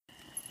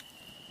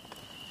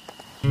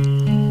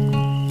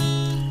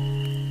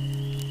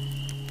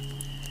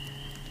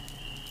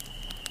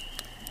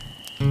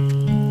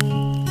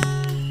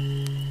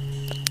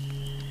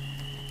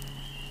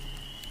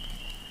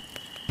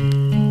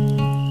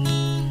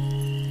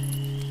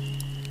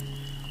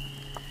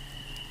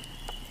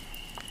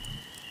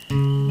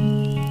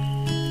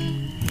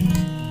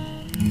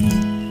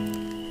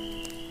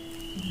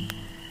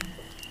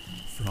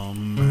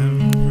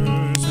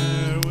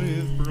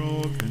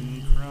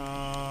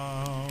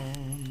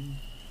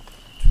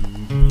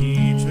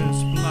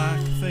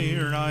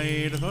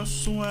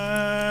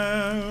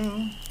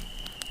swell,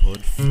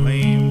 put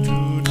flame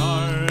to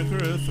dark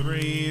earth,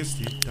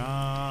 raised it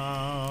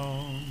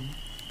down.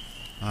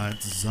 At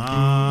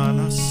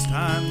Zana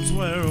stands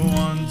where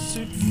once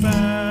it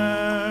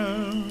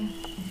fell,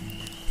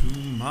 to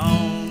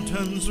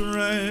mountains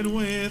red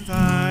with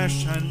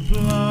ash and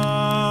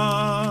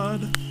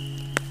blood,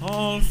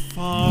 all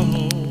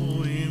follow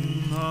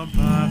in the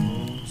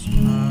battle's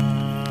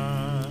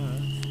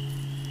path.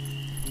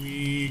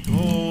 We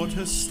go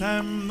to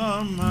stem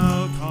the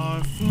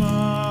Malkar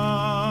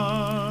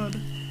flood,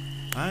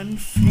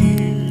 and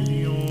fear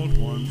the old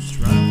one's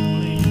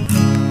trembling wrath.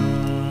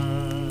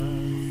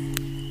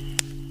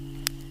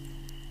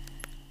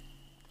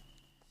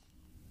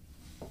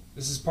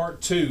 This is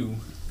part 2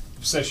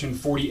 of session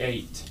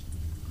 48,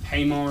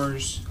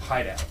 Haymare's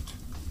Hideout.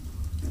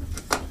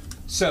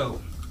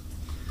 So,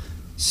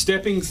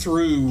 stepping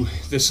through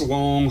this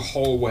long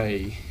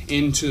hallway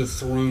into the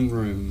throne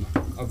room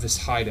of this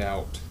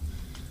hideout,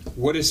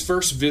 what is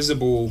first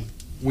visible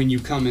when you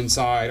come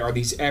inside are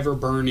these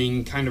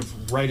ever-burning, kind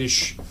of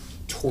reddish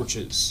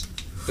torches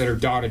that are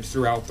dotted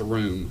throughout the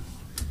room,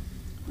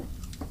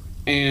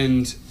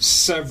 and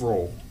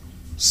several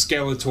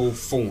skeletal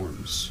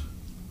forms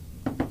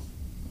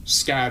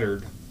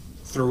scattered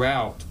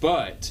throughout,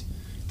 but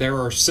there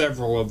are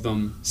several of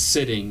them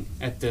sitting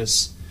at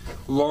this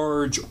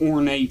large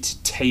ornate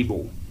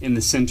table in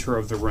the center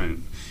of the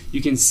room.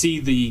 You can see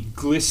the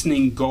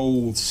glistening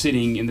gold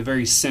sitting in the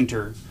very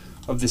center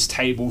of this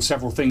table,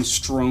 several things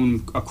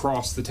strewn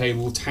across the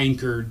table,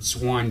 tankards,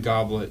 wine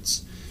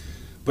goblets,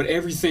 but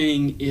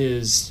everything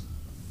is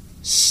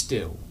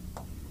still.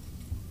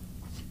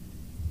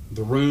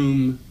 The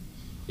room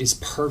is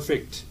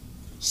perfect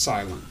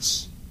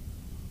silence.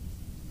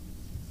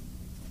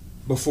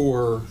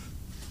 Before,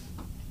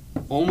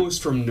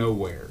 almost from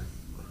nowhere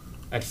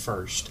at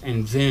first,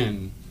 and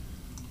then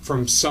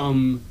from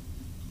some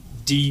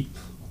deep,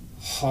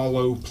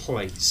 hollow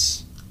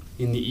place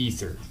in the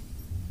ether,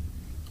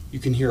 you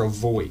can hear a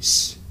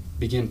voice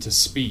begin to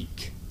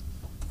speak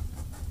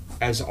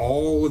as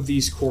all of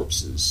these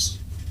corpses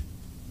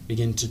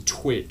begin to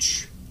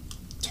twitch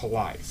to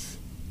life.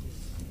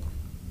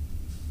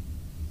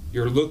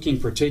 You're looking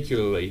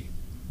particularly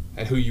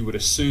at who you would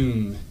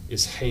assume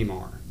is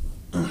Haymare,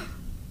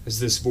 as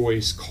this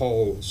voice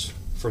calls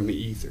from the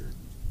ether.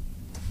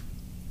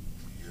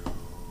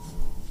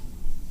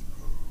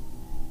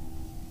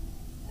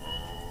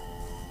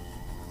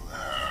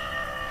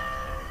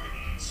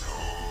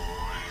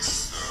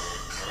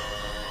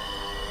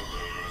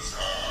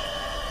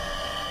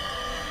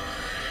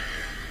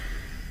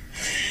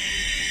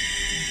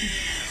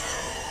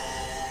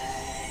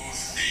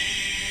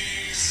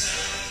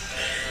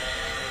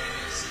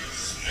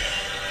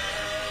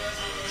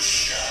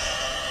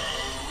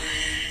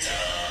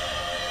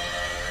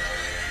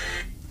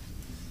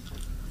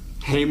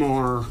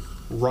 Haymare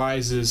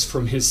rises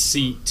from his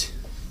seat,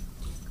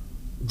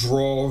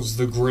 draws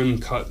the grim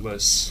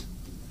cutlass,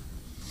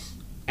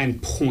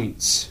 and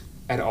points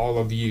at all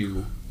of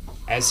you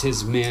as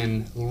his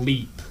men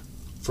leap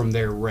from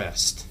their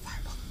rest.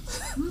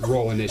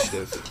 Roll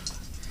initiative.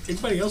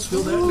 Anybody else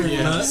feel that in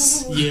their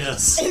nuts?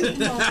 Yes.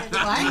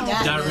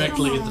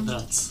 Directly in the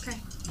nuts. Okay.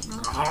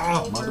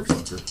 Ah,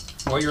 motherfucker.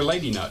 Well, your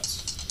lady nuts.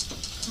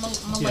 My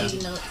lady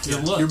nuts.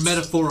 Your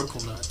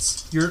metaphorical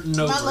nuts. Your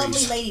My lovely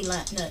notaries. lady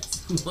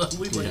nuts.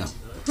 Lovely lady nuts.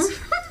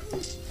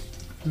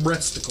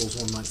 Breasticles,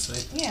 one might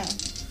say. Yeah.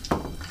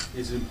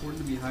 Is it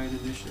important to be high in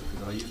initiative?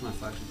 Because I'll use my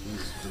flash of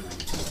things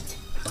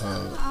for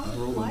I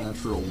rolled a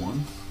natural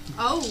 1.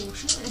 Oh,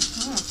 shit.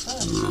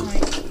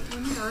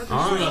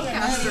 All right.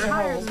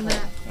 Higher than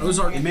that.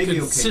 Ozark It may be okay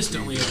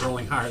consistently for you. is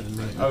rolling higher than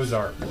me.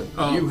 Ozark.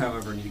 you,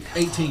 however, need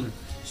 18.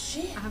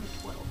 Shit. I have a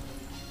 12.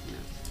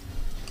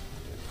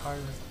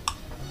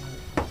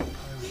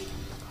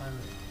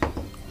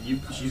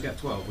 She's got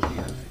 12. What do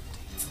you have?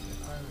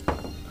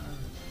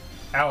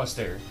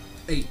 Alistair.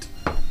 8.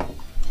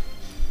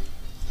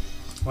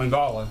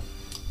 Lingala.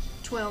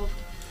 12.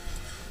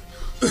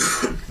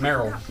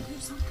 Meryl.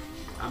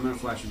 I'm going to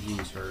flash of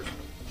genius first.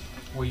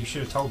 Well, you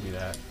should have told me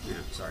that.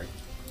 Yeah, sorry.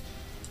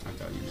 I'll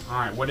tell you.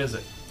 Alright, what is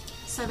it?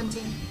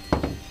 17.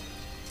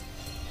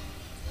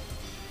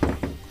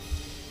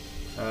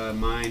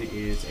 Mine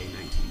is a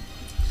 19.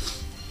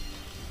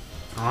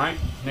 Alright,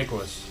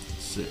 Nicholas.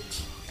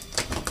 6.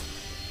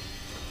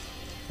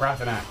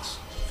 Rathanax.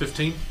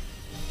 15.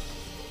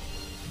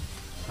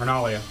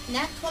 Renalia.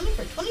 Nat 20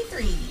 for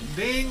 23.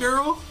 Dang,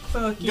 girl.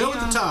 Fuck Go at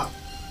the top.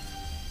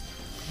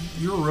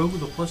 You're a rogue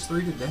with a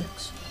 +3 to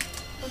dex.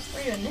 Plus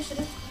 3 to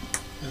initiative.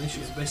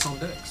 Initiative is based on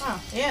dex.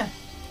 Oh, yeah.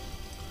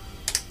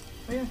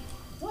 Yeah.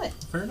 What?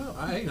 Fair enough.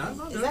 I'm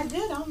not Is that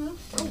good? I don't know.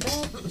 Oh,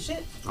 bad.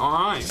 Shit.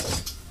 Alright.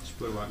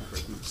 Split a lot in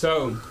Christmas.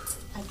 So,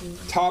 I do.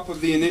 top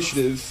of the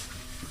initiative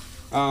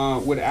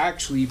would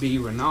actually be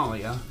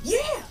Renalia,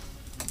 Yeah!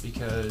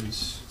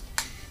 because,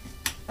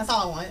 That's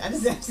all I want. I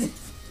just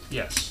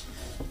yes.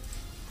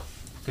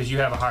 Because you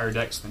have a higher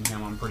dex than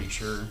him, I'm pretty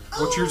sure.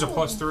 What's yours, a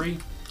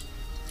 +3?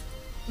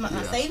 My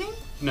saving?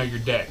 No, your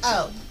dex.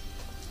 Oh.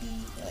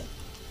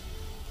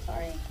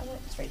 sorry. I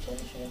went straight to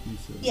initiative. You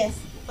said Yes,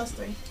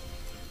 +3.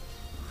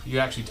 You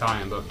actually tie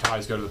him, but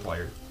ties go to the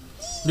player.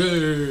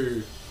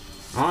 Yay!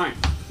 Alright.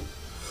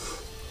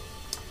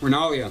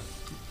 Renalia,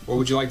 what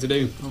would you like to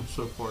do? I'm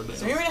so far down.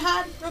 Is there anywhere to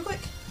hide, real quick?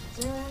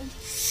 Is there anywhere to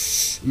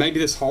hide? Maybe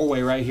this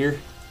hallway right here.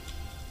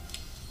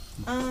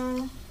 A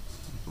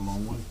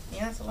long way.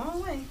 Yeah, it's a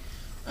long way.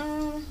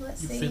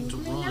 Let's You see. fin to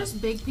run. There's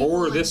big people.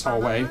 Or in this front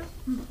of hallway. her.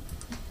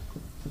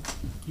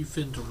 You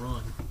fin to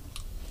run.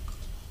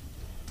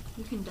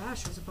 You can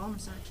dash as a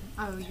bonus action.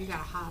 Oh, you gotta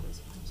hide as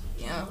a bonus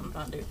action. Yeah, I'm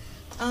trying to do.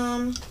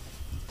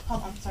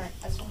 Hold on, sorry.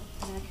 I just want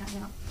to count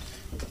down.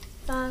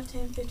 5,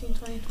 10, 15,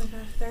 20,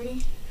 25,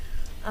 30.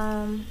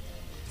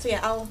 So yeah,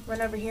 I'll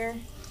run over here.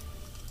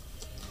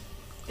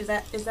 Is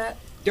that?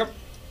 Yep.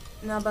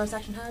 No bonus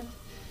action hide?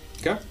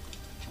 Okay.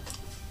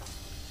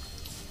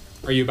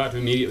 Are you about to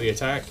immediately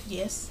attack?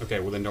 Yes. Okay,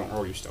 well then don't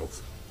roll your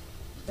stealth.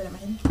 But am I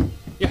hidden?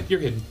 Yeah, you're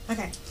hidden.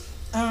 Okay.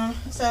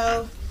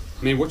 So,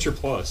 I mean, what's your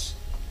plus?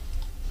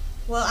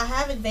 well, I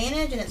have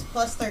advantage and it's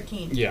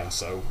 +13. Yeah,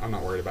 so I'm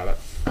not worried about it.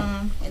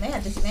 And they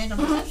have disadvantage on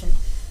perception.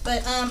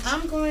 But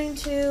I'm going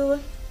to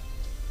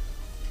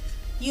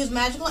use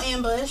magical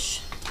ambush.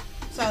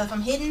 So if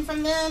I'm hidden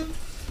from them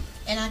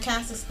and I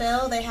cast a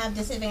spell, they have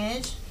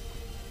disadvantage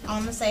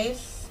on the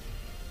save.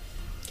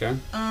 Okay.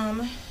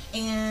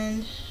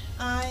 And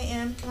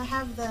can I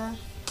have the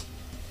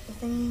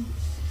thing?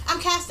 I'm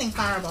casting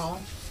fireball.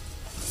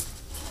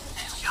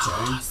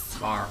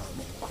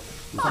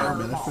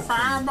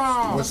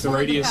 Fireball. What's the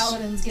radius?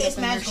 Paladins get It's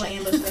up in their magical shit.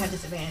 ambush, they have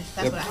disadvantage.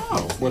 That's Yep. what I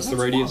have. What's the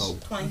radius?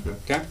 20. Okay.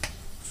 Okay.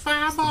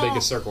 The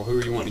biggest circle. Who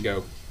are you wanting to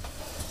go?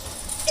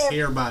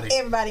 Everybody.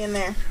 Everybody in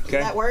there. Okay.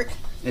 Does that work?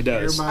 It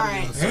does. Everybody.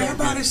 Alright.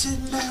 Everybody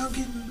sitting down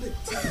getting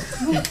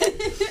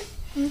blitzed.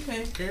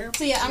 Okay.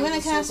 So yeah, I'm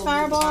gonna cast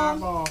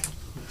fireball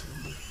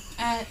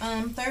at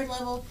 3rd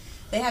level.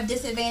 They have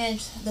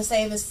disadvantage. The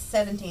save is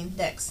 17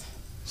 dex.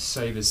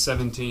 Save is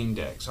 17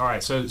 dex. All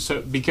right.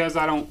 So because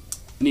I don't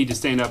need to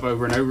stand up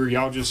over and over,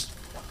 y'all just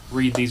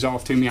read these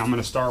off to me. I'm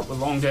going to start with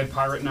Long Dead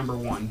Pirate number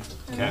 1.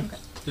 Okay.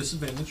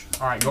 Disadvantage.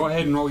 All right. Go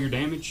ahead and roll your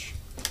damage,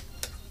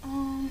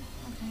 Okay.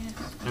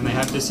 and they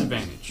have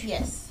disadvantage.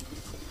 Yes.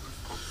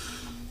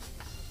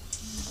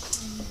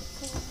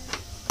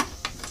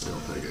 They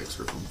don't take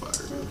extra from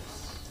fire, do they?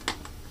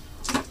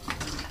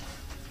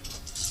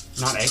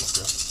 Not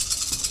extra.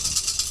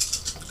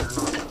 They're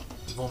not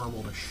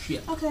vulnerable to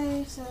shit.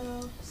 Okay, so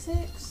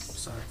 6,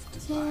 Sorry.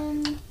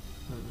 10,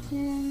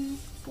 10,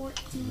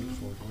 14,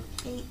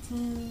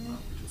 18,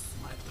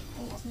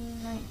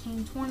 18,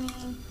 19, 20,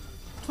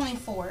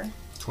 24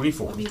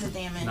 24. would be the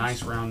damage.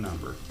 Nice round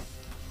number.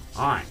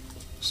 All right.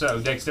 So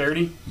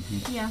dexterity.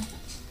 Yeah.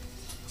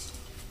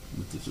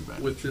 With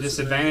disadvantage. With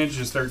Disadvantage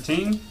is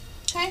 13.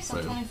 Okay, so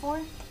Fail.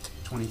 24.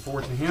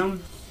 24 to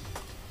him.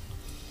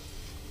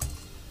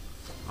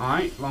 All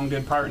right. Long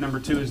Dead Pirate number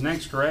 2 is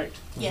next, correct?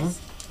 Yes.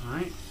 All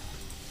right.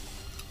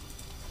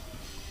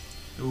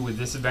 Ooh, with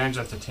disadvantage,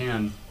 that's a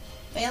 10.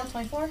 Fail,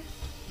 24.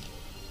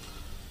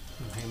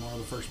 Haymare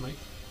the first mate.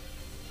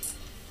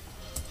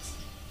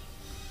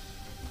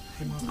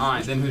 All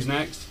right. Then who's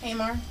next?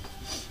 Haymare.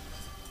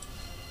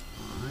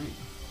 All right.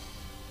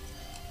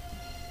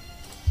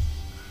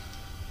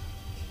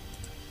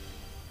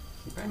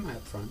 Okay, I'm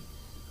up front.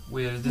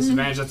 With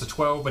disadvantage, that's a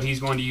 12, but he's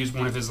going to use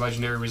one of his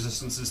legendary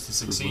resistances to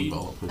succeed.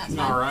 That's fine.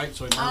 Alright,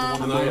 so another one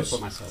I'm of going to those.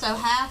 put myself. So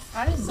half.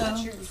 I didn't So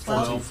touch yours.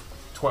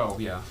 12.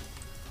 12, yeah.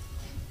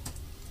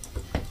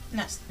 And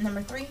that's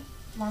number 3.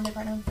 Long Dead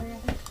Pirate number 3, I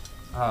think.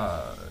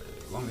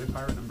 Long Dead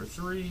Pirate number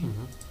 3.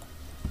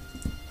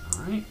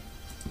 All right.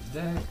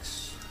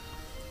 Dex.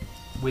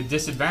 With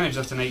disadvantage,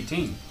 that's an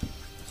 18.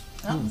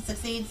 Oh,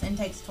 succeeds and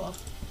takes 12.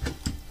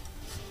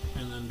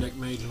 And then deck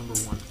mage number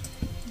 1.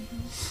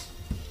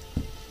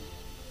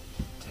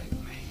 Deck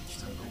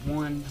mage number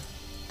 1.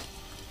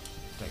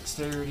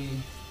 Dexterity.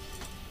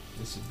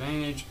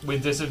 Disadvantage.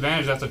 With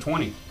disadvantage, that's a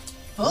 20.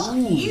 Fuck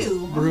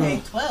you.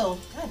 Okay,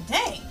 12. God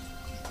dang.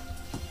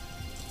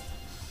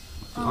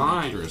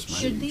 Alright.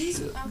 Should these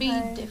be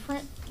Okay.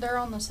 different? They're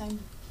on the same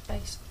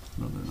base.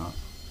 No, they're not.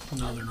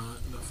 No, they're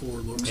not. The 4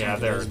 looks Yeah, like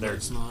it they're is, but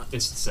it's not.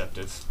 It's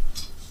deceptive.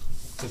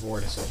 Because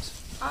word is 6.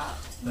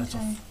 That's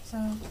Okay, so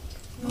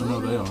Oh, no,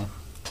 they are.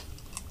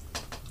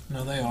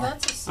 No, they are.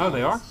 That's a Oh,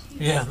 they are?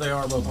 Yeah, they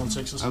are both on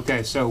 6s.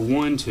 Okay, so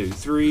 1, 2,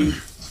 3,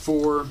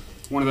 4.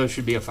 One of those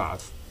should be a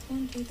 5.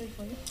 1, 2, 3,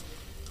 4.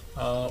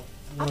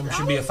 One of them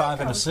should be a 5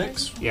 and a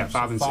 6. Yeah,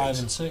 5 and 6. 5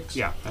 and 6.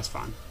 Yeah, that's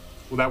fine.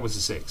 Well, that was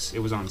a 6. It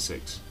was on a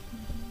 6.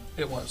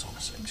 It was on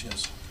a 6,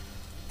 yes.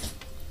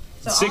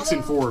 So 6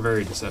 and although- 4 are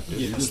very deceptive.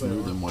 You just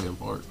move them way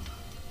apart.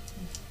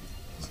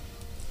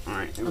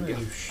 Alright, there I we go.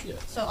 didn't do shit.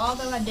 So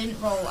although I didn't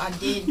roll, I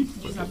did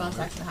use my bonus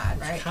action to hide,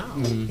 right? Cow.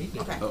 Mhm.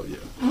 Okay. Oh, yeah.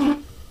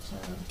 So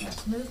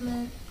that's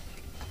movement,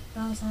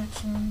 bonus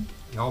action.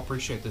 Y'all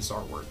appreciate this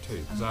artwork too,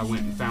 because I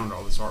went and found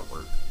all this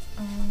artwork.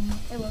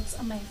 It looks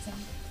amazing.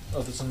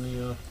 Oh, that's in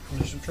the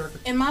initiative tracker?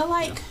 Am I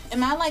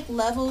like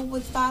level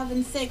with 5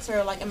 and 6,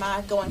 or like am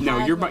I going? No,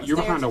 high you're up the you're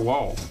behind a stairs?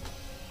 wall.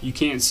 You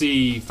can't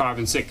see 5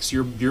 and 6.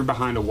 You're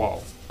behind a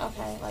wall.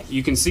 Okay, like,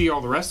 You can see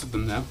all the rest of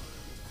them though.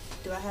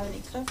 do I have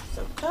any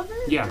cover?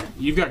 Yeah, Or-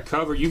 you've got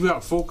cover. You've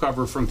got full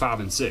cover from 5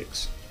 and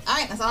 6.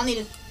 Alright, that's all I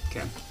needed.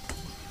 Okay.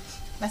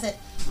 That's it.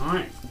 All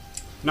right.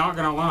 Not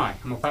gonna lie,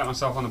 I'm gonna pat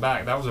myself on the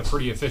back. That was a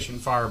pretty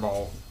efficient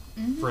fireball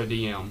for a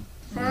DM.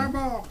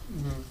 Fireball.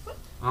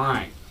 All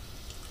right.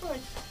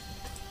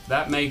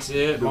 That makes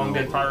it Long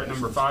Dead Pirate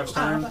number 5's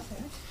turn.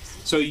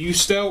 So you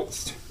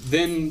stealthed,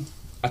 then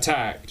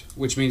attacked,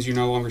 which means you're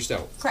no longer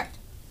stealth. Correct.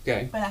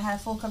 Okay. But I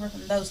have full cover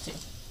from those two.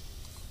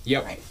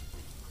 Yep. Right.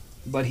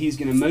 But he's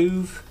gonna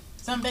move.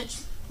 Son of a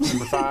bitch.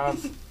 Number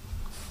 5,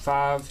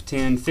 5,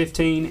 10,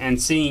 15,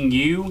 and seeing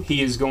you,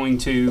 he is going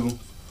to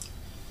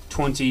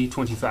 20,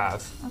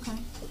 25. Okay.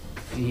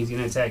 And he's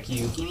gonna attack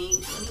you. Give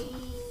me.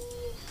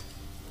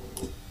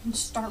 And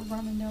start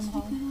running down the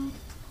hall.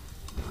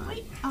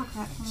 Wait. Oh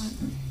crap. Hold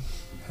on.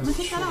 Let me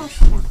pick that off.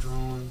 Sword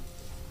drawn.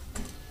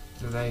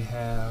 Do they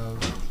have?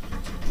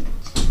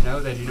 No,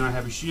 they do not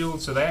have a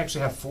shield, so they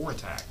actually have 4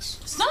 attacks.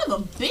 Son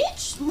of a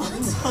bitch.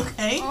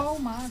 Okay. Oh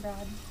my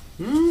god.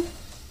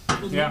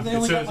 Yeah, They it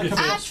only says got like if,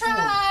 I it,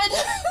 tried.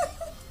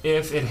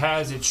 if it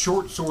has its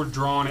short sword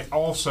drawn, it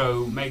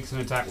also makes an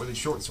attack with its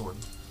short sword.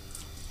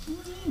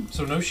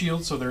 So no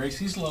shield, so their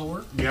AC's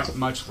lower. Yep,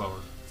 much lower.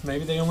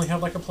 Maybe they only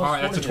have like a plus. All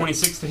right, that's a 40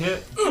 hit. 26 to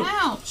hit,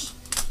 Ouch.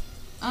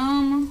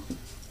 and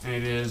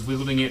it is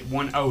wielding it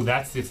one. Oh,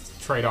 that's the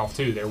trade-off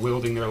too. They're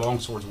wielding their long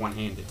swords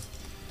one-handed.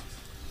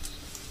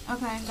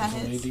 Okay, that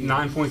It's an hits. AD.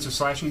 9 points of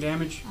slashing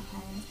damage.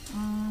 Okay.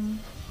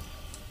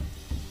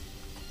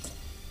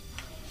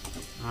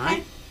 All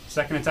right.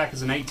 Second attack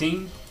is an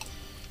 18.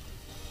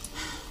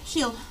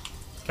 Shield.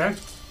 Okay,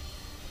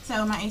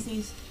 So my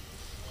AC's.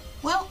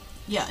 Well,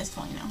 yeah, it's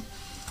 20 now.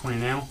 20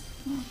 now.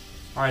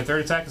 All right,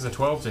 third attack is a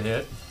 12 to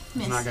hit.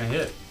 Miss. It's not going to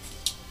hit.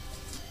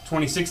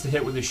 26 to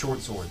hit with his short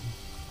sword.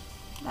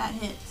 That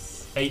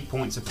hits. 8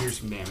 points of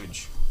piercing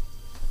damage.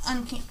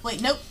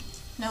 Wait, nope.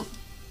 Nope.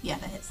 Yeah,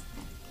 that hits.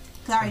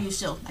 Because I already used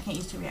shield. I can't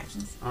use 2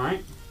 reactions. All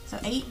right. So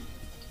 8.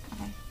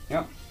 Okay.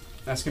 Yep.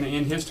 That's going to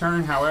end his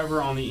turn.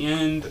 However, on the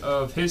end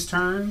of his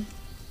turn,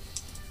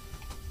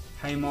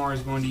 Haymare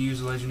is going to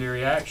use a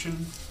legendary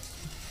action.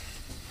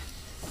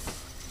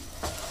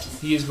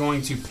 He is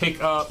going to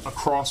pick up a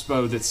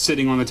crossbow that's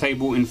sitting on the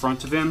table in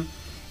front of him,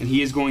 and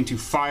he is going to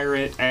fire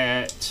it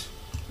at. Is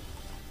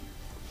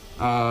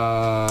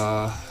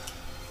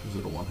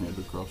it a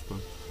one-handed crossbow?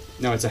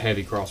 No, it's a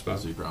heavy crossbow.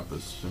 Does he drop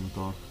his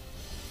scimitar?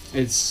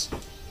 It's.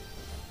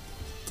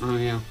 Oh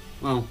yeah.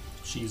 Well,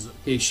 She's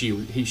he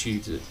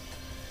shoots it.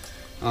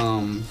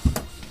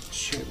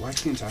 Shit. Why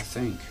can't I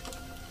think?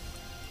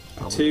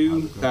 Probably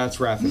 2. not. That's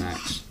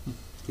Rathanax.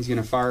 He's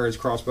gonna fire his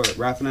crossbow at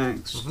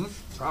Rathanax.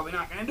 Probably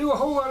not gonna do a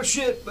whole lot of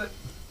shit, but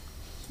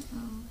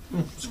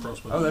it's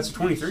crossbow. oh, that's a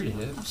 23 to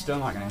hit. Still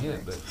not gonna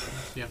hit, but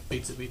Yeah,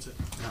 beats it. that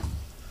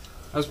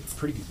was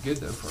pretty good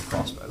though for a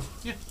crossbow.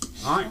 Yeah.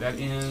 All right, that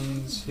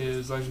ends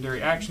his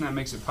legendary action. That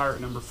makes it pirate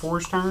number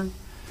 4's turn.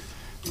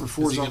 Number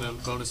 4's Is he on. gonna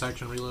bonus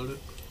action reload it?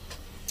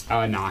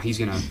 Nah, he's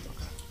gonna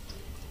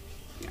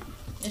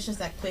It's just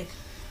that quick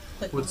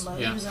What's- unload.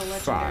 yeah. It was a legendary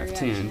 5, 10,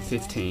 action anyway.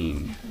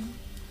 15,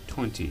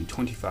 20,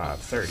 25,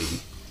 30.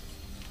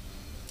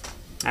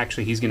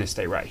 Actually, he's gonna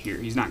stay right here.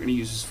 He's not gonna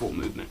use his full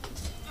movement.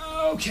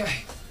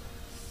 Okay.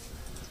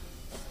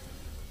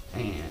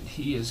 And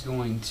he is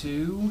going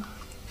to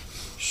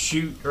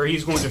shoot, or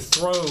he's going to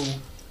throw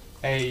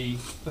a.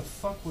 The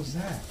fuck was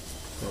that?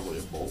 Probably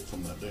a bolt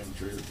from that damn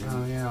tree.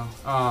 Oh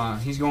yeah.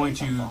 He's going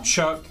to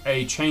chuck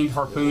a chained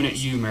harpoon at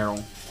you,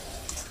 Meryl.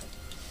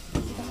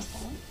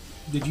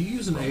 Did you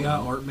use an AI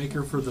art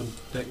maker for the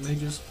deck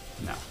mages?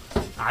 No,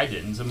 I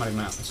didn't.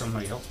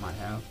 Somebody else might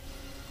have.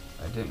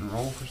 I didn't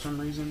roll for some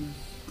reason.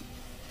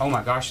 Oh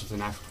my gosh, it's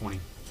an after 20.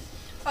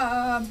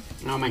 Oh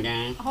my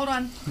god. Hold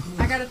on.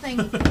 I got a thing.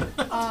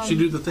 She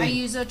do the thing. I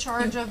use a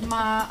charge of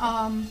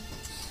my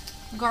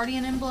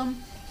guardian emblem,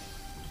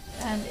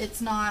 and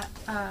it's not.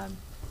 Not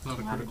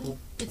a critical.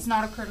 It's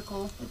not a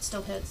critical. It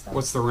still hits though.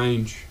 What's the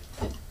range?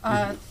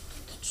 Uh,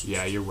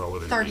 Yeah, you're well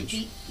within 30 range.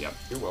 feet. Yep,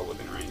 you're well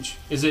within range.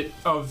 Is it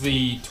of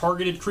the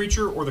targeted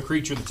creature or the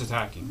creature that's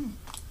attacking?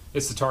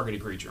 It's the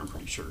targeted creature, I'm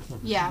pretty sure.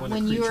 Yeah, When a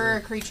when you creature- are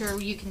a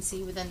creature, you can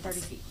see within 30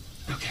 feet.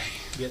 Okay.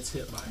 Gets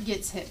hit by it.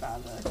 Gets hit by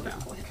the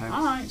critical hit.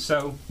 Alright,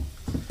 so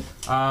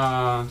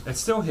it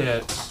still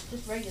hits.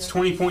 Just regular. It's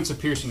 20 points of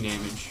piercing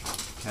damage.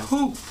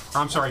 Whew.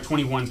 I'm sorry,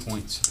 21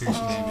 points of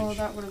piercing Oh, damage.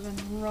 that would have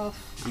been rough.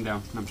 I'm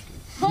down. I'm just kidding.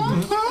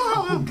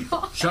 Oh,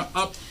 God. Shut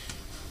up.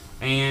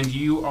 And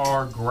you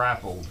are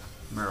grappled,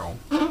 Meryl.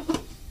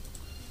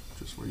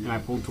 Just where you. Can I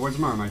pull towards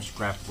him or am I just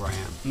grappled where I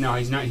am? No,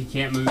 he's not. He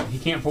can't move. He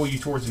can't pull you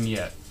towards him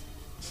yet.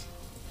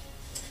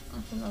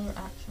 That's another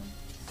action.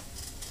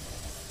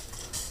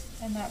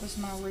 And that was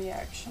my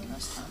reaction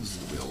this time. This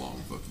will be a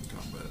long fucking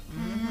combat.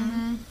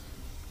 Mm-hmm.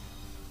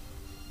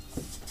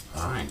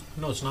 Alright.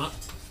 No, it's not.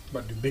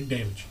 About to do big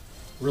damage.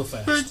 Real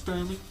fast.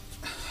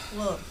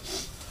 Look,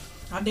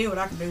 I did what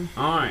I could do.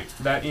 Alright.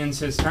 That ends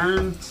his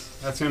turn.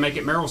 That's going to make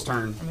it Meryl's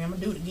turn. I mean, I'm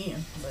gonna do it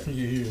again, but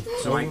Yeah.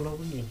 So I- Over and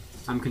over again.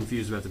 I'm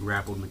confused about the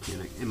grappled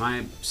mechanic. Am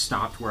I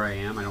stopped where I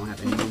am? I don't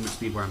have any movement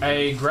speed where I'm at?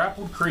 A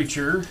grappled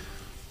creature,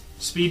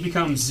 speed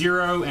becomes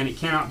 0 and it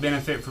cannot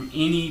benefit from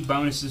any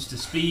bonuses to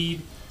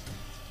speed.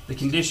 The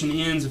condition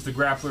ends if the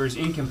grappler is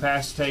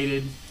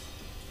incapacitated.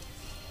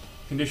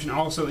 Condition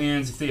also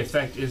ends if the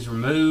effect is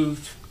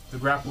removed. The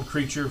grappled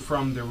creature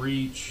from the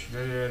reach.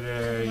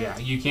 Yeah,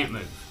 you can't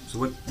move. So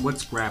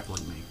what's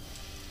grappling me?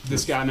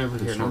 This guy over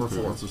here, number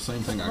 4. It's the same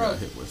thing I got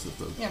hit with at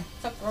the Yeah,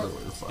 fuck the rope.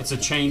 earlier fight. It's a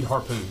chained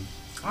harpoon.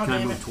 Oh, Can I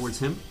damn move it. towards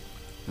him?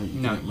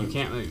 No, you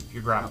can't move.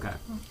 You're grappled. Okay.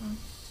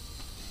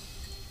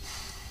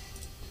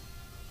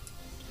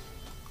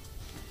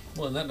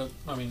 Well,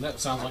 that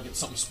sounds like it's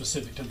something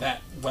specific to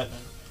that weapon.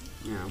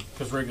 Yeah.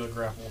 Because regular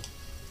grapple.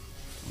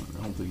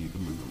 I don't think you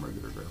can move a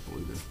regular grapple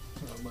either.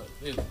 But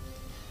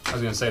I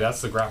was going to say,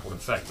 that's the grappled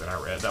effect that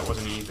I read. That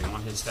wasn't anything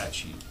on his stat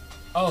sheet.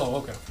 oh,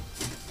 okay.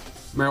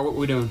 Meryl, what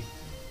we doing?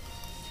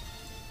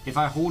 If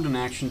I hold an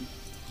action,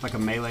 like a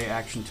melee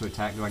action to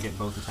attack, do I get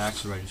both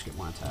attacks or do I just get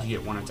one attack? You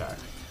get one attack.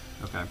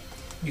 Okay.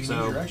 You can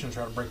So- use your action to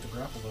try to break the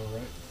grapple, though,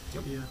 right?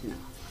 Yep. Yeah.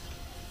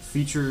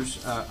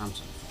 Features, I'm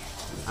sorry.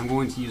 I'm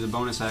going to use a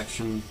bonus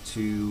action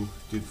to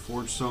do the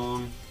Forge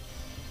Song.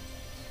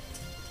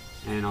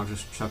 And I'll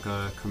just chuck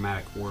a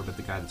chromatic orb at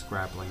the guy that's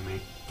grappling me.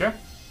 Okay.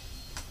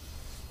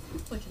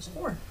 Which is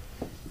 4.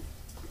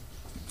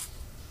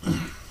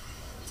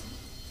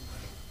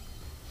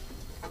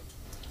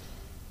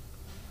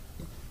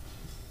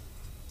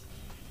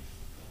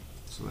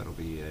 So that'll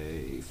be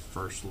a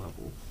first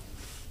level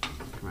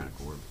chromatic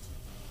orb.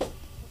 Oh,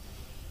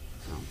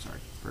 I'm sorry.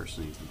 First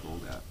thing you can roll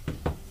that.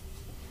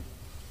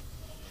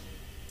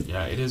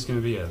 Yeah, it is going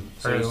to be a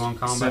fairly long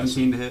combat.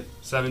 17 to hit.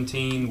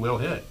 17 will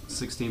hit.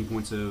 16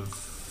 points of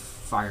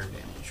fire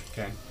damage.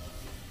 Okay.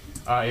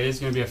 It is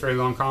going to be a fairly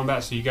long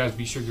combat, so you guys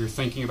be sure you're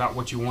thinking about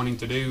what you're wanting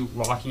to do,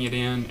 locking it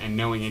in, and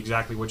knowing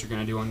exactly what you're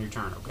going to do on your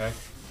turn, okay?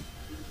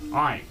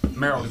 Alright,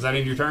 Meryl, is that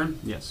end your turn?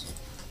 Yes.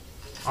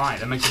 Alright,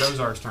 that makes it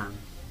Ozark's turn.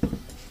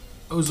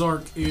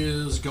 Ozark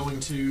is going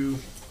to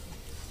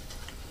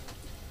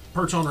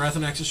perch on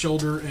Rathanax's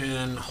shoulder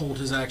and hold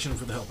his action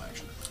for the help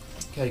action.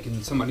 Okay,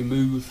 can somebody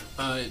move?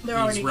 They're He's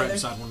already right together.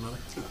 beside one another.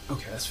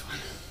 Okay, that's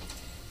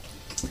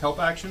fine. Help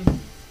action?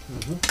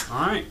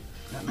 Alright,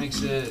 that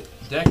makes it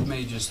Deck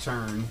Mage's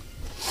turn.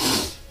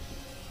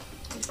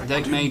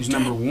 Deck Mage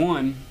number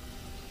 1.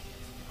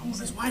 I want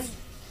his wife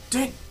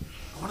dead.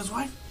 I want his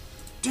wife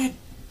dead.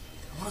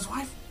 I want his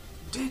wife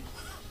dead.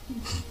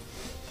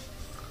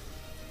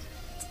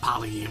 It's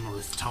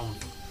polyamorous tone.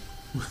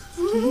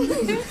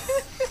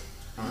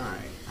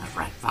 Alright. That's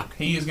right. Fuck.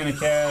 He is going to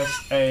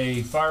cast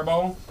a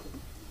fireball.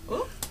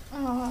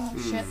 Oh,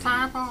 shit.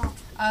 Fireball.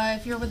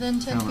 If you're within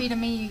 10 Counter. feet of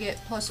me, you get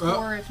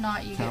 +4. If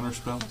not, you Counter get...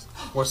 spell.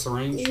 What's the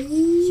range?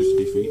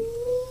 60 feet.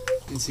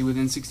 Is he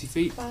within 60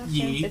 feet? 5, 10,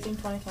 Yeah. 15,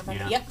 20, 25.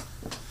 Yeah. Yep.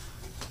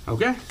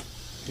 Okay.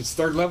 It's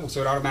 3rd level,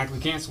 so it automatically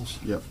cancels.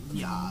 Yep.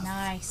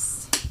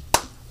 Nice.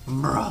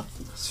 Bruh.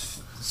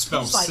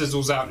 Spell He's like-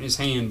 sizzles out in his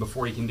hand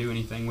before he can do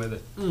anything with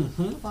it.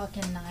 Mm-hmm.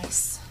 Fucking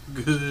nice.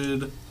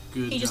 Good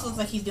He just job. looks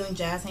like he's doing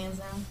jazz hands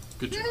now.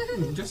 Good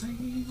job. Just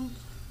saying.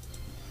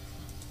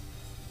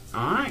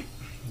 Alright.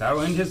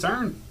 That'll end his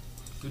turn.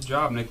 Good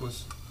job,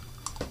 Nicholas.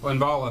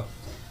 Linvala,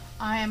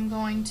 I am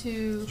going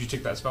to... did you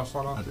take that spell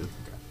slot off? I did.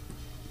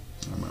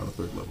 I'm out of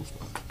 3rd level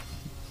spot.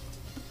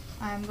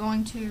 I'm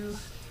going to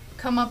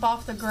come up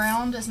off the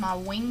ground as my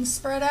wings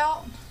spread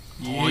out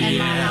Oh, and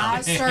my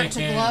eyes start to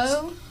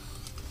glow.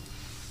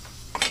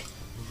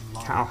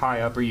 How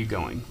high up are you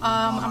going?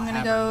 I'm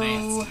gonna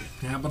go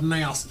Yeah, but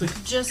nasty.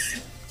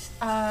 just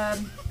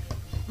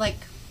like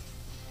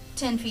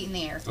 10 feet in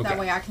the air. Okay. That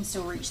way I can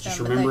still reach them. Just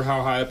but remember they-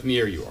 how high up in the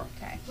air you are.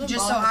 Okay. Well,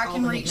 Just so Ball has I all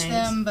can the reach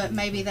nicknames. them, but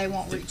maybe they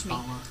won't reach me.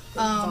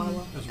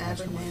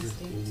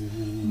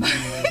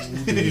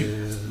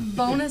 Abernasty.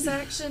 Bonus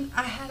action.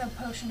 I had a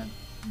potion of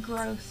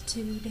growth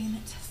too. Damn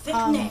it. Thick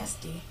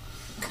nasty.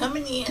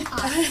 Coming in.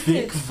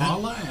 Thick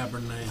Vala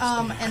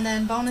Abernasty. And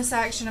then bonus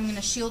action. I'm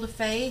gonna shield of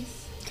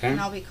faith, Okay. and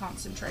I'll be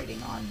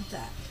concentrating on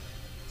that.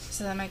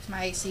 So that makes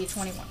my AC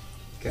 21.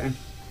 Okay.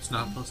 It's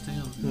not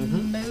 +10.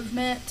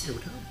 Movement.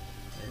 Every time.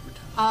 Every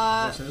time.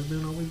 Always has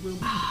been, always will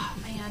be.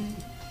 Man,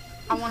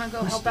 I want to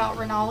go help out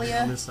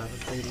Renalia This side of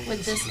the table.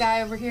 with this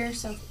guy over here.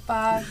 So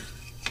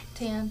 5,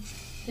 10,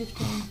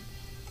 15,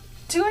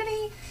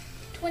 20,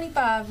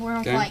 25. We're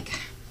on Okay. flank.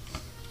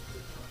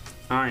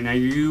 Alright, now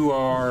you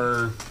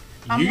are...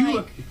 I'm you,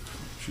 like-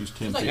 She's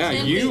 10 like feet. yeah,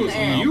 10 you, feet in the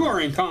air. you are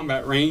in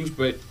combat range,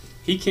 but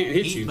he can't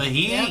hit you. But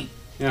he ain't.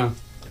 Yeah.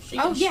 She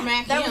Oh can yeah,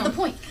 smack that him. was the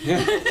point.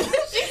 Yeah.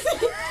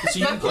 So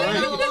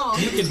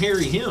you can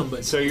harry him,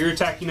 but So you're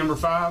attacking number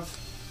 5?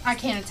 I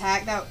can't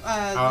attack. That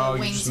Oh, the you're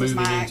wings just was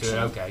moving my into action.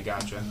 it. Okay,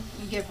 gotcha.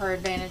 You give her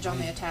advantage on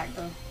the attack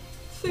though.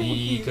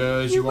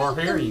 Because you are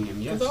harrying him,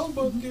 yes. about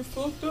to get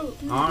fucked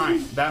up.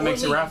 Alright, that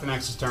makes it me.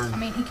 Rathanax's turn. I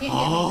mean, he can't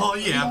Oh,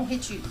 hit me. yeah. He won't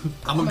hit you.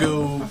 I'm gonna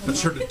go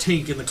start to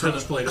tink in the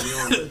clutch plate of the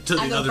arm to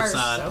I the go other first,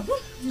 side, so.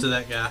 to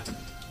that guy.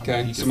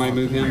 Okay, somebody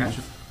move him.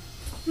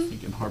 He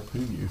can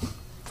harpoon you.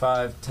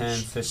 5, 10,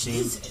 15.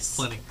 Jesus.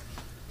 Plenty.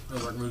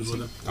 Ozark moves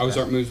with him.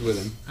 Ozark moves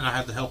with him. And I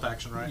had the help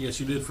action, right? Yes,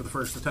 you did for the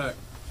first attack.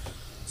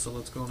 So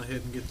let's go on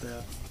ahead and get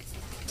that.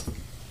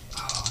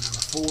 Oh,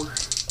 number 4.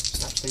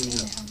 Stop standing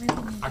up. Yeah, I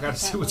really need I gotta to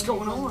see get what's that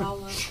going logo on.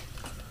 all up.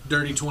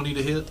 Dirty 20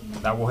 to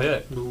hit. That will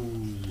hit.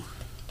 Ooh.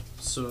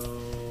 So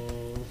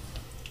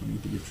You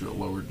need to get you a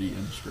lower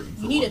DM screen.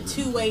 You need a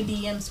two-way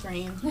DM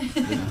screen.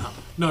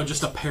 no,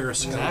 just a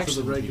periscope Actually,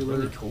 for the regular.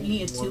 really cool. You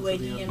need a one two-way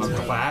for the DM A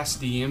screen. glass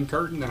DM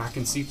curtain that I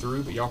can see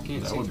through, but y'all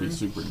can't That see would be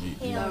through. super neat.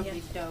 Hell That would yeah.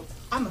 be dope.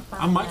 I'm a fan.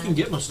 I might can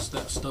get most of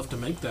that stuff to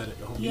make that at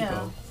Home Yeah,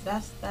 Depot.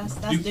 that's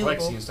Duplexing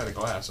doable. instead of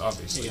glass,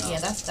 obviously. Yeah. Yeah,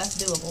 that's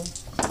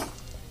doable.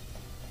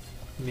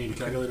 You need a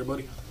calculator,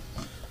 buddy?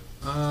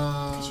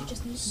 Cause you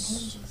just need some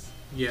hinges.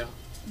 Yeah.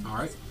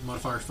 Alright.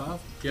 Modifier's 5?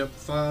 Yep,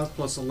 5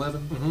 plus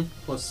 11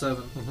 plus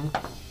 7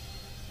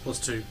 plus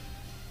 2.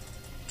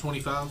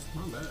 25?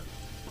 Not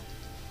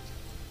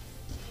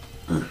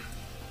bad.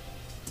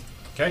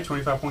 Okay,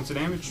 25 points of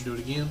damage. Do it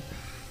again.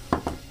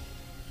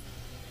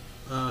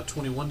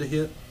 21 to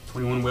hit.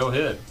 21 will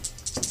hit.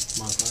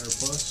 Modifier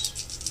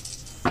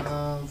plus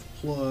 5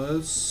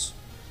 plus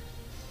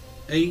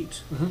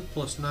 8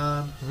 plus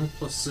 9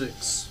 plus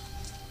 6.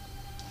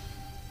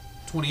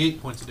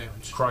 28 points of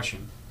damage. Crush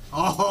him.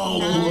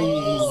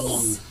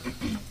 Oh!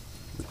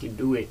 We can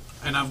do it.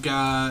 And I've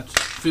got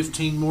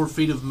 15 more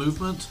feet of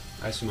movement.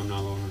 I assume I'm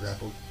not longer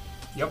grappled.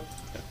 Yep.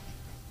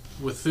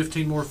 With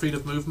 15 more feet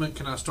of movement,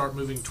 can I start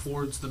moving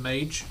towards the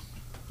mage?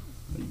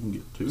 You can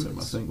get 2 of them,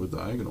 I think, with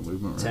diagonal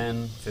movement, right?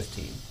 10,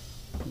 15.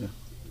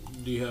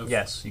 Do you have?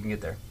 Yes, you can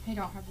get there. He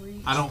don't have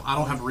reach. I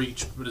don't have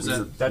reach, but is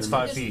that? That's You're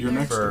 5 next- feet. You're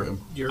next for, to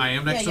him. I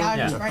am next to y'all him.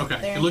 are just right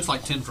Okay, there. it looks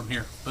like 10 from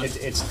here. But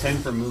It's 10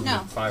 for movement, No,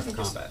 5 for you're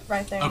just combat.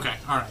 right there. okay,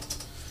 all right.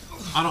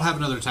 I don't have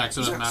another attack,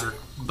 so it doesn't matter.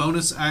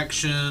 Bonus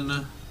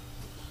action.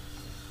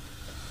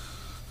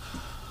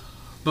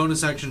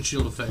 Bonus action.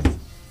 Shield of Faith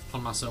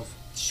on myself.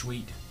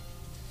 Sweet.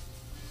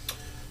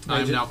 I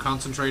am Mage- now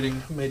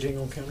concentrating. Mage ain't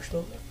gonna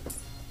counterspell.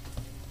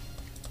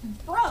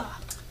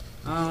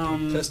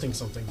 Bruh. Testing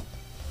something.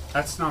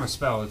 That's not a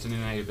spell, it's an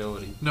innate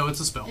ability. No, it's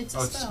a spell. It's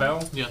Oh, a it's a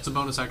spell. spell? Yeah, it's a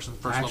bonus action.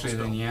 First Actually,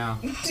 level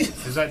then spell.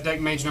 yeah. Is that deck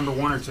mage number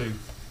 1 or 2?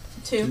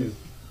 2.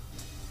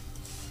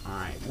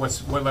 Alright.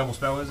 What level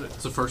spell is it?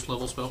 It's a first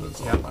level spell. So it's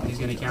Yep, he's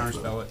automatically gonna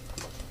counterspell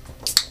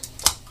it.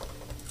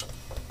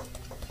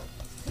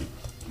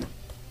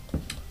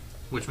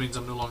 Which means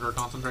I'm no longer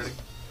concentrating.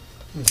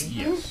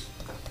 Yes.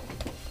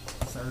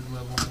 3rd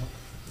level.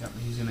 Yep,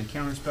 he's gonna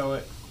counterspell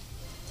it.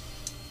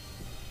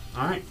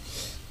 Alright.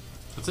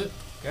 That's it.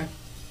 Okay.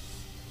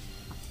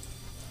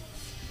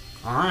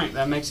 Alright,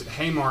 that makes it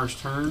Haymar's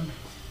turn.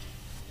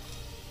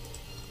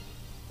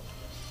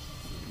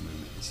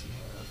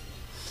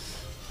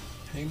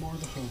 Haymare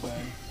the hoe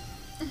bag.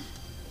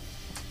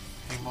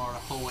 Haymare, a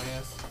whole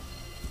ass.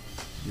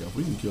 Yeah, if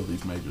we can kill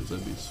these mages,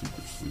 that'd be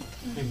super sweet.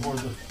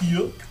 Haymare the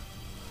yuck.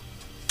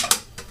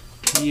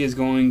 He is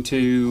going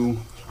to...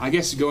 I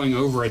guess going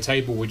over a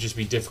table would just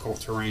be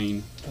difficult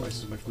terrain.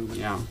 Twice as much movement.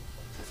 Yeah.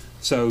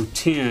 So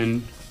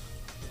 10,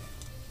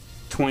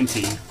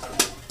 20,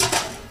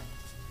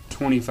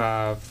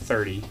 25,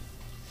 30.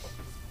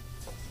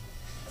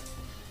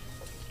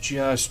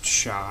 Just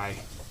shy.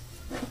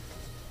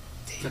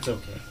 That's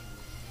okay.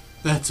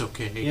 That's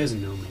okay. He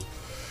doesn't know me.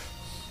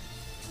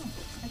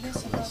 I guess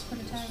if I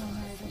put a tag on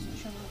there, it doesn't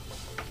show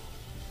up.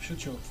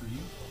 Should show up for you.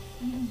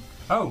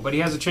 Oh, but he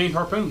has a chained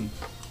harpoon.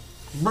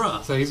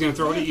 Bruh. So he's going to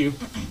throw it at you.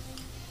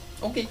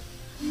 Okay.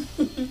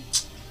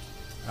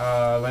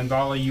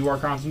 Landvala, you are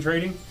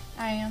concentrating.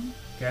 I am.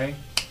 Okay.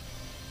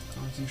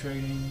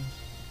 Concentrating.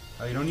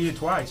 Oh, you don't need it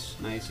twice.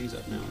 Nice, he's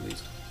up now at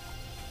least.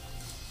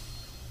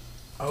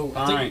 Oh, I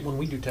All think right. when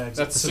we do tags,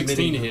 That's it's a 16 to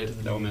submitting hit. them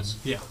to the Don't new miss.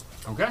 Yeah.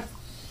 Okay.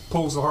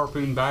 Pulls the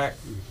harpoon back.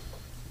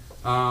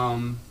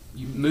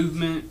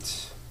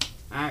 Movement,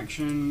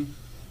 action.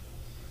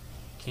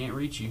 Can't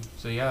reach you.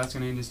 So yeah, that's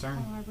gonna end his turn.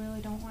 Oh, I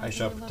really don't like I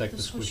shall really love protect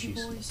the squishy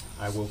squishies. boys.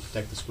 I will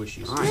protect the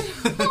squishies.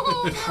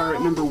 Alright.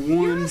 Pirate number You're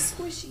 1. a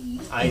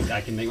squishy.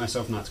 I can make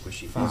myself not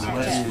squishy. 5,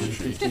 Okay. 10,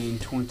 15,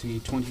 20,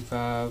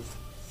 25,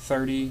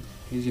 30.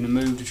 He's going to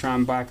move to try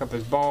and back up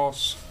his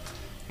boss.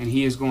 And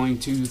he is going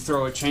to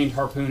throw a chained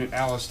harpoon at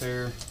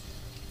Alistair.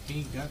 He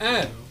ain't got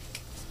Ah.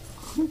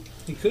 to.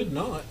 He could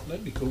not.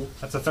 That'd be cool.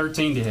 That's a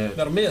 13 to hit.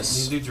 That'll These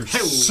miss. dudes are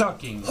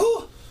sucking.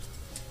 Oh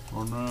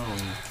no.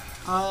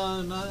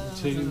 No.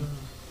 2.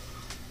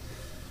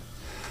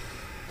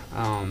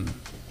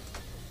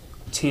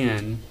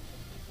 10.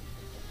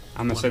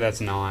 I'm going to say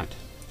that's not.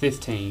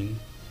 15,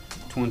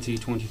 20,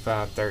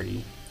 25,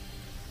 30.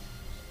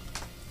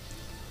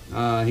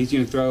 He's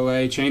going to throw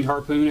a chained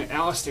harpoon at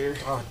Alistair.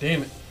 Oh,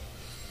 damn it.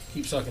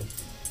 Keep sucking.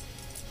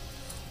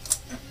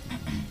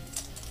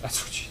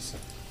 That's what she said.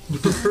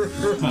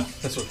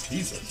 That's what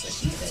she said.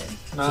 She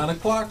said. 9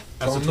 o'clock.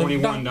 That's a on the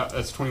 21. dot.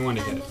 That's 21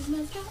 to hit.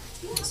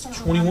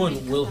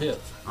 21 will hit.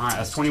 All right,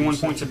 that's 21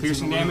 points of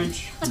piercing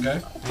damage,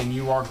 Okay. and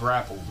you are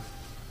grappled.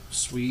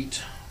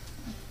 Sweet.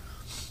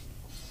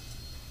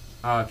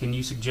 Can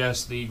you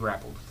suggest the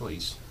grappled,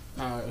 please?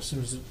 As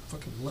soon as it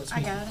fucking lets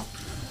me. I got it.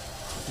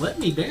 Let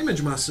me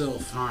damage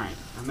myself. All right,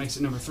 that makes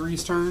it number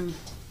 3's turn.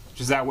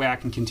 Just that way I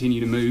can continue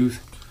to move.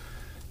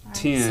 Alright,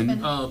 10.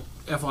 7.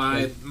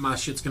 FYI, my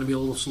shit's gonna be a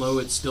little slow.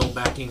 It's still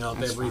backing up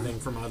That's everything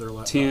from my other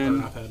laptop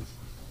 10. or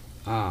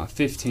iPad.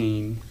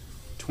 15,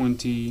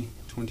 20,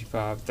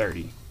 25,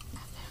 30.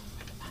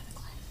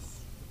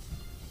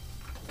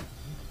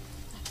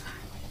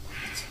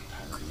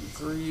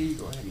 3,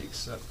 go ahead and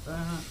accept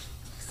that.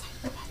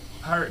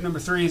 Pirate number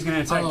 3 is going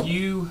to attack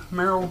you,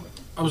 Meryl.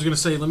 I was gonna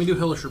say, let me do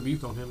Hellish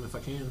Rebuke on him if I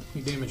can.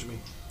 He damaged me.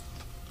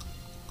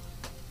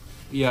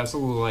 Yeah, it's a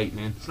little late,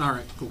 man.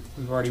 Alright, cool.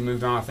 We've already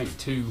moved on, I think,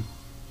 2.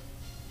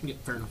 Yeah,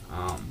 fair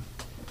enough.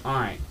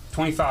 Alright,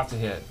 25 to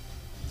hit.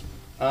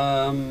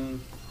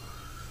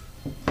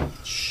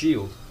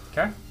 Shield.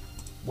 Okay.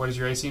 What is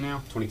your AC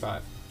now?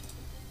 25.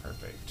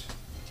 Perfect.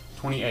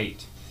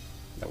 28.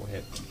 That will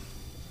hit.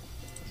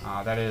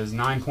 That is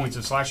 9 points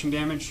of slashing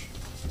damage.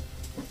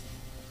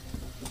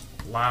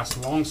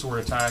 Last longsword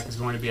attack is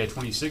going to be a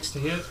 26 to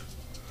hit.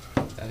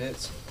 That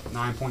hits.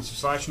 9 points of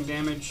slashing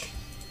damage.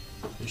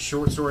 The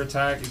short sword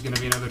attack is going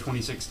to be another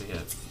 26 to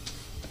hit.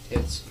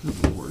 Hits.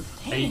 Good lord.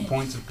 8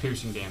 points of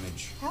piercing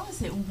damage. How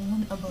is it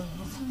one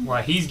above?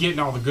 Well, he's getting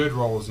all the good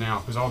rolls now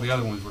because all the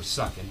other ones were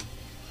sucking.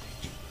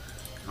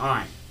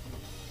 Alright.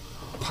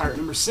 Pirate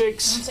number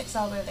 6. I'm 6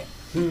 all the way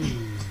there.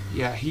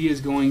 Yeah, he is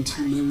going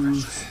to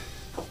move.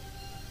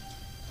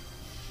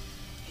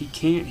 He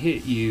can't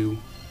hit you.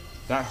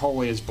 That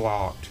hallway is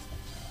blocked.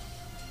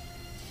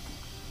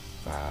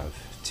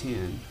 5,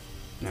 10.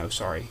 No,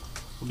 sorry.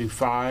 We'll do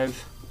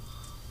 5,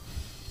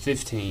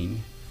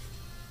 15,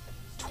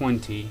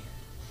 20,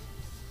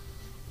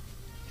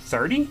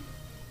 30? One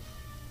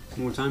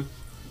more time.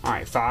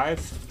 Alright,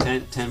 5.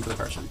 10 for the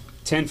first one.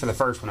 10 for the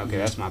first one. Okay,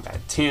 that's my bad.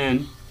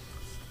 10,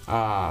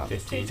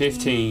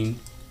 15,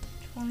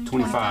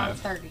 25,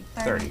 30.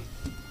 30.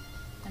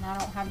 And I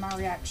don't have my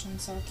reaction,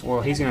 so I can't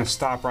Well, he's hit going to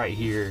stop right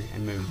here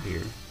and move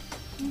here.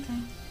 Okay.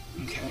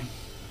 Okay.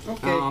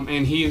 Okay.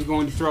 And he is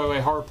going to throw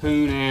a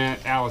harpoon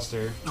at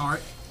Alistair.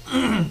 Alright.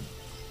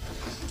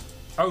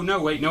 Oh,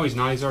 no, wait, no, he's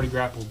not. He's already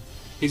grappled.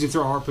 He's going to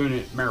throw a harpoon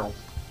at Meryl.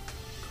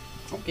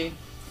 Okay.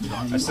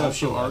 I still have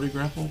shield already up.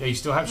 grappled? Yeah, you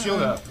still have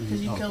shield up.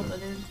 Because you killed the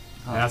dude.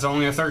 And that's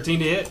only a 13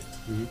 to hit.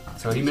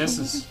 So he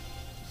misses.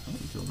 I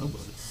don't kill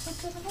nobody.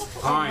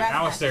 Alright,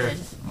 Alistair.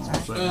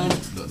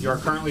 You You are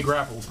currently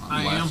grappled.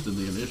 I am. blasted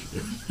the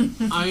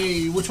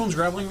initiative. Which one's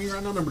grappling me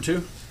right now? Number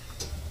 2?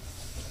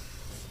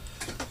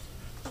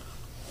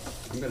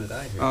 I'm gonna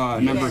die here.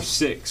 Number Yes.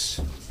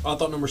 6. I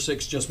thought number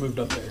 6 just moved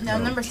up there. No,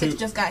 number 6 2.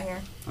 just got here.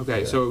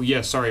 Okay, so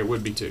yes, sorry, it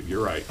would be 2.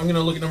 You're right. I'm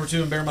gonna look at number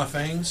 2 and bare my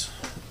fangs.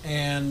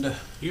 And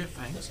you have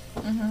fangs?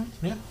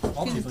 Mm-hmm. Yeah,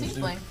 all He's a tieflings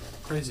do. tiefling.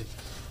 Crazy.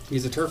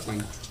 He's a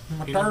turfling.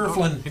 I'm a He never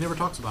turfling. talk- He never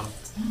talks about them.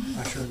 Mm-hmm.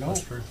 I sure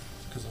don't,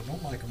 because I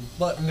don't like them.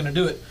 But I'm gonna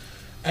do it,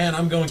 and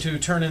I'm going to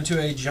turn into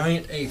a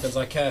giant ape as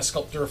I cast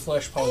Sculptor of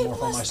Flesh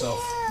Polymorph on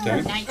myself.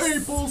 Okay. Nice.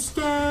 April It's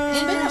been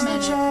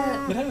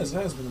a minute. It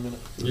has been a minute.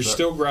 You're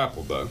still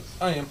grappled, though.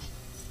 I am,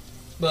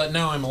 but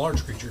now I'm a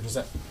large creature. Does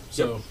that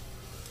so?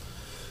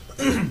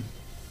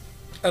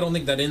 I don't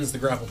think that ends the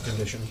grapple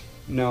condition.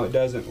 No, it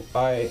doesn't.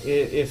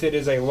 If it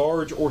is a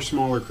large or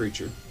smaller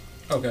creature.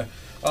 Okay.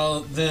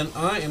 Then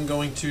I am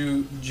going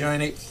to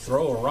giant ape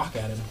throw a rock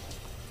at him.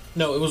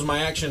 No, it was my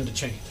action to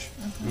change.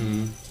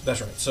 Mm-hmm. That's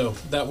right. So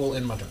that will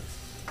end my turn.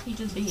 He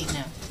just big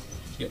now.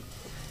 Yep.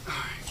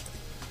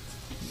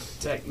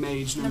 Deck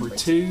mage number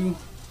 2.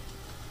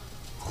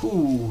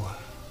 Ooh,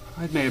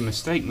 I made a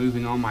mistake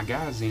moving all my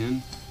guys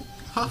in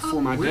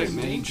before my We're deck in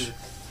mage. danger.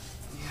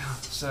 Yeah,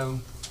 so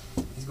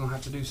he's gonna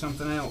have to do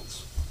something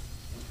else.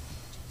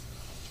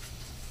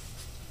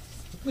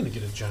 I'm gonna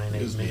get a giant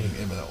ape Is being made.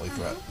 imminently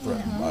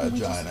threatened by a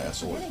giant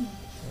asshole.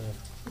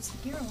 It's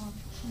the hero one.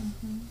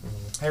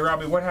 Hey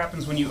Robbie, what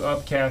happens when you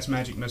upcast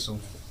magic missile?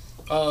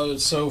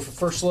 So for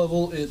first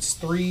level, it's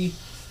 3.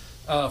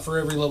 For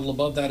every level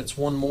above that, it's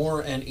 1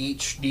 more, and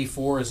each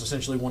D4 is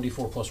essentially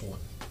 1d4 plus 1.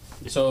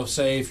 So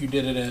say if you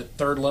did it at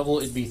 3rd level,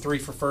 it'd be 3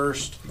 for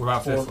first. What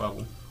about 4 5th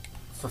level?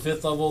 For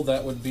 5th level,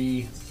 that would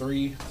be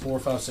 3, 4,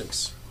 5,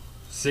 6.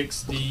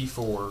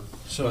 6d4.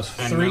 So And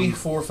 3, num-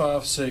 4,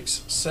 5,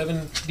 6,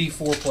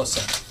 7d4 plus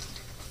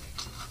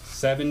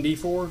 7.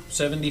 7d4?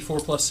 7d4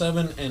 plus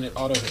 7, and it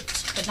auto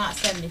hits. But not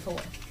 74.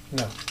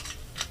 No.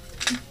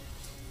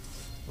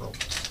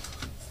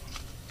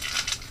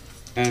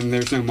 And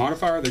there's no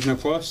modifier? There's no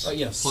plus?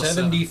 Yes, Plus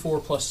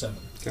 7d4 plus 7.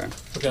 Okay.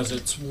 Because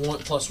it's 1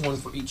 plus 1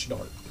 for each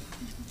dart.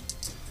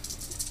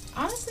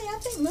 Honestly, I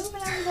think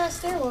moving out of that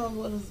stairwell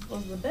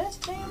was the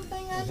best damn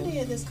thing I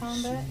did this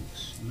combat.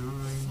 9,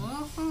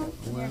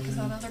 Yeah, because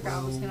that other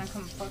guy was gonna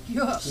come fuck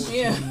you up.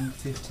 14,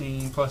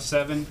 15 plus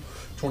 7.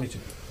 22.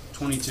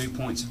 22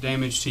 points of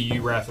damage to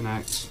you,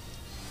 Rathanax.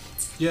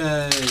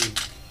 Yay!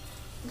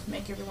 Just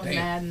make everyone Damn.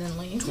 mad and then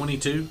leave.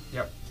 22?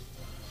 Yep.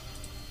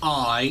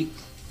 Alright.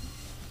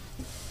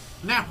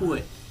 Now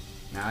what?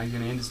 Now he's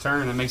going to end his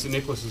turn. That makes it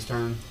Nicholas's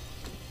turn.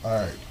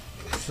 Alright,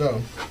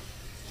 so,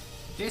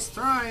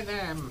 Destroy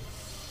them!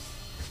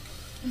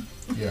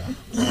 yeah,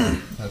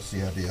 that's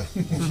the idea.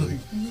 We'll see.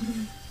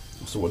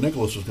 So what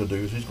Nicholas is going to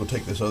do is he's going to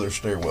take this other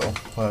stairwell.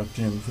 5,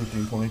 10,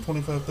 15, 20,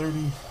 25,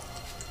 30.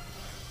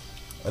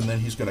 and then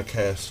he's going to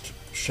cast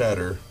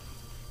Shatter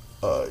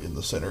in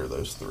the center of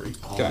those 3.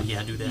 Okay.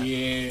 Yeah, do that.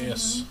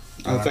 Yes.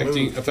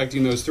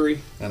 Affecting those 3.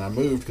 And I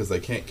moved because they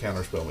can't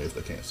counterspell me if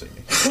they can't see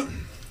me.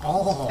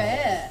 Oh.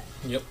 Bet.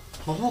 Yep.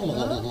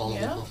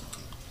 Yeah.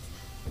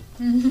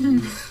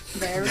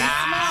 Very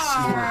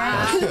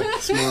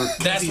smart. Smart.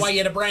 That's why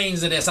you're the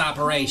brains of this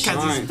operation.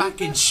 All right.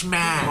 Fucking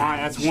smash. All right,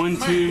 that's 1,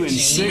 2, and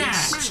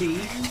 6.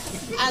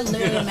 I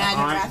literally magic.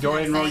 All right, go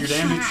ahead and roll your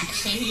damage.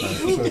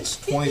 So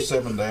it's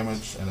 27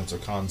 damage, and it's a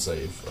con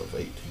save of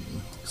 18.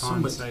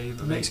 Con save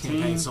of Next 18.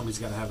 campaign, somebody's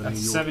got to have a That's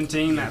New York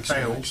 17. That accent.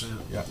 fails.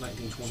 Yeah.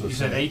 1920. So You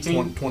said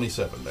 18?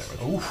 27 damage.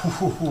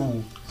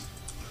 Ooh,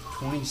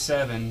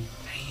 27.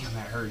 Damn,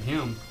 that hurt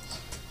him.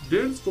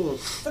 Good score.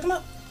 Look him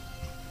up.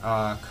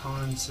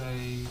 Con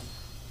save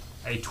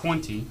a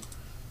 20.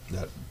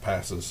 That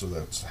passes, so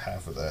that's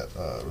half of that.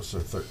 So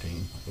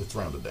 13. It's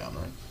rounded down,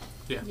 right?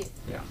 Yeah.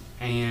 Yeah.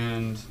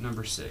 And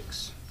number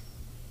 6.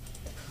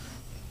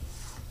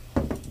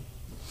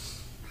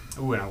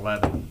 Ooh, an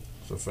 11.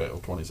 So fail,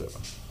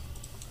 27.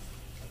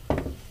 All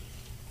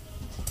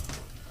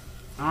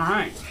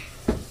right.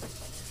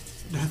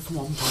 That's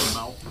what I'm talking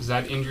about. Does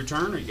that end your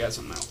turn, or you got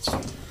something else?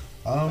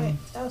 Wait,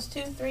 that was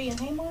 2, 3, and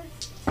Haymare?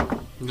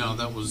 No,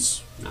 that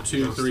was No,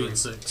 2, that was 3, three. and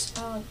 6.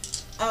 Oh,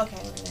 okay,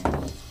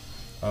 over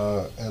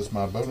there. As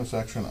my bonus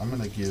action, I'm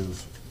going to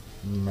give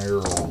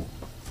Meryl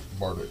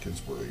Bardic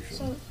Inspiration.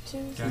 So 2,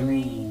 Okay.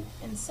 3,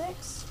 and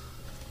 6.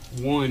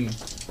 1,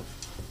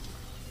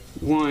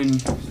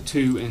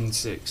 2, and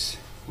 6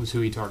 was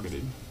who he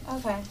targeted.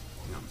 Okay.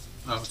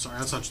 Oh, sorry.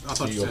 I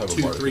thought you You'll said have 2,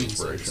 a Bardic 3, and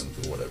Inspiration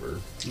 6. for whatever.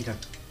 Okay.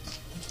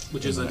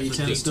 Which is a And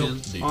D10 still?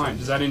 D10. All right,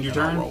 does that end your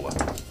And I'll turn? roll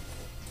it.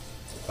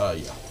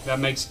 Yeah. That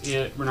makes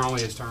it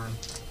Renalia's turn.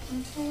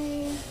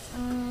 Okay.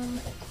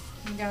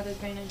 You got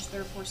advantage,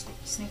 therefore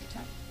sneak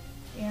attack.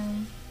 Yeah.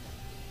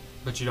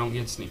 But you don't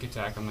get sneak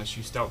attack unless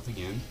you stealth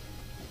again.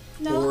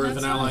 No, Or if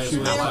that's an ally is fine.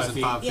 within Yeah. 5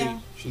 feet. 5 feet. Yeah.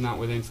 She's not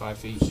within 5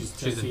 feet.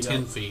 She's in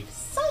 10 feet.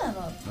 Son of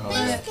a Oh,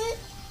 biscuit.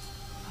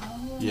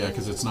 Oh. Yeah,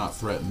 because it's not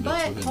threatened. But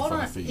it's within hold 5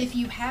 on, feet. if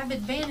you have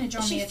advantage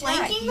on Is the she attack,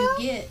 flanking, you though?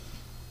 get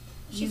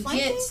She you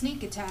flanking? get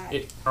sneak attack.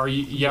 Are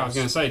you? Yeah, I was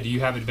gonna say, do you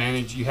have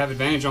advantage? You have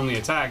advantage on the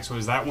attack. So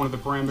is that one of the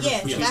parameters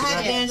Yes, for if sneak I have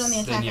attack? advantage on the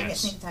Yes. attack, Then I get yes.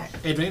 sneak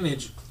attack.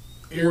 Advantage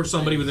or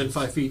somebody within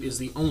 5 feet is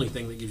the only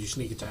thing that gives you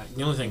sneak attack.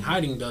 The only thing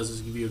hiding does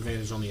is give you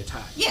advantage on the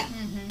attack. Yeah.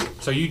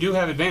 So you do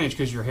have advantage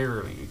because you're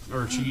harrying,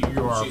 or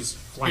you are She's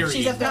flanking.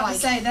 She's up there I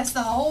was like. about to say that's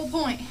the whole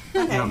point.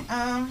 Okay.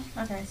 Yeah.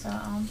 Okay. So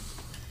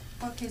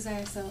Fuck his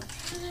ass up.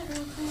 try that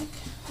real quick.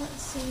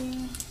 Let's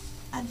see.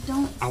 I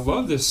don't. I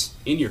love this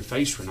in your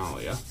face,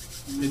 Renalia.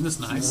 Isn't this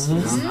nice?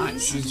 Yeah. It's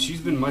nice. She's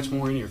been much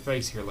more in your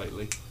face here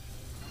lately.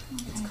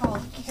 It's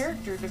called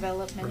character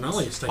development.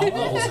 Renalia's taking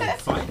levels in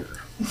fighter.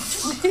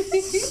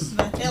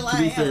 Hell, To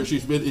I be fair, am.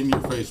 she's been in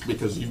your face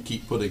because you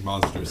keep putting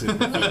monsters in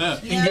her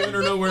face. And giving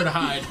her nowhere to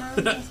hide.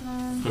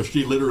 So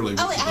she literally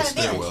Oh, went wait, to I the have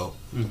advantage. stairwell.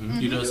 Mm-hmm.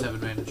 You does have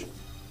advantage.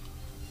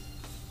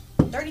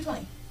 30,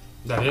 20.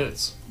 That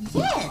is.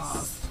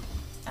 Yes.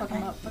 Fuck Okay.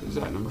 him up. Fuck Is him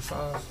that up. number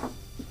 5?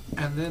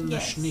 And then the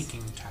Yes.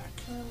 sneaking attack.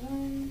 So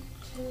 1,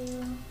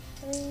 2,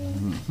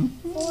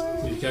 3,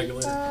 4, Need a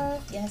calculator?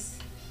 5. Yes.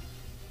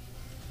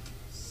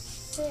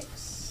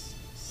 6,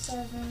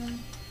 7,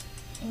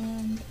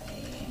 and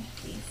a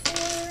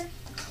D4.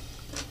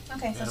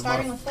 Okay, so And a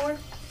starting buff. with 4.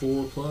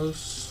 4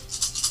 plus.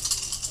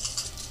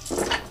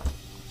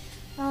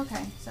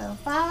 Okay, so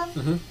 5,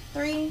 Mhm.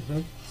 3,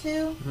 Mhm.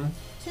 2, Mhm.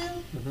 2,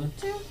 Mhm.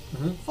 2,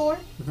 Mhm. 4,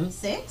 Mhm.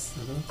 6,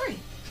 Mhm. 3.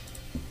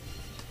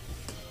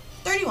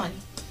 31.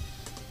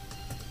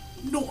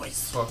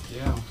 Noise. Fuck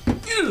yeah.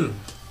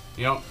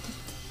 Yep.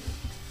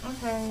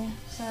 Okay,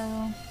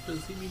 so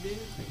Does he be dead?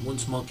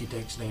 Once monkey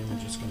takes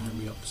damage, it's gonna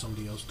be up to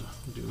somebody else to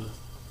do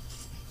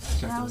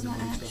the that was my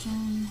calculating stuff.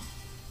 action.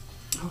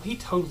 Oh, he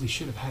totally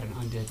should have had an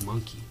undead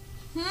monkey.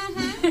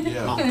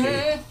 Yeah.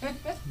 Monkey.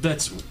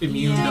 That's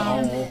immune Yeah.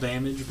 to all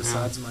damage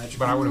besides magic.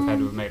 But I would have had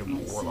to have made him a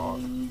Let's warlock.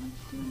 see.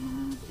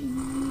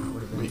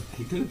 I mean,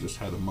 he could have just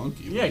had a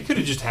monkey. Yeah, he could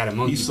have just had a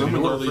monkey. He but in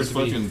summoned order all for it these to be-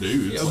 fucking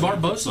dudes. Yeah, like,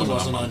 Barbosa summon a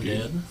wasn't monkey.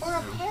 undead. Or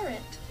a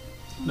parrot.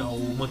 No,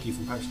 monkey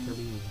from Pirates of the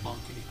Caribbean.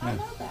 Monkey. I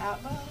know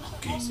that, but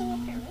also a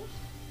parrot.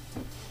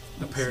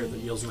 A parrot that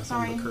yells nothing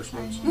Sorry. but curse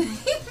words.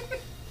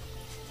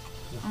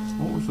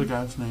 What was the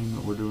guy's name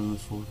that we're doing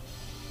this for?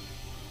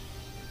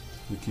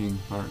 The king,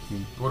 pirate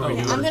king. What are we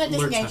Okay, doing? I'm gonna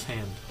Lurch disengage. half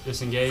hand.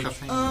 Disengage.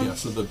 Yeah,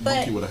 so the but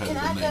monkey would have can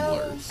had I the name go-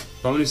 Lurch.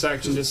 Bonus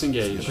action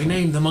disengage. We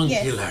named the monkey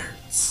Yes.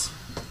 Lurch.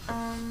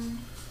 Can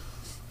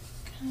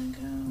I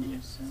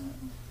go? So,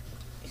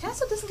 can I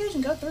still disengage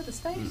and go through the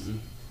space? Mm-mm.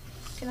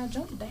 Can I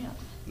jump down?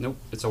 Nope,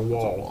 it's a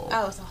wall.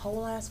 Oh, it's a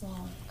whole ass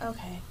wall.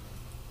 Okay.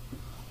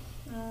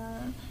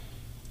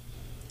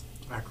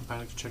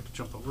 Acrobatics check to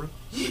jump over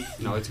it.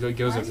 No, it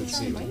goes up to the Why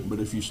are you trying to ceiling. But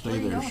if you stay Where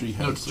you there, going? she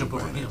No, has to jump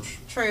over him. advantage.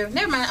 True.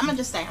 Never mind. I'm gonna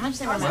just stay. I was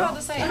about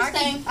to say, I'm I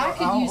staying. could use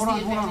hold the on,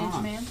 hold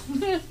on, advantage,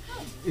 man.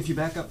 If you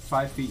back up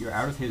 5 feet, you're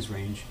out of his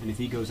range, and if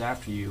he goes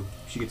after you,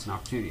 she gets an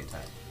opportunity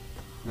attack.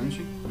 Doesn't she?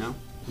 No?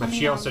 But mean,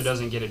 she I also was-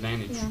 doesn't get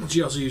advantage. Yeah.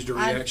 She also used a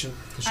reaction.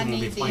 Because she I won't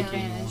be need the flanking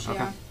anymore. advantage, Okay.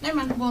 yeah. Never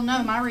mind. Well,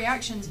 no, my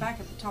reaction's back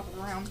at the top of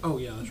the round. Oh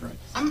yeah, that's right.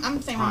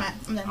 I'm saying where I'm at.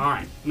 I'm done.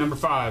 Alright, number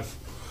 5.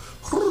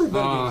 He's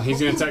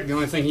going to attack the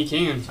only thing he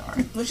can.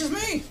 Sorry, Which is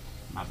me.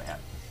 my bad.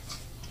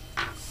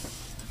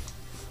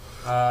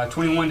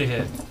 21 to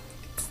hit.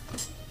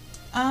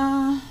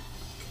 That'll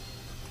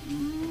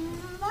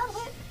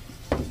hit.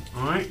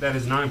 Alright, that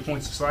is 9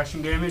 points of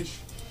slashing damage.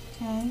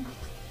 Okay.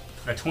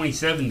 A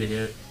 27 to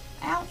hit.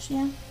 Ouch.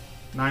 Yeah.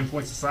 9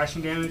 points of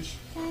slashing damage.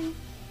 Okay.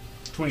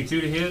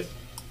 22 to hit.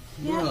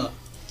 Yeah.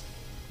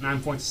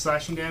 9 points of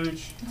slashing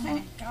damage.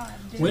 Okay. God,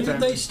 dude. When did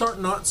they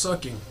start not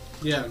sucking?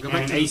 Yeah, go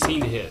back And to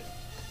 18 to hit.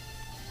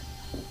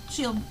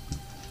 Shield.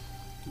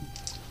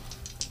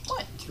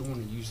 What? You don't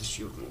want to use the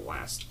shield in the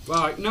last.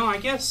 Well, no, I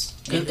guess.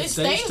 It stays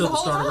stays till the the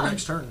whole start of time. the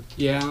next turn.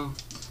 Yeah. Yeah,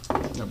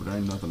 but there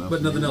ain't nothing else.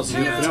 But nothing else is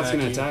gonna Nothing else attack going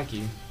to you. attack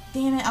you.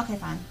 Damn it. Okay,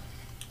 fine.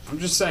 I'm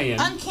just saying.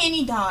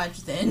 Uncanny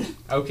dodge then.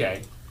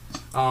 Okay.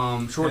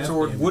 Short Half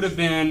sword damage. would have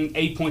been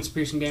 8 points of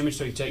piercing damage,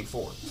 so you take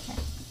 4.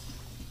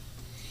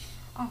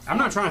 Oh, I'm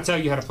not trying to tell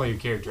you how to play your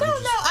character. No, I'm no,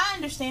 just, I I'm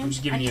understand.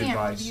 just I giving you can't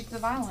advice. rebuke the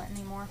violent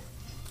anymore.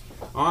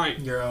 All right.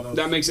 You're out of.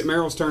 That makes it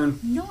Meryl's turn.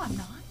 No, I'm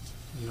not.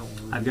 You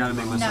don't I've got to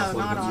make myself a No,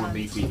 little not bit more on-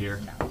 beefy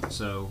here. No.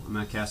 So I'm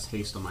going to cast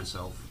haste on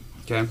myself.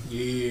 Okay.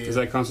 Yeah. Is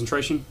that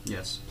concentration?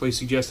 Yes. Please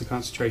suggest the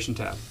concentration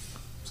tab.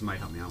 Somebody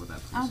help me out with that,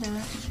 please. I'll do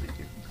it. Thank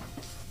you.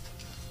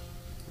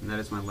 And that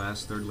is my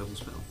last 3rd level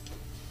spell.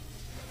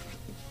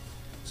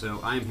 So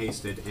I am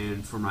hasted,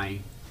 and for my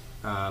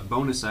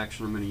bonus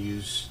action, I'm going to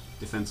use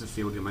defensive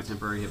field to get my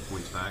temporary hit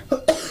points back.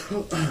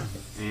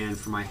 And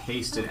for my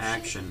hasted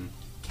action,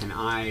 can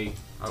I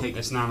take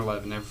It's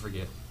 9/11. Never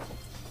forget.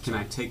 can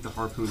I take the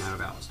harpoon out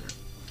of Alistair?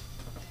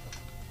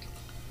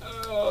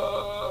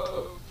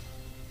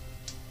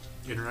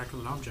 interact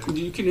with an object.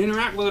 You can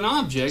interact with an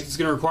object. It's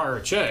going to require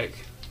a check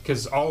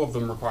because all of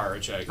them require a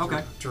check.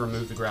 Okay. To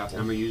remove the grapple.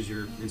 I'm going to use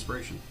your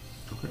inspiration.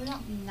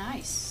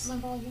 Nice. You're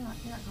not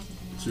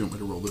concentrating. So you want me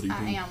to roll the d20?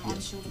 I am on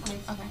Yes. shield of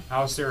faith. Okay.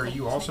 Alistair, are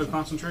you also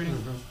concentrating?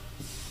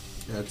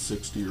 Add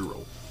 6 to your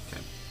roll.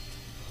 Okay.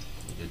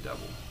 You did double.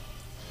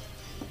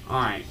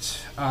 Alright.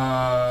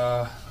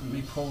 Let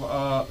me pull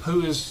up.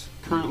 Who is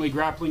currently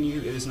grappling you?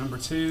 It is number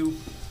 2.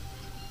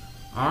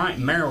 Alright,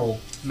 Meryl,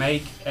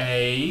 make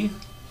a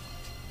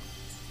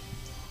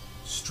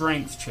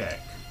strength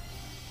check.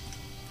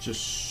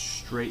 Just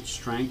straight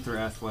strength or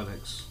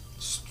athletics?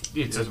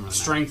 It's Doesn't a really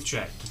strength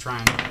check to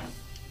try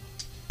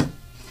and.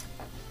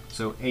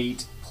 So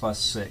 8 plus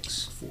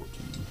 6.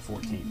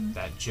 14.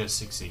 That just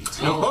succeeds.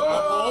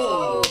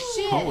 Oh,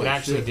 shit. It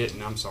actually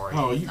didn't. I'm sorry.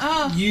 Oh, you.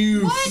 Oh.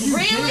 you What?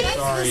 Really?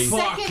 Sorry.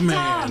 Fuck, Second man.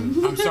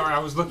 time. I'm sorry. I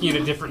was looking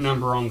at a different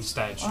number on the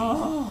stat sheet.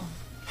 Oh.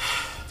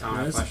 I don't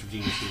have Nice. Flash of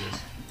Genius either.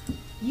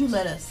 You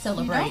let us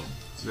celebrate.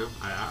 No,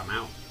 I'm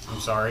out.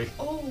 I'm sorry.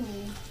 Oh.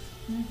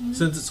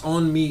 Since it's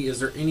on me, is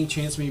there any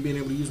chance of me being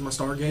able to use my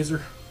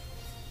Stargazer?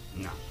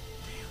 No.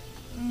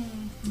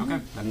 Okay,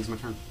 that ends my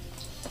turn.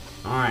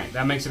 Alright,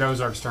 that makes it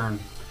Ozark's turn.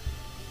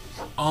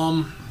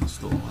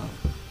 Still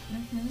alive.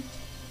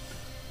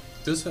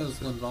 This has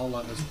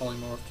Linvala as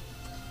polymorphed.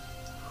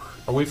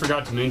 Oh, we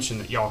forgot to mention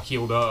that y'all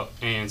healed up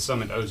and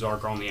summoned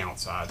Ozark on the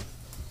outside.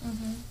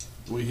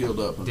 We healed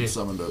up and Did-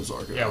 summoned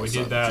Ozark. Yeah, we outside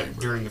did the that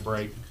chamber. during the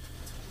break.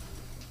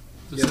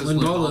 This Yeah, has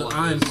Linvala,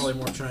 I am as-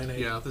 polymorph giant ape.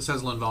 Yeah, this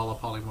has Linvala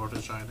polymorphed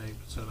as giant ape.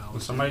 So now Well,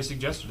 somebody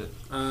suggested it.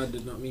 I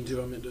did not mean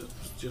to. I meant to.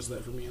 Just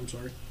that for me. I'm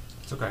sorry.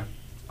 It's okay.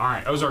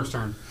 Alright, Ozark's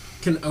turn.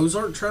 Can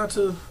Ozark try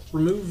to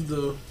remove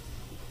the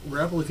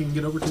grapple if he can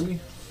get over to me?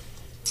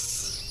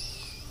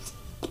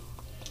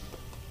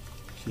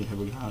 She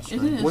have a high Isn't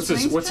strength. it What's his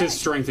strength What's his check?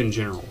 strength in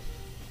general?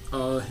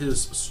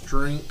 His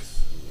strength.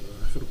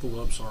 I should have pulled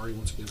up. Sorry,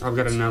 once again. I've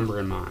got a number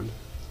in mind.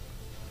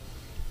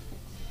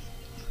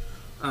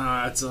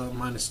 It's a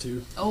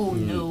 -2. Oh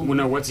no. Well,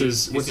 no. What's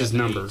his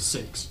number?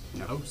 6.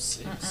 No. Oh,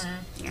 6.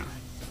 Yeah.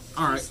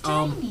 All right.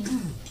 Tiny.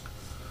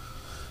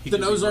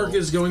 Then Ozark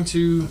is going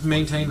to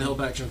maintain the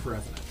held action for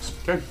Athenax.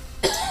 Okay.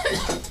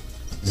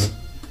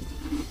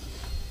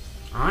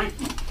 Alright.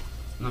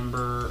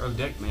 Number of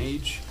deck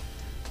mage.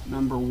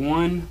 Number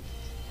 1.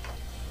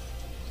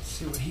 Let's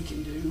see what he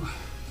can do.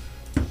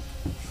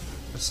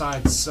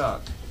 Besides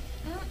suck.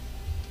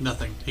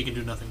 Nothing. He can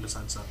do nothing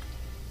besides suck.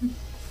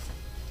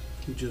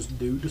 He just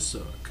do to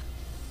suck.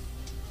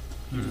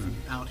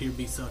 Out here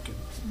be sucking.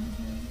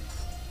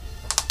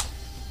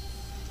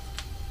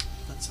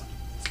 That sounded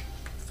amazing.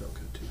 Felt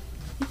good too.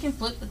 He can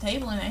flip the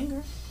table in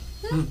anger.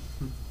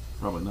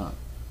 Probably not.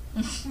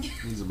 He's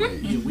a He's a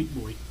mage. weak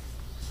boy.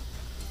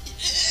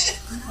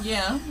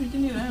 Yeah, we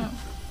can do that.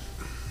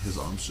 His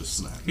arms just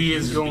snap. He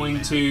is He's a going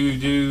big man. to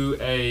do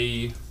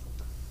a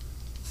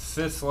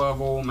 5th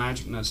level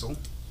magic missile.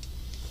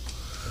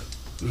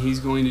 And he's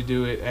going to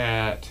do it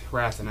at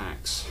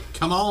Rathanax.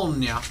 Come on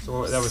now.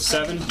 So that was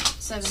 7.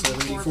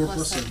 74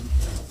 plus 7.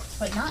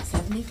 But not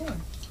 74.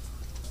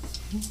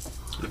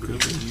 It could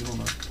be, you don't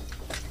know.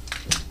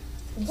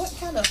 What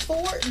kind of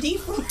 4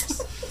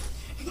 D4s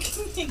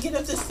can you get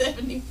up to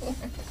 74?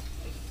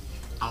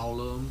 All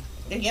of them.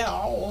 Yeah,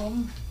 all of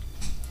them.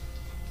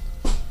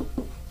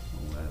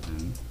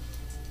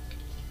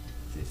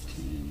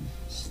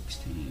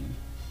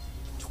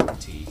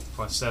 20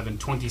 plus 7,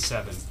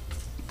 27.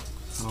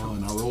 Oh,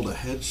 and I rolled a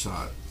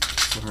headshot.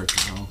 Sorry,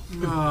 Kyle.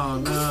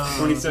 Oh no.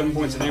 27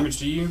 points of damage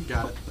to you.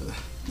 Got it.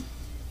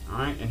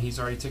 Alright, and he's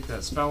already took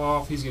that spell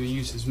off. He's going to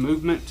use his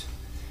movement.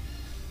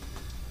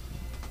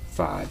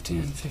 5,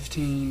 10,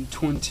 15,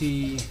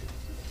 20.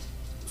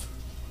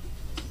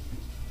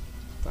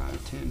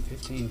 5, 10,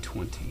 15,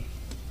 20.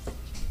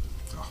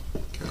 Oh,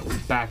 Kelly.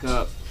 Back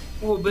up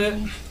a little bit.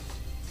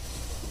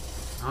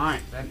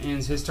 Alright, that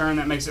ends his turn.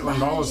 That makes it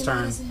Lambala's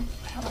turn.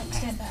 Hold on,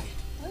 stand back.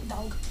 What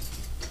dog?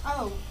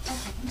 Oh,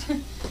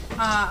 okay.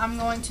 I'm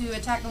going to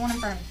attack the one in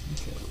front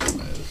of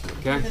me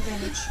Okay, with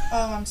advantage.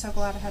 Oh, I'm so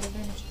glad I had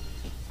advantage.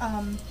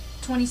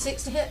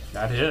 26 to hit.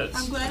 that hits.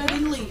 I'm glad I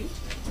didn't leave.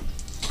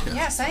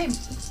 Yeah, same.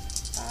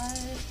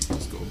 5,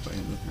 Let's go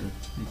abandon her.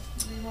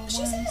 reroll She's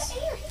in ones.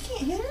 the air. He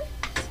can't hit her.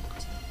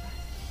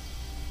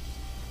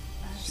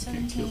 She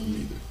can't kill them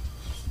 17, either.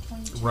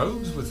 22,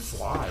 Robes with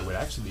fly would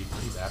actually be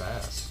pretty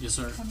badass. Yes,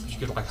 sir. 28. You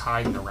could like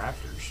hide in the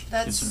rafters.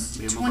 That's Yes,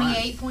 sir. Be on my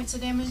 28 points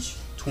of damage.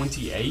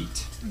 28?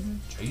 Mhm.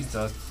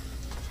 Jesus.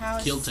 How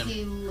is Killed him.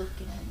 he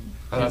looking?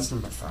 Oh, that's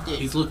number 5.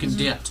 He's looking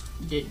dead.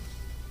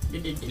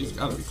 He's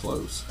got to be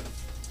close.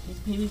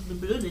 He needs the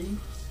blood in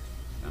him.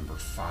 Number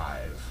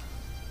 5.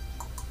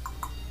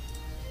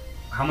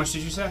 How much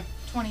did you say?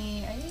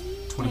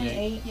 28?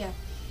 28. Yeah.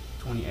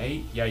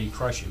 28? Yeah, you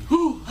crush him.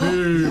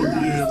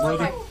 Yeah,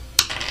 brother. Okay.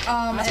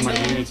 And Somebody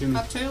then give it to me.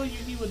 I tell you,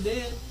 he was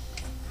dead.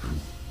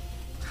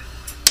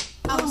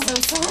 I'm so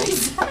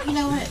sorry. You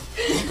know what?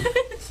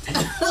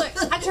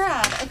 look, I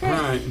tried. Okay.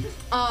 Right.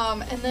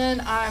 And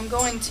then I'm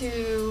going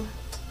to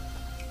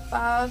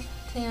 5,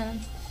 10,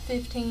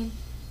 15,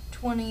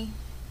 20,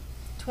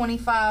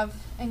 25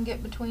 and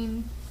get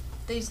between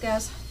these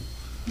guys.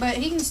 But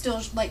he can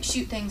still like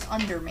shoot things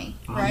under me,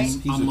 right?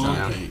 He's I'm a on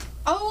giant.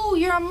 Oh,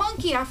 you're a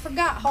monkey. I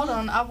forgot. Hold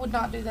on. I would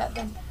not do that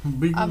then.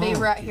 Big I'll be monkey.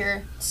 right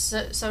here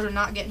so to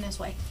not get in his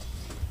way.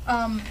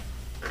 And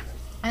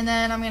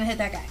then I'm going to hit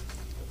that guy.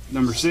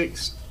 Number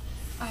 6.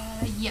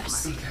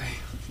 Yes. Okay.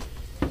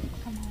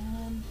 Come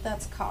on.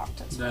 That's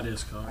cocked. That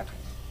is cocked.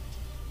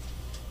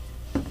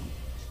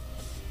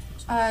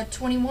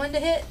 21 to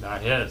hit.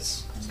 That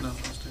hits. It's not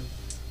plus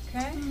 2.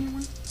 Okay.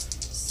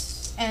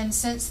 And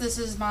since this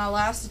is my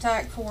last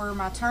attack for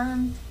my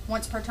turn,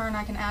 once per turn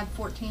I can add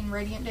 14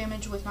 radiant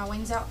damage with my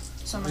wings out.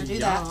 So I'm going to do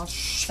that.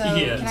 So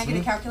Yes. can I get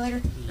a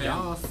calculator? Yeah.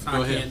 Go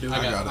I ahead. can't do it.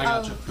 I got it. I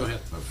got Oh. you. Go ahead.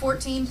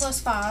 14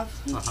 plus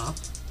 5 Uh-huh.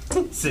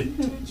 Sit.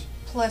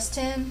 plus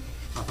 10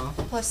 Uh-huh.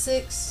 plus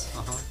 6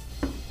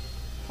 Uh-huh.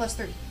 plus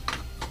 3.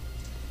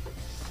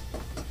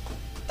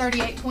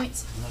 38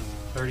 points.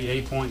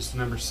 38 points to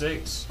number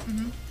 6.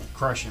 Mm-hmm.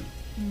 Crush him.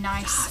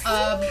 Nice.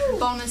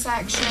 Bonus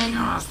action.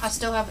 I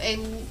still have a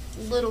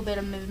little bit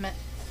of movement.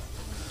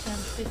 10,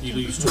 15, You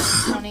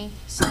lose 20.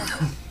 Sorry.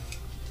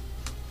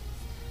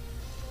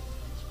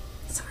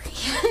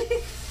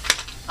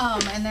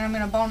 And then I'm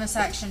gonna bonus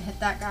action hit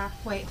that guy.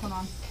 Wait, hold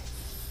on.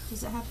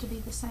 Does it have to be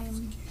the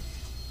same?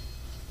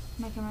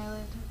 Make a melee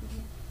attack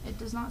again. It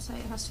does not say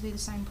it has to be the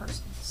same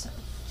person. So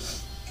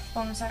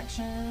bonus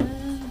action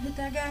hit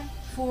that guy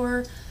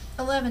for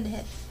 11 to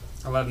hit.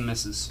 11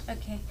 misses.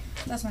 Okay,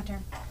 that's my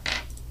turn.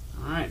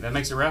 Alright, that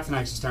makes it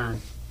Rathanax's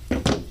turn.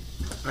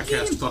 I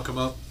cast fuck him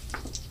up.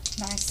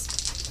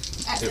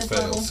 Nice. At It this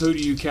fails. level. Who do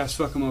you cast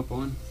fuck him up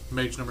on?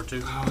 Mage number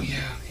 2. Oh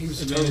yeah, he was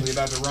totally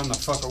about to run the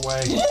fuck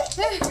away.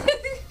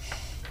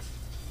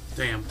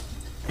 Damn.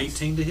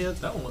 18 to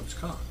hit? That one looks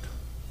cocked.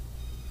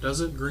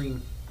 Does it?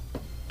 Green.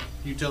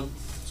 You tell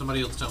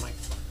somebody else tell me.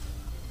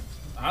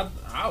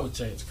 I would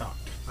say it's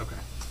cocked. Okay.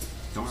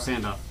 Don't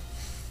stand up.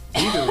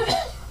 You do.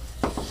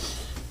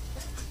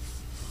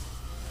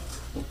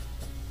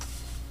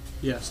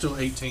 Yeah, still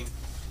 18.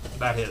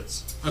 That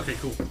hits. Okay,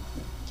 cool.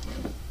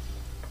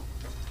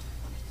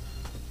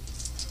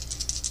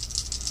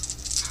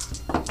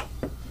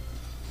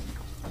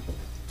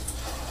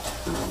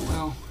 Oh,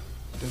 well,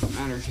 doesn't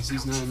matter because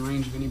he's not in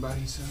range of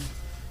anybody, so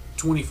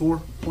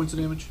 24 points of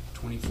damage.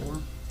 24.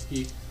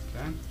 Yeah.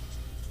 Okay.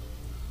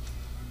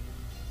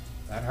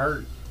 That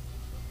hurt.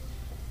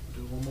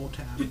 Do it one more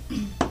time.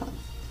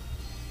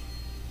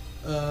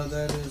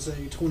 That is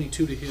a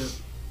 22 to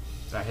hit.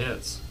 That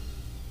hits.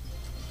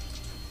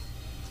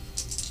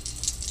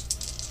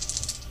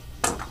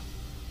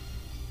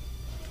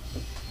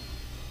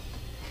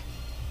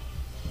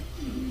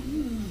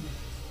 Mm.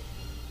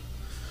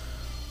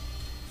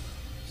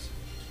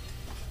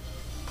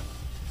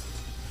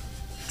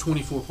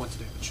 24 points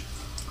of damage.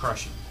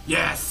 Crush him.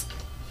 Yes!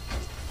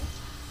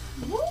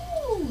 Woo!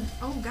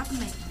 Oh, got the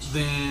mage.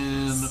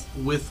 Then,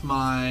 with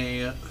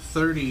my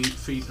 30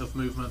 feet of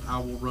movement, I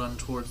will run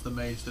towards the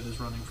mage that is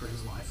running for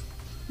his life.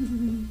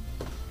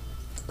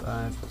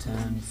 5,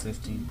 10,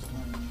 15,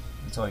 20.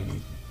 That's all you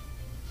need.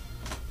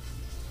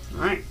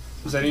 Alright.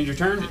 Does that end your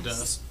turn? It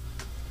does.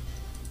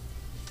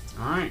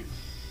 Alright.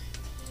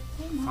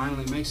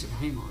 Finally makes it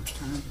Haymare's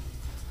turn.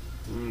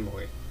 Oh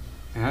boy.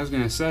 And I was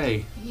gonna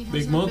say, He Big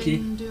hasn't monkey.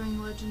 been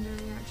doing legendary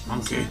actions.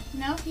 Monkey. yet.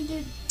 No, he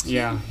did.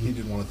 yeah, He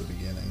did one at the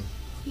beginning.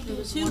 He did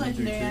was two one,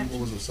 legendary What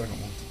actions. was the second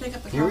one? Pick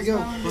up the Here we go.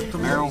 crossbow. Put the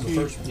Meryl. monkey.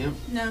 The first one. Yep.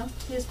 No,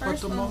 his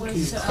first the one monkey.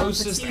 was to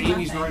Closest, succeed and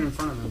he's nothing. right in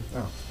front of him.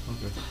 Oh,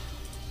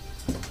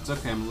 okay. It's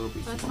okay, I'm a little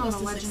beefy. That's What's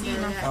not a the succeed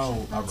legendary nothing? action.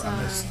 Oh, That's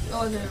I missed.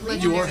 Oh, is it You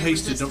legendary are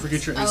hasted. Don't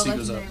forget your AC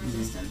goes up. legendary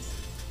resistance.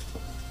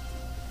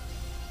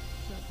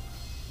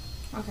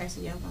 Okay,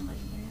 so yeah, one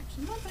legendary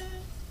action. Not bad.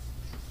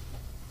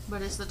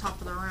 But it's the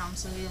top of the round,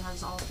 so he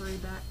has all three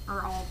back,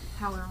 or all,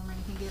 however many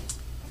he gets.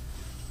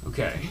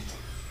 Okay.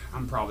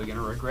 I'm probably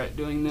gonna regret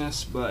doing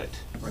this, but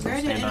We're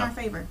very good in our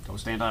favor. Go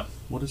stand up.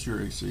 What is your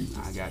AC?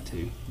 I got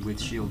to. With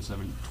shield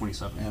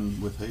 27.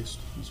 And with haste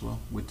as well?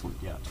 With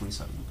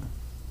 27.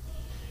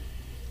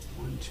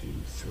 1, 2,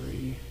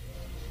 3.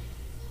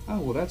 Oh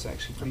well, that's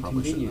actually I pretty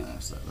probably shouldn't convenient. have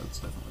asked that. That's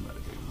definitely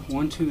metagaming.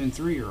 1, 2, and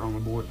 3 are on the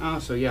board. Oh,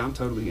 so yeah, I'm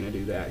totally gonna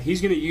do that.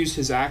 He's gonna use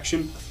his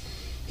action.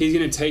 He's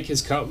gonna take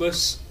his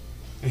cutlass,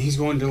 and he's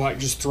going to like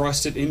just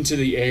thrust it into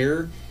the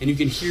air, and you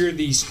can hear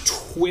these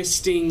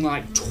twisting,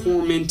 like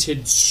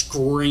tormented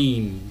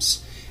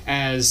screams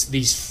as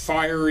these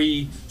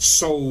fiery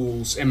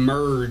souls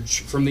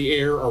emerge from the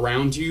air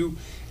around you,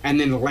 and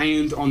then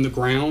land on the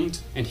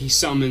ground. And he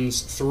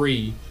summons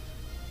 3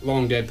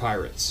 long dead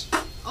pirates.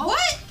 Oh.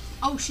 What?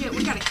 Oh shit,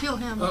 we gotta kill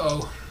him.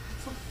 Uh-oh.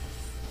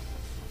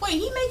 Wait,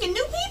 he making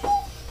new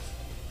people?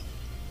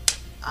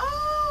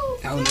 Oh.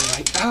 Oh, no,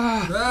 like,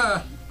 ah!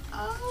 Ah!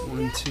 Oh.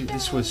 1, 2.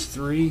 This was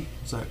 3.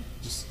 Is that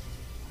just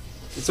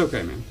It's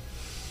okay, man.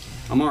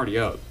 I'm already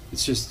up.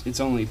 It's just, it's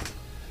only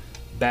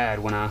bad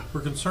when I.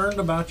 We're concerned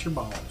about your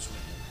balls.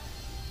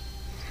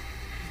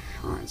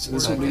 All right, so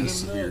this this will would be be a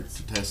severe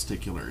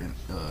testicular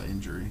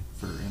injury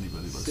for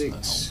anybody listening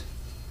at 6,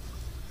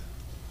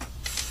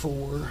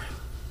 home? 4.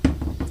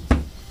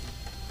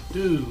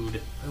 Dude,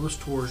 it was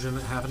torsion.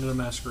 It happened at a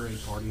masquerade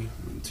party.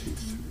 1, 2,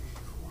 3,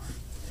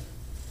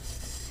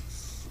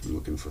 4. I'm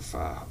looking for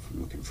 5.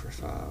 I'm looking for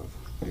 5.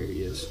 There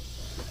he is.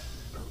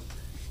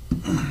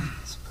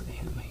 Let's put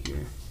him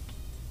here.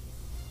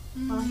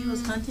 While he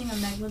was hunting a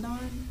megalodon,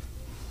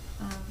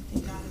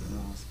 it got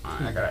him lost. All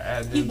right, I gotta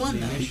add them He to won the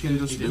though. He initiative.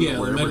 can just do Yeah, it the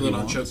wherever he megalodon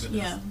wants. choked it.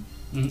 Yeah.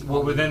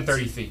 Well, within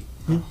 30 feet.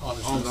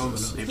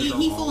 Honestly,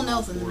 He full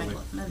Nelson the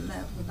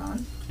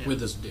megalodon.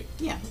 with his dick.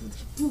 Yeah.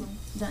 Ooh,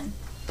 done.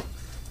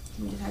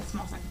 We just had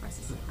small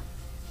sacrifices.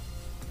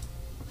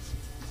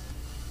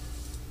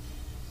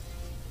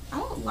 I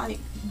don't like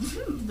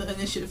the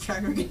initiative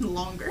tracker getting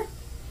longer.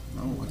 I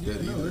don't like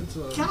that either.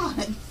 God.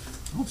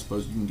 I don't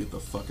suppose you can get the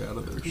fuck out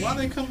of there. Why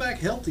they come back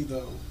healthy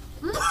though?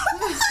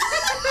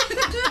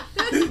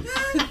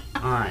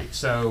 All right,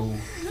 so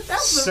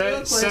That's the real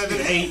question.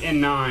 7, 8,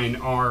 and 9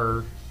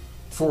 are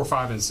 4,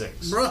 5, and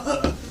 6.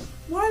 Bruh,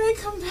 Why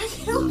they come back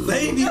healthy? they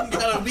ain't even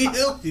gotta be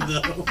healthy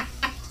though.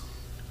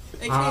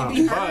 They can't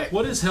be hurt. But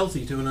What is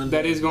healthy to an undead?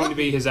 that is going to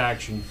be his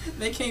action.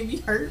 They can't be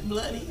hurt,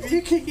 bloody.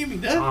 You can't give me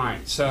All that.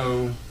 right,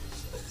 so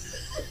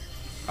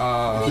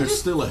They're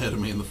still ahead of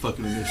me in the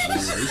fucking initiative.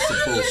 It's some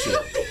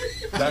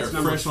bullshit. that's They're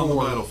number fresh on the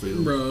 4.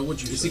 battlefield. Bro,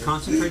 what you Is he say?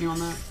 concentrating on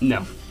that?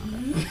 No,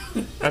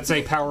 that's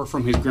a power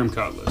from his Grim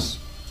Cutlass.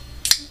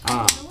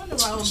 I wonder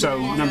why I was So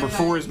doing number that.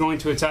 4 is going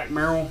to attack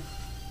Meryl.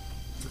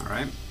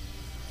 Alright.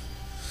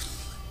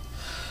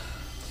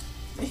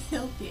 They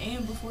healthy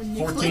and before Nick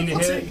 14 to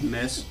hit,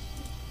 Miss.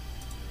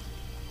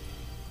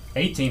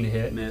 18 to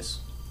hit, Miss.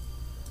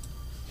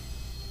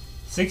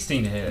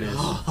 16 to hit,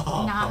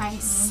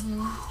 Nice.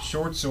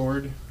 short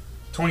sword,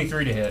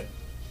 23 to hit.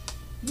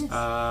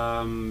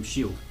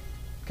 Shield.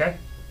 Okay,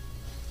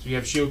 so you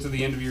have shield to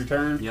the end of your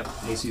turn. Yep.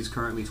 AC is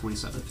currently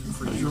 27.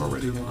 You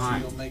already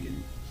Alright. Don't make it.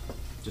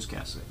 Just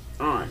cast it.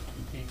 All right,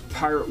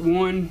 Pirate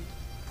 1,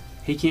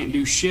 he can't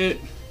do shit,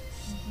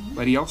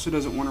 but he also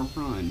doesn't want to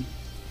run.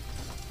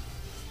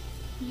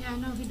 Yeah,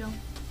 no, he don't.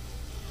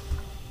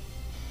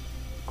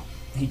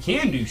 He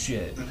can do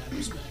shit.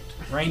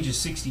 Range is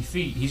 60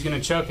 feet. He's going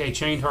to chuck a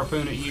chained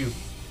harpoon at you.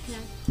 Yeah.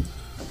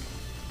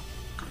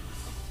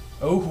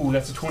 Oh,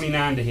 that's a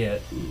 29 to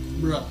hit.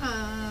 Bruh.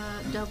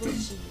 Double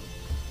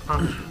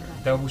shield.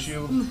 Double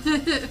shield.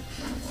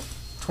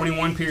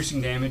 21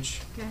 piercing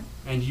damage, Okay.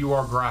 and you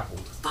are grappled.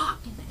 Fuck.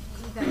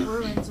 That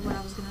ruins what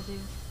I was gonna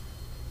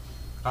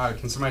do.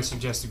 Can somebody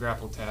suggest a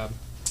grapple tab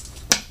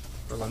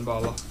for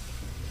Lunbala?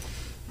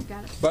 I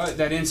got it. But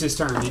that ends his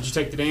turn. Did you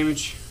take the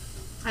damage?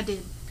 I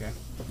did. Okay.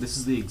 This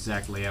is the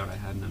exact layout I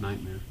had in a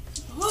nightmare.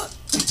 Look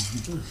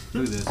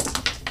at this.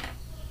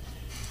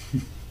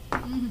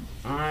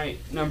 All right,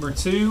 number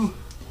 2.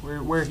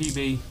 Where he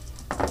be?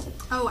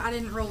 Oh, I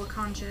didn't roll a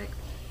con check.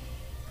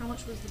 How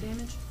much was the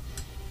damage?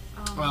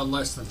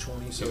 Less than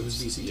 20, so it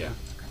was DC. Yeah.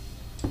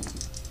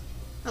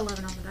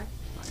 11 on the die.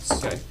 Nice.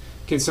 Okay.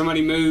 Can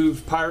somebody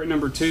move pirate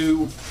number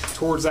 2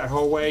 towards that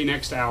hallway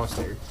next to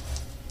Alistair?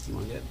 You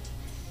want to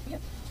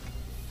get?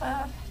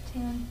 5,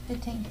 10,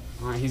 15.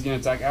 All right, he's gonna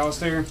attack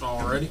Alistair.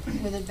 Already?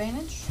 With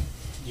advantage?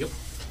 Yep.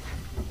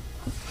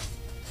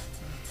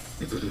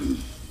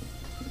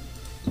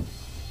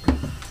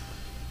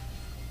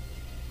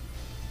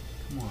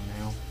 Come on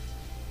now.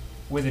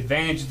 With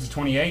advantage, it's a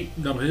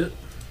 28. Double hit.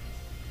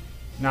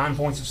 9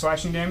 points of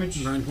slashing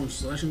damage. 9 points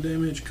of slashing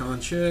damage. Con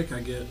check.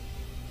 I get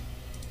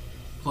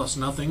plus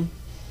nothing.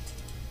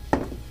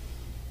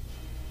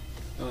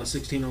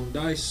 16 on the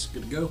dice.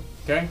 Good to go.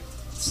 Okay.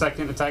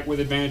 Second attack with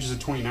advantage is a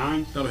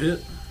 29. That'll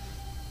hit.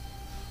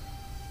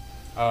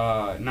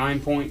 9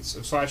 points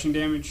of slashing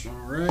damage. All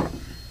right.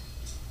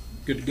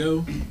 Good to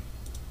go.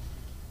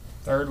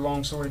 Third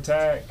longsword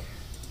attack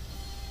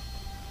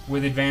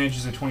with advantage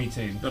is a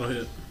 22. That'll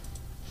hit.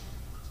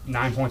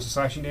 9 points of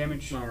slashing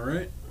damage. All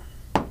right.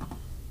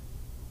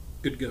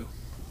 Good to go.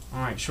 All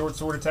right. Short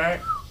sword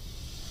attack.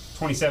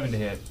 27 to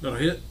hit. That'll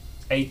hit.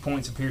 8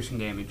 points of piercing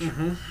damage.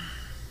 Mm-hmm.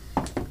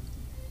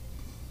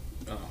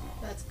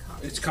 That's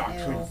cocked. It's cocked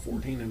between a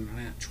 14 and a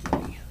nat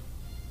 20.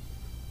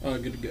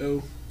 Good to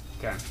go.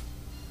 Okay.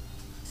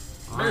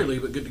 All Barely,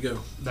 right. but good to go.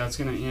 That's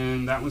going to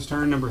end that one's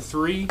turn. Number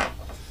 3.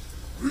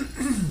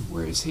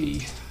 Where is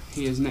he?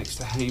 He is next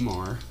to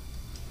Haymare.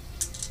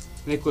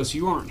 Nicholas,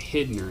 you aren't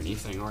hidden or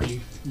anything, are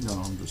you? No,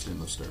 I'm just in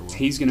the stairwell.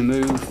 He's going to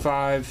move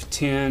 5,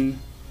 10,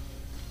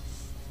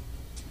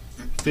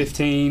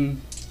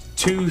 15.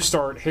 2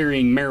 start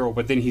harrying Meryl,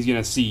 but then he's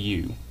going to see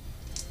you.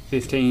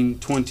 15,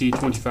 20,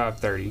 25,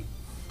 30.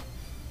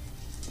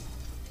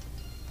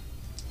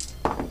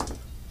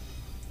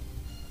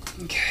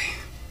 Okay.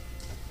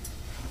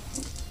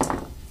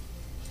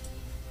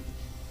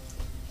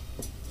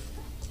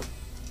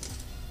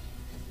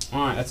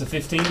 Alright, that's a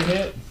 15 to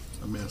hit.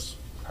 A miss.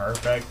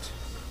 Perfect.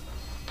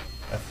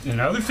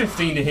 Another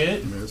 15 to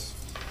hit. Miss.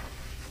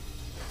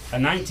 A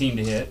 19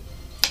 to hit.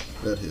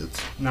 That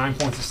hits. 9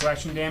 points of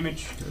slashing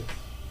damage. Okay.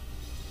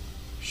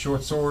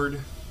 Short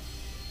sword.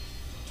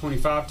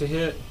 25 to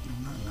hit.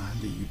 I'm not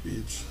 90, you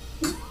bitch.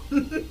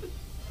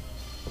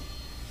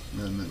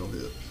 And that'll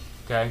hit.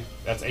 Okay,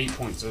 that's 8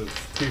 points of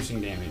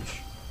piercing damage.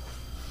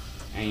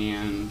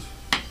 And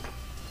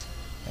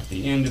at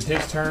the end of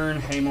his turn,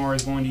 Haymare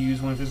is going to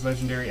use one of his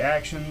legendary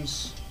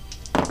actions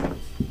to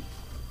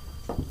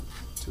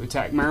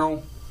attack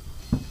Meryl.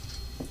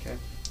 Okay.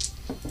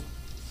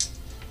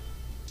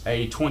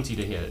 A 20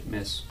 to hit.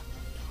 Miss.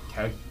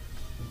 Okay.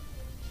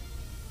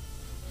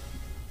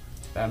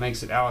 That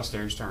makes it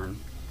Alistair's turn.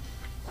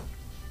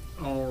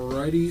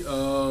 Alrighty.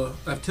 I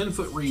have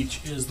 10-foot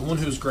reach. Is the one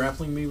who's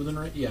grappling me within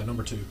range? Yeah,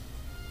 number 2.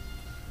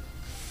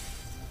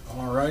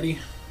 Alrighty.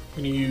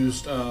 I'm going to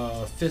use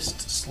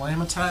fist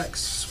slam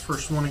attacks.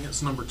 First one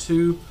against number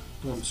 2,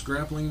 the one that's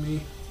grappling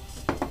me.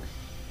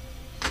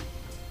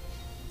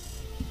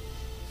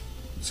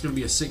 It's going to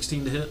be a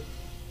 16 to hit.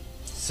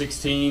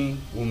 16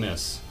 will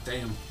miss.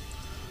 Damn.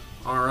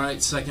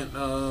 Alright, second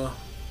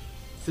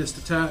fist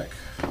attack.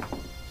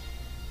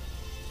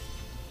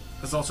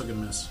 That's also going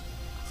to miss.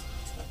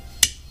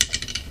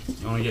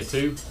 You only get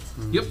 2?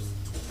 Yep.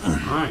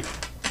 Alright.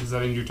 Is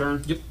that end your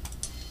turn? Yep.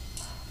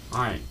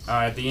 Alright.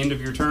 At the end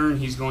of your turn,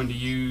 he's going to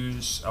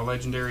use a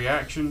legendary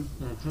action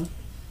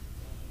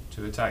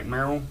to attack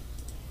Meryl.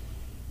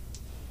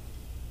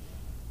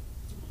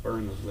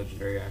 Burn those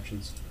legendary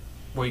actions.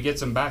 Well, he gets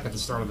them back at the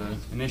start of the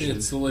initiative.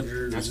 It's the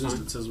legendary That's fine.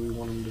 resistance as we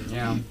want him to.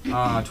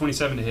 Yeah.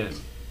 27 to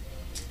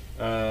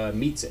hit.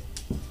 Meets it.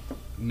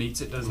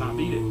 Meets it, does not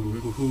beat it.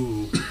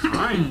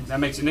 Alright. That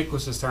makes it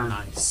Nicholas's turn.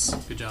 Nice.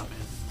 Good job, man.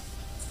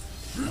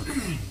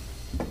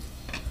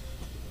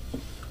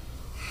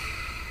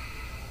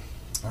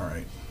 All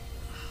right.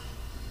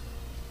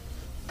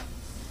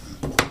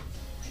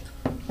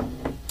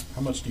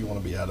 How much do you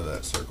want to be out of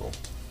that circle?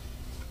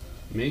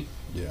 Me?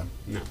 Yeah.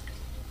 No.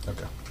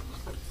 Okay.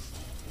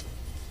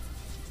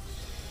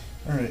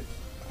 All right.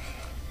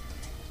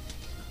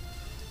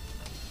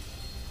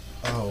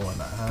 Oh,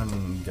 and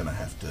I'm gonna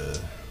have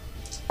to.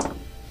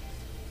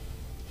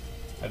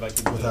 I'd like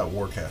to Without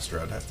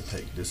Warcaster, I'd have to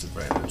take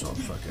disadvantage on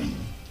fucking.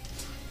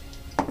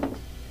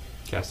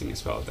 casting a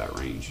spell at that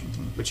range.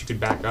 But you could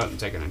back up and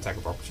take an attack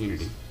of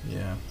opportunity.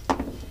 Yeah.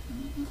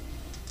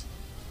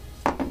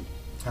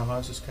 How high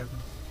is this cabin?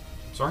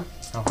 Sorry?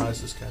 How high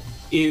is this cabin?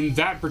 In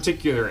that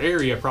particular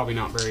area, probably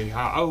not very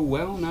high. Oh,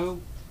 well,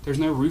 no. There's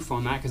no roof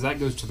on that because that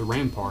goes to the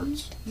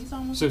ramparts. He's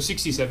almost So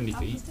 60, 70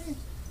 top the feet. stairs.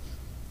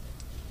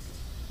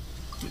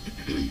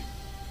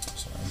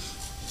 Sorry.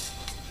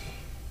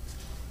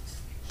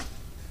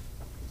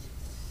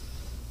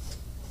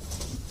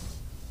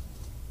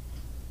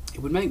 It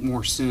would make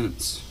more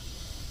sense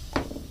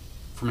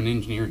from an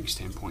engineering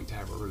standpoint to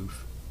have a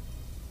roof.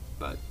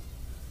 But,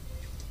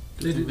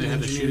 They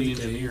had to shoot the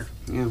engineer.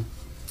 yeah.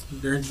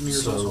 Their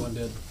engineer's So- also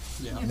undead.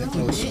 Yeah, Nicholas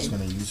probably is did.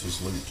 going to use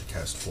his loot to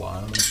cast fly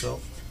on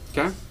himself.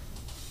 Okay.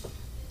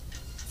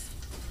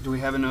 Do we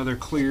have another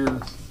clear? I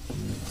don't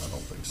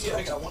think so. Yeah,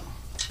 I got one.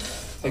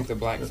 Take the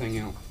black thing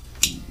out.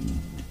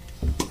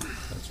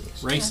 That's what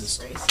it's Racist.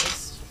 That's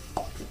racist.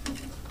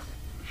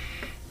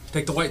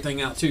 Take the white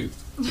thing out too.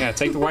 Yeah,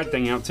 take the white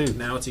thing out too.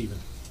 Now it's even.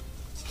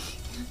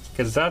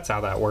 Because that's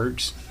how that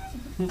works.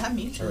 I'm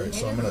mutually. All right,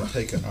 so I'm going to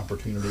take an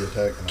opportunity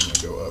attack and I'm going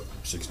to go up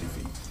 60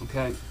 feet.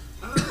 Okay.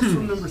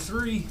 From number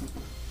 3. He's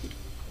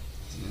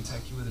going to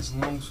attack you with his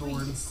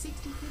longsword.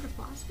 60 feet of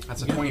plastic.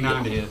 That's a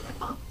 29 to hit.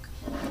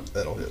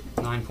 That'll hit.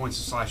 9 points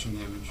of slashing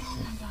damage. Oh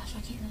my gosh,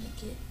 I can't really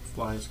get.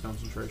 Fly is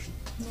concentration.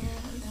 Yeah,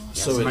 that was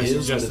So it my is,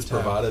 but suggested it's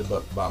attack. provided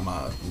by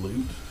my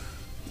loot.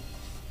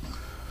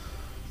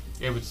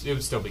 It would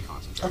still be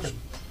concentration.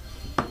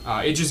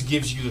 It just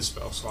gives you the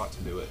spell slot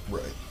to do it.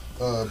 Right.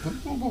 Blah,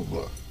 blah, blah,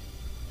 blah.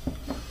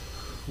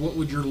 What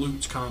would your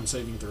loot's con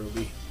saving throw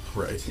be?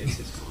 Right.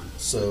 It's con.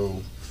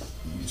 So,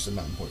 you said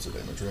 9 points of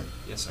damage, right?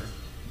 Yes, sir.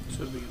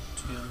 Should be 10.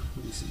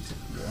 DC 10.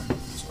 Yeah.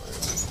 Sorry.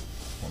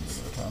 One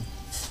minute at a time.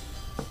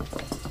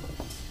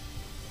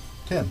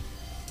 10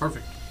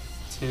 Perfect.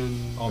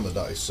 10. on the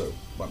dice, so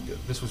I'm good.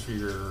 This was for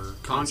your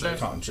con save?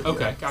 Concentrate.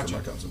 Okay, Yeah, gotcha. For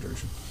my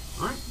concentration.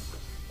 Alright.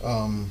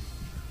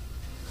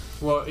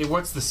 Well,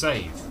 what's the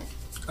save?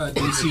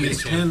 DC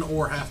is 10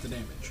 or half the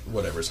damage.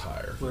 Whatever's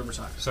higher. Whatever's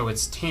higher. So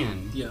it's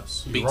 10.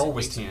 Yes. Your Beats roll it,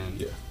 was beats it. 10.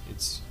 Yeah.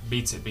 It's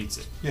beats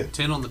it.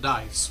 10 on the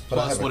dice, But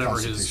I plus have a whatever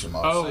his. constitution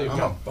Oh, modifier.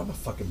 okay. I'm a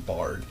fucking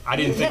bard. I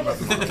didn't think about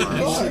the Are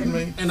you kidding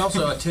me? And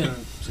also a 10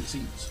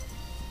 succeeds.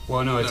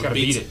 Well, no, it's got to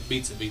beat it.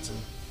 Beats it.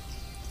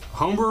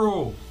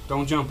 Homebrew,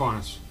 don't jump on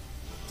us.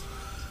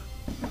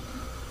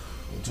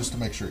 Just to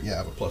make sure, yeah, I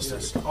have a plus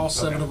Yes. 3. All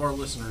 7 Okay. of our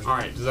listeners.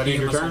 Alright, does that DM end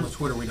your us turn? on the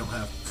Twitter we don't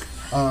have.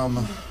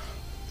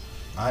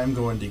 I'm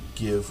going to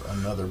give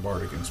another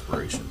bardic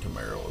inspiration to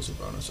Meryl as a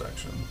bonus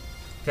action.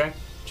 Okay.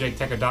 Jake,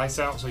 take a dice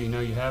out so you know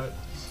you have it.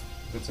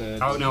 That's a.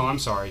 Oh, no, I'm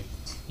sorry.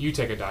 You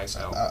take a dice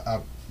out.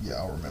 Yeah,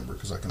 I'll remember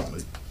because I can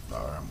only.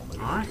 I'm only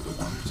All right. going to do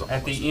the one. 'Cause I'm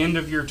At almost- the end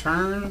of your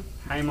turn,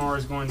 Haymare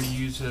is going to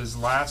use his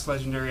last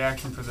legendary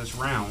action for this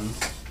round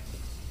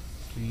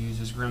to use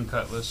his Grim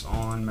Cutlass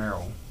on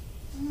Meryl.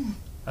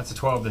 That's a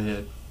 12 to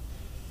hit.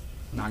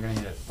 Not going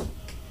to hit.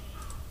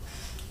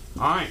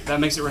 Alright, that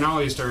makes it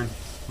Renalia's turn.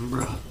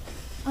 Bruh.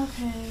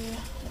 Okay.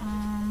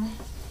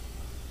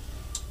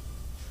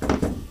 I'll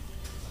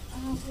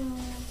do,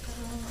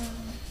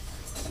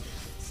 let's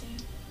see,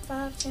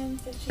 5, 10,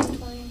 15,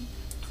 20,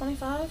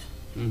 25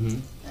 Mm-hmm.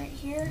 right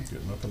here.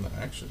 Getting up in the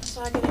action.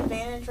 So I get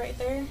advantage right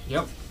there.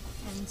 Yep.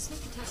 And sneak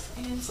attack.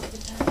 And sneak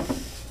attack.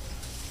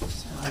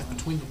 So, Right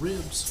between the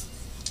ribs.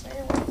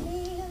 bear with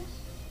me.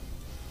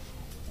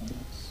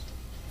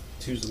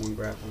 2's the one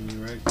grappling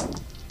you, right?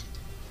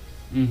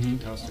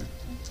 Mm-hmm. Alistair.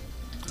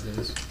 It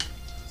is.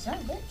 Son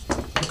of a bitch.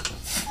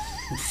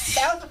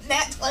 That was a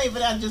nat 20,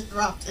 but I just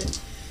dropped it.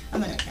 I'm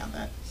not gonna count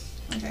that.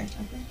 Okay.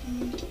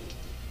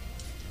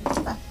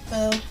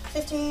 So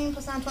 15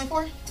 plus 9,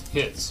 24.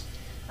 Hits.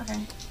 Okay.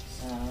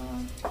 So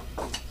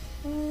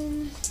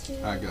 1, 2,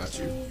 I got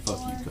you. 3, Fuck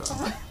you, 4, Kyle.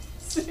 5,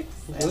 6,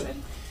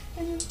 7,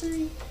 and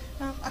 3.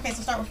 Okay,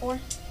 so start with 4.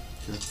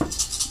 Okay.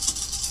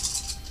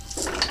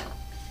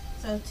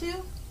 So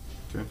 2,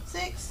 Okay.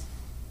 6,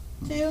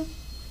 2,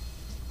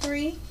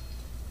 3,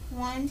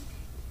 1,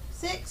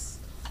 6,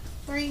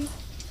 3,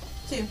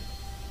 2,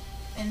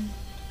 and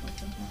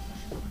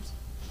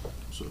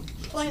So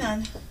that's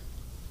 29.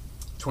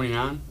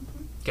 29?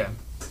 Okay.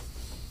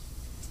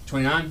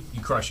 29,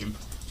 you crush him.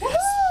 Woo!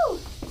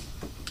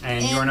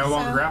 And you are no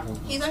longer so grappled.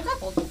 He's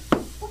uncoupled.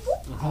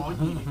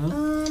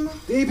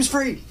 The ape is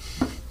free!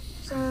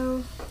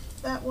 So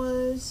that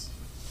was.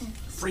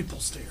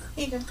 Freeple stare.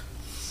 Here you go.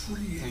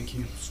 Thank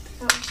you.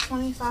 That was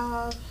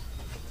 25.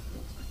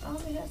 Oh,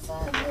 we have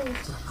 5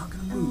 moves. I'm not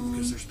gonna move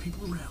because there's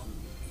people around me.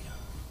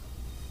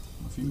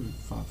 If you move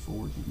 5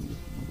 forward, you can get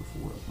number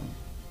 4, I think.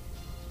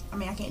 I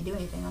mean, I can't do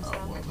anything on Oh,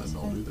 stuff. well, then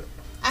don't do that.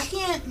 I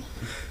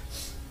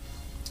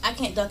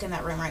can't duck in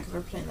that room, right? Because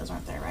we're pretending those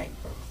aren't there, right?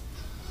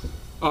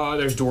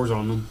 There's doors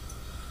on them.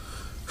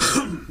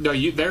 No,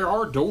 there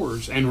are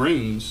doors and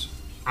rooms.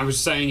 I was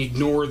saying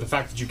ignore the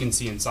fact that you can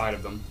see inside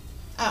of them.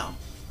 Oh.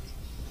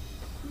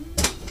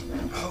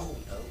 Oh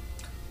no.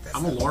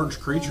 I'm a large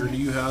creature. Do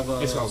you have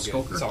a It's all good.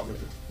 skulker? It's all good.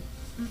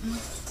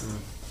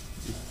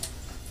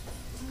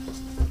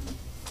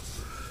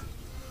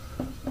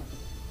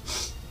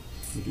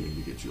 We do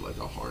need to get you like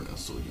a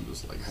harness so we can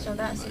just like hang So you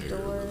that's in the the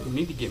air. door. You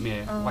need to get me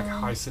a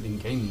high sitting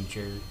gaming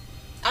chair.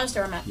 I'll just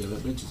throw him out. Yeah,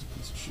 that bench is a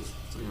piece of shit.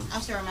 I'll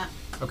just throw him out.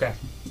 Okay.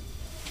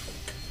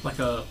 Like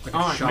a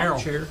All right, shop Meryl.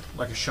 chair,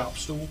 like a shop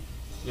stool.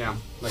 Yeah,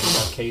 like an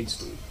arcade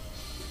stool.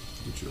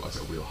 Get you like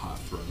a real high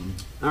throne.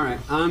 Alright,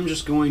 I'm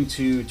just going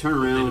to turn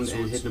around and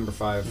Dinosaurs. hit number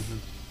 5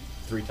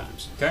 3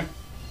 times. Okay.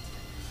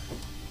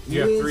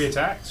 You have With- 3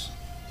 attacks.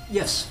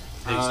 Yes.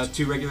 Haste.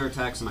 2 regular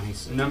attacks and my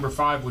haste. Number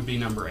 5 would be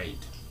number 8,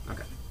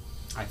 Okay.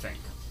 I think.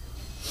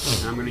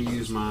 And I'm going to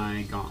use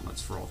my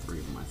gauntlets for all 3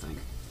 of them, I think.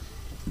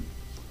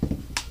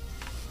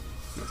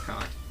 That's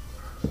cocked.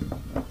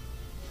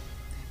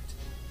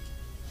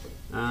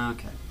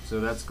 Okay, so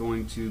that's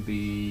going to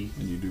be.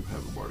 And you do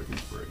have a bardic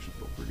inspiration,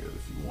 don't forget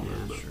if you want it.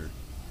 Yeah, But sure.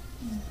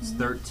 It's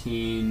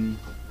 13.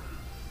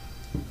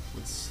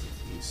 Let's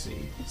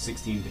see.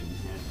 16 didn't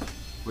hit.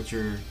 What's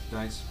your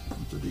dice?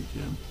 it's a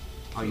D10.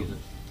 I'll use it.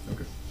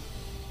 Okay.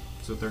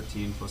 So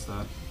 13 plus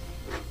that.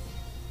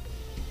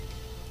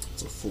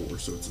 It's a 4,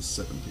 so it's a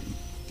 17.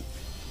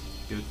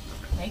 Good.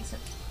 Makes it.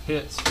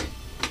 Hits.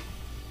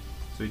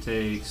 So he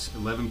takes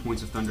 11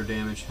 points of thunder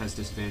damage, has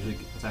disadvantage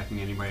attacking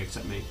anybody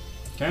except me.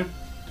 Okay.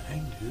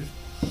 Dang, dude.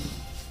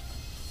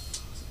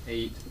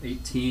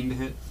 18 to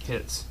hit.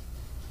 Hits.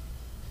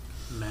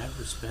 Mad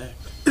respect.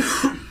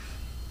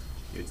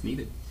 It's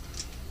needed.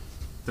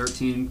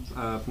 13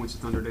 points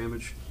of thunder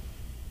damage.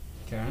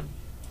 Okay.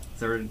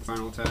 Third and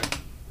final attack.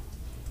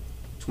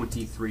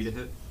 23 to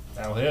hit.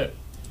 That'll hit.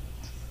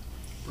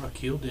 Bro,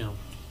 killed him.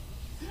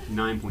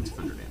 9 points of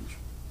thunder damage.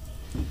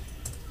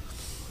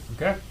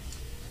 Okay.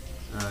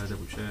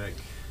 Double check.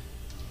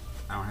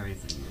 I don't have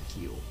anything to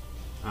heal.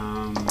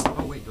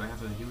 Oh wait, do I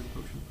have a healing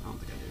potion? I don't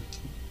think I do.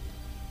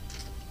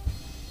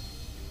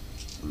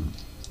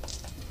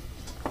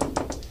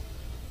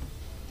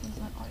 Is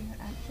that all your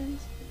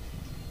actions?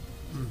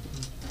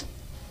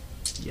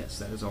 Yes,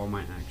 that is all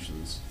my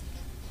actions.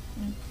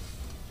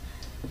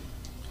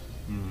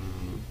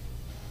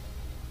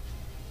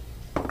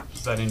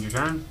 Does that end your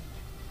turn?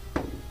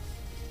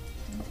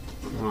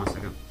 Hold on a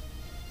second.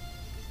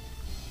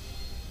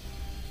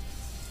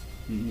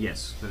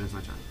 Yes, that is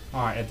my turn.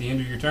 Alright, at the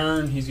end of your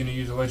turn, he's going to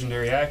use a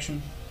legendary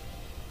action.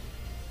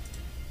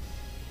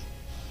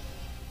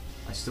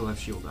 I still have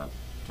shield up,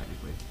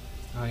 technically.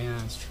 Oh, yeah,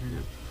 that's true. Yeah.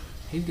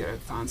 He's got to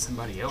find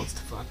somebody else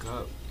to fuck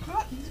up.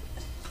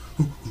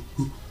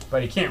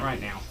 But he can't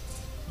right now.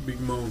 Big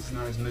move. It's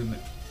not his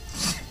movement.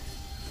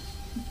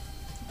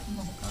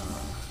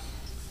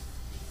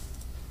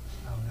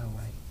 Oh, no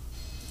way.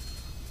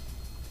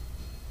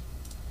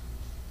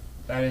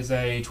 That is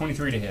a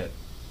 23 to hit.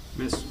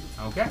 Miss.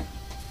 Okay.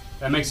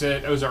 That makes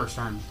it Ozark's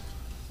turn.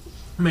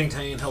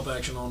 Maintain help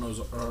action on those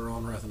or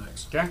on Wrath and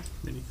X. Okay.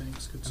 Many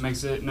things. Good That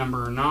makes it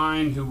number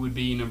 9, who would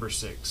be number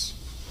 6.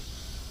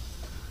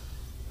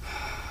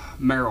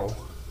 Meryl.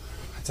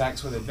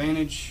 Attacks with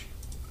advantage.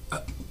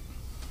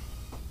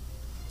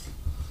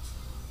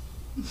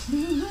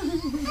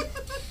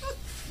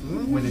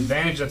 With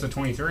advantage, that's a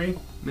 23.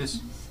 Miss.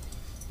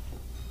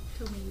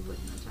 Told me you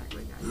wouldn't attack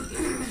with guy. You gave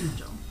me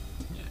advantage on.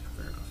 Yeah,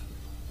 fair enough.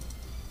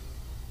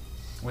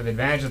 With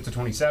advantage, that's a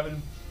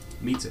 27.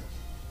 Meets it.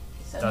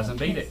 Doesn't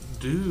beat it.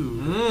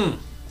 Dude.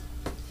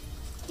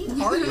 He's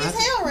hard as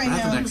hell right now.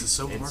 Mathemax is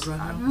so hard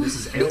right now. This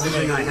is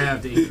everything I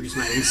have to increase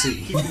my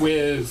AC.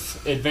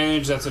 With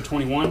advantage, that's a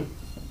 21.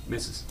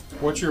 Misses.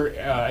 What's your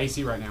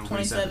AC right now?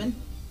 27.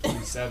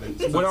 27.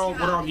 What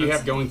all do you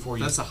have going for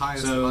you? That's the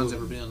highest So- mine's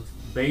ever been.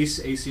 Base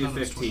AC of Oh,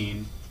 that's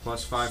 15,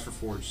 plus 5 for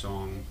Forge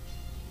Song,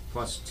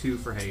 plus 2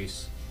 for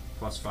Haste,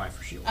 plus 5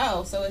 for Shield.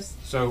 Oh, so it's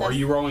So are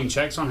you rolling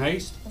checks on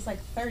haste? it's like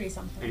 30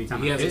 something.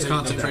 Anytime He I has hit his it,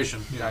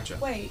 concentration. Gotcha.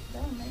 Wait,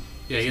 that don't make.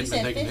 Yeah, he You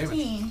hasn't been said taking damage.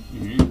 15.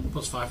 Mm-hmm.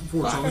 Plus 5 for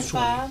Forge Five Song for is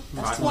 20. 5.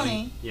 That's 5.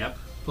 20. Yep.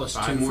 Plus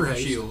 5 2 more for for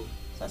haste. Shield, So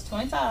that's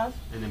 25.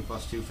 and then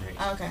plus 2 for Haste.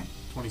 Oh, okay.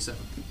 27.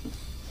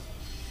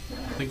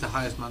 I think the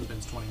highest mine's been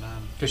is 29.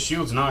 Because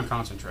shield's not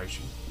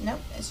concentration. Nope,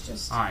 it's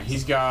just. Alright,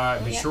 he's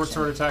got his short Reaction.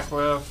 sword attack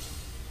left.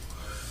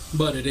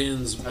 But it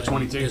ends when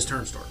 22. his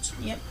turn starts.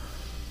 Yep.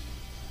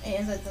 It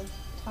ends at the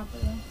top of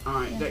the.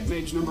 Alright, Yeah. deck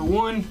mage number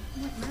 1.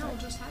 Meryl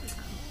just had a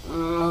turn.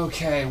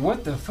 Okay,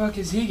 what the fuck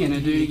is he gonna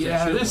do to get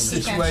out of this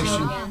He got shield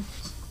situation? again.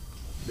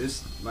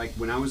 This, like,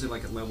 when I was at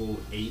level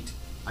 8,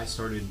 I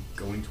started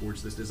going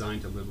towards this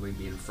design to literally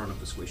be in front of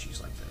the squishies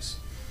like this.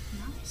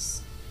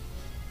 Nice.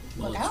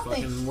 Well, Look, it's I don't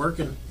think- fucking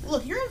working.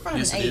 Look, you're in front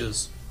Yes, of it an 8.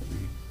 is.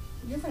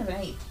 You're in front of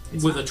an 8.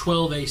 It's With not- a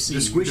 12 AC.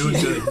 the you're doing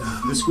squishies, good.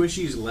 the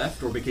squishies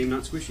left or became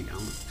not squishy. I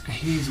don't know.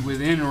 He's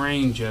within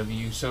range of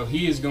you, so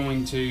he is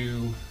going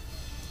to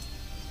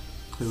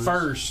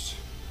first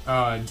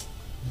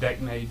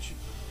deck mage.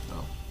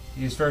 Oh.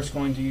 He is first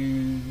going to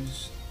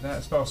use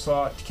that spell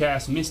slot to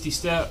cast Misty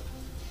Step.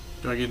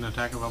 Do I get an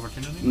attack of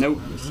opportunity?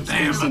 Nope.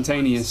 Damn.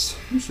 Instantaneous.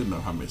 You should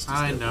know how Misty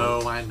I Step know,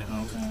 works. I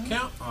know.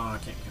 Count? Oh, I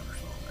can't counter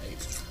spell.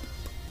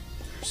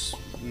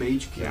 8.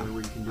 Mage killer Yeah.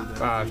 where you can do that.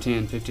 5,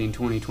 10, 15,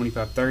 20,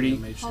 25, 30.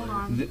 Mage Hold Slayer.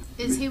 on.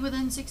 Is he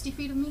within 60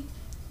 feet of me?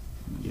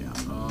 Yeah.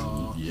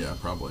 Uh, Yeah,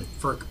 probably.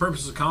 For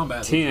purposes of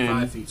combat, 10.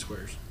 5 feet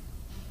squares.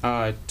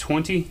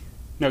 20.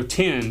 No,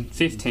 10,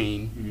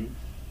 15, Mm-hmm.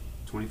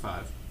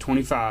 25,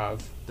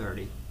 25.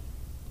 30,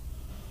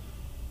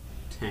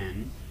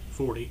 10.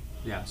 40.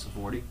 Yeah, so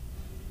 40.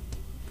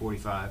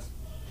 45.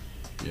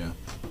 Yeah.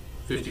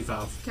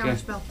 55. Counter Okay.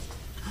 spell.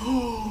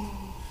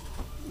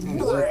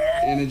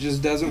 And it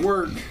just doesn't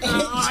work. It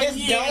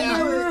just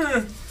don't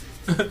work.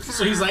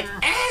 So he's like,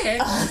 eh!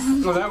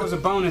 Well, that was a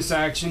bonus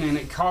action, and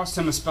it cost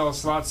him a spell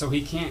slot, so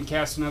he can't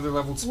cast another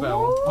leveled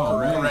spell. All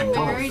right. Very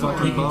Fucking nice.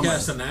 He can bummer.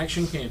 cast an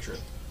action cantrip.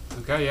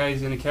 Okay, yeah,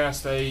 he's gonna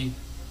cast a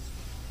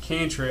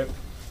cantrip.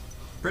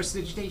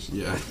 Prestidigitation.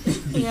 Yeah.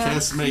 He Yeah.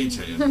 casts Mage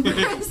Hand.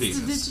 Penis.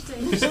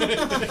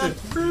 Vegetation.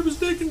 Grab his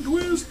dick and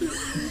twist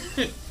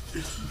it.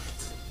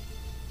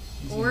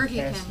 Or he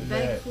Cast can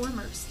that. beg for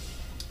mercy.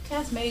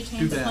 Cast mage Do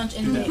hand to that. punch Do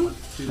into that it. one.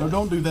 Do No, that.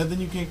 don't do that. Then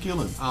you can't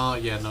kill him. Oh,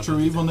 yeah, no. True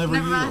don't do evil that. never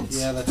Never mind. yields.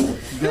 Yeah, that's right.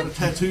 You got it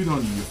tattooed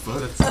on you, you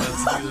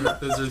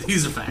fuck.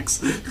 These are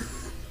facts.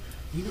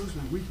 He knows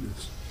my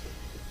weakness.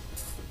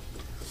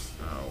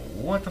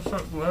 What the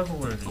fuck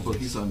level is Although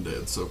he's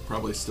undead, so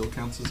probably still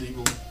counts as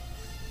evil.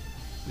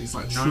 He's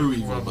not Ninth true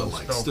evil, level but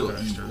like still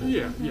spellcaster. evil.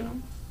 Yeah, yeah.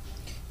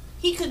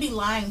 He could be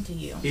lying to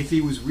you. If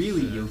he was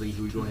really yielding,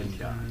 he would go ahead and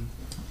die.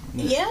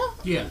 Yeah?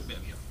 Yeah.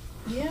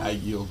 Yeah. I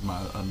yield my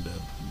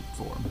undead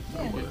form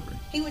or Yeah. whatever.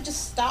 He would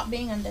just stop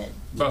being undead.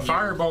 But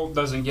Firebolt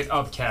doesn't get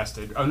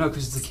upcasted. Oh no,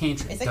 because it's a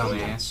cantrip, It's a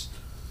cantrip. dumbass.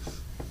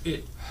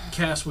 It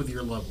casts with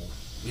your level.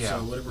 Yeah,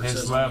 So whatever it his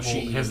says on the level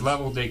sheet his is-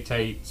 level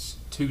dictates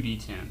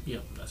 2d10.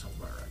 Yep, that sounds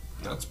about right.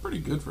 That's pretty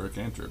good for a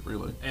cantrip,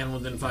 really. And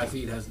within 5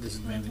 feet has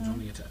disadvantage on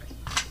the attack.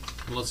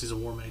 Unless he's a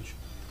war mage.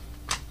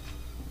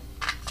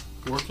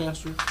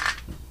 Warcaster?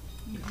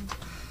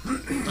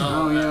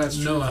 Oh, yeah, that's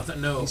no, true.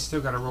 no, He's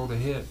still got to roll to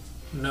hit.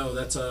 no,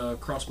 that's a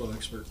crossbow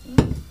expert.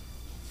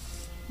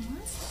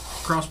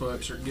 Crossbow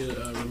expert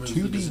removes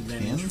the 2d10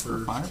 disadvantage for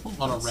for firebolt?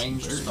 On a That's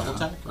ranged very spell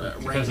high. attack?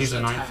 Because he's a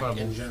ninth attack level.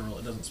 in general.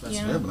 It doesn't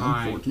specify. Yeah, but I'm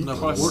Alright, 14. No,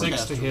 plus but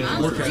 6 to hit.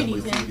 Mine's Warcaster pretty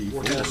with good. 2d4.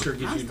 Warcaster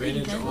gives you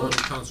advantage pretty on good.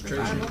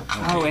 concentration.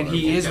 Oh, and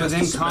he is Cast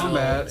within a spell,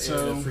 combat,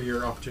 so- for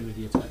your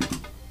opportunity attack.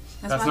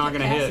 That's why I not kept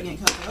gonna hit. casting it,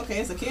 'cause I was like, okay,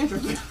 it's a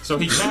cantrip. So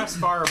he casts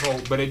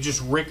Firebolt, but it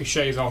just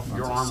ricochets off of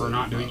your armor,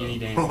 not doing any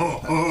damage.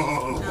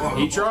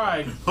 He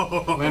tried.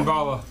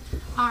 Linvala.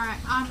 Alright,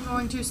 I'm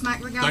going to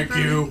smack the guy. Thank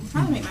through you.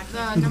 Trying to make my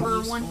The number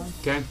 1.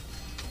 Okay.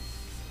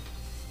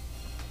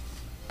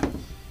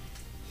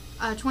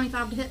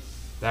 25 to hit.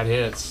 That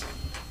hits.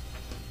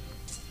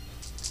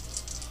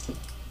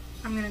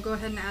 I'm going to go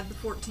ahead and add the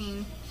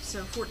 14.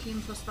 So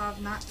 14 plus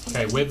 5, 19.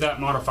 Okay, with that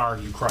modifier,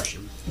 you crush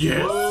him. Yes.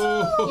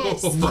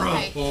 Yes.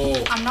 Okay.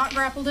 Oh. I'm not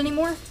grappled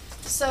anymore.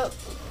 So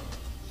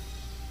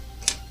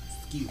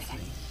Excuse me.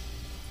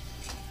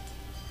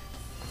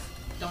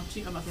 Don't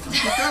you? I'm about to say, don't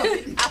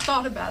you throw it. I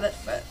thought about it,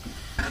 but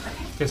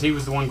Because he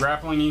was the one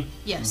grappling you?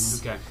 yes.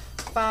 Okay.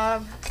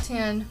 5,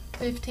 10,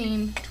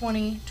 15,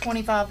 20,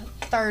 25,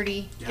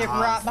 30. Get Yes.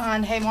 right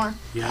behind Haymare.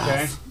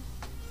 Okay.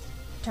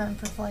 Turn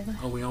for flavor.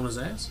 Oh, we on his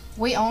ass?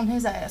 We own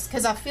his ass.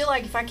 Because I feel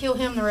like if I kill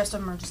him, the rest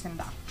of them are just going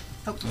to die.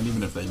 And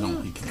even if they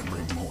don't, he can't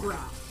bring more.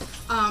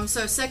 Right.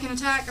 So second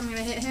attack, I'm going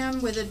to hit him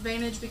with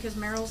advantage because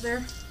Meryl's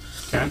there.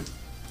 Okay.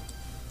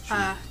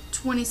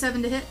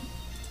 27 to hit.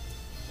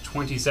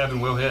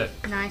 27 will hit.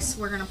 Nice.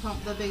 We're going to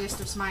pump the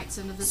biggest of smites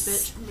into this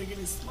bitch. Making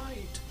his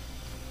smite.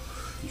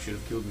 You should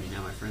have killed me.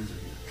 Now my friends are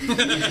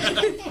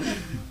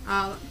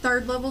here.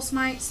 Third level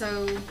smite,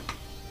 so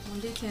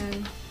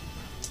 1d10.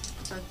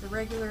 Both the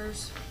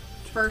regulars,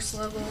 first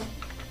level,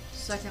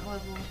 second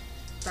level,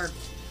 third.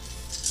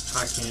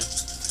 I can't.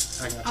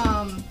 I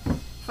got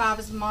 5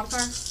 is the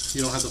modifier.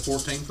 You don't have the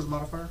 14 for the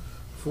modifier?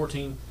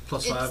 14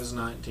 plus 5 It's- is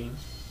 19.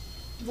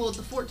 Well,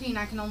 the 14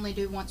 I can only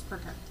do once per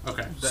turn.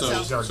 Okay,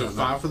 So- so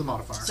 5 for the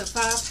modifier. So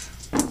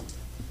 5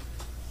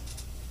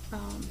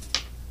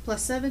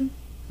 plus 7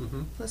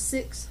 Mm-hmm. plus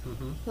 6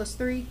 Mm-hmm. plus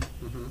 3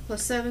 Mm-hmm.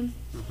 plus 7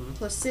 Mm-hmm.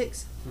 plus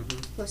 6 Mm-hmm.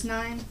 plus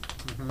 9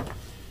 Mm-hmm.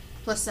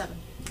 plus 7.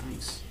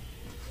 Nice.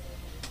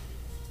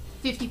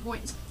 50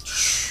 points.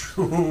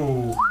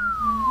 Ooh,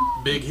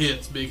 Big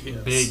hits, big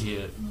hits. big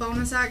hit.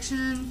 Bonus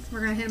action. We're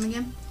going to hit him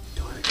again.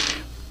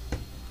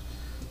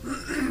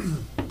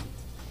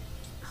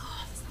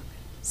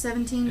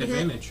 17 to hit.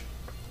 Advantage.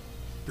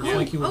 You're Oh,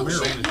 flanking with oh,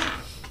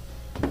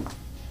 Meryl. shit.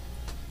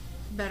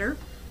 Better.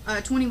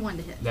 21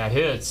 to hit. That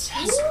hits.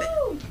 Yes.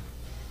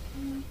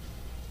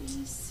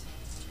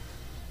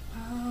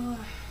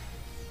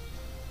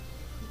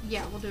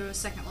 Yeah, we'll do a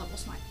second level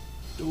smite.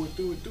 Do it,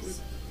 do it, do it.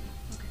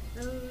 Okay,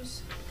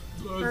 those.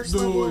 Let's First do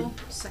level,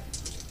 second.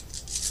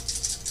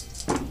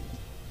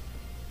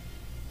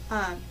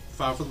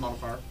 5 for the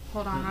modifier.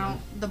 Hold on, I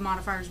don't, the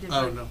modifier's Oh,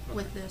 different no. Okay.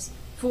 with this.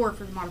 4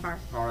 for the modifier.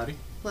 Alrighty.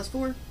 Plus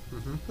 4,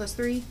 Mm-hmm. plus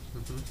 3,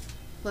 Mm-hmm.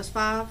 plus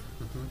 5,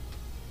 Mm-hmm.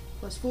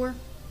 plus 4,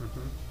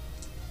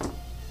 Mm-hmm.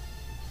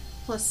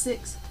 plus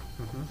 6,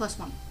 Mm-hmm. plus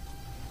 1.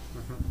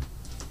 Mm-hmm.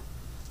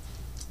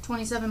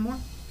 27 more.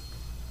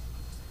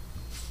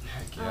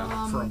 Heck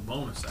yeah. For a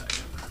bonus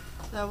action.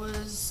 That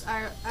was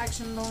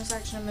action, bonus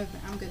action, and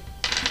movement. I'm good.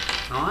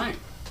 Alright.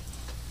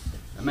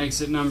 That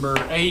makes it number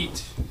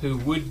 8, who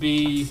would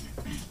be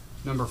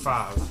number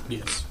 5.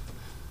 Yes.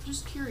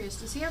 Just curious,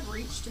 does he have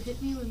reach to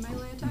hit me with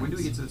melee attacks? When do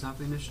we get to the top of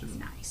the initiative?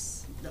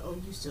 Nice. Oh,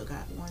 you still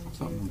got 1, I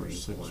thought 2, number 3,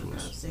 6 4, 5,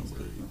 was 6.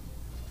 number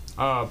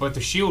 8. But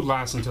the shield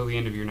lasts until the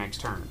end of your next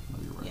turn. No,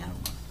 you're right. Yeah. never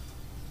mind.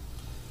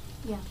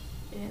 Yeah.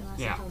 It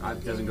lasts Yeah. until the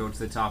It doesn't go to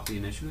the top of the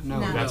initiative? No,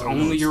 No. that's No,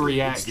 only your It's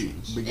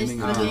reaction. the beginning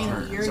It's of the your beginning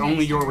turn. of your It's only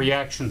next your turn.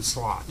 reaction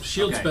slot.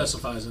 Shield Okay.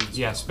 specifies in its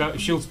Yeah,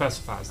 shield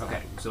specifies that.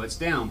 Okay, so it's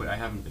down, but I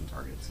haven't been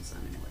targeted since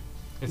then anyway.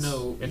 It's,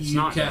 No, it's you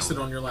not cast down.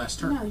 it on your last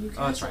turn. No, you Oh, cast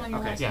that's it right. on your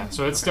Okay. last Yeah, turn.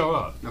 so it's still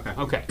up. Okay.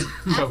 Okay.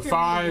 After So me,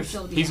 5,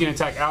 she'll be he's down. going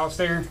to attack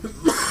Alistair.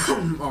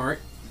 Alright.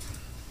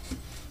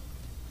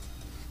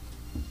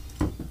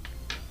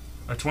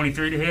 A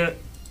 23 to hit.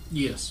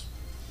 Yes.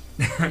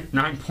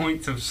 9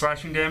 points of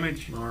slashing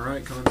damage.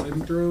 Alright, con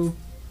saving throw.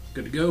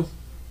 Good to go.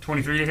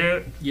 23 to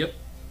hit. Yep.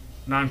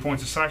 9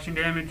 points of slashing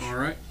damage.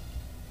 Alright.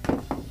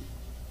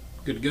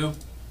 Good to go.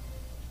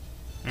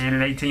 And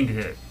an 18 to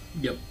hit.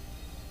 Yep.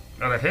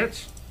 Oh, that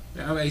hits?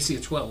 I have AC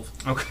of 12.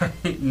 Okay.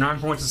 9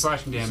 points of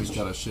slashing He's damage.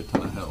 got a shit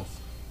ton of health.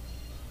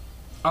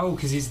 Oh,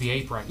 because he's the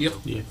ape right Yep. now.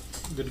 Yeah.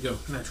 Good to go.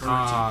 Natural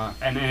 19.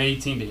 And an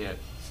 18 to hit.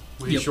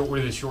 With, Yep.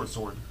 with his short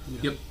sword.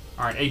 Yep.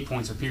 Alright, 8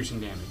 points of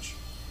piercing damage.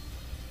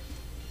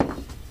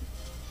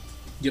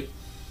 Yep.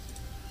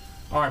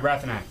 Alright,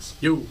 Rathanax.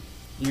 Yo.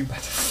 You about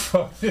to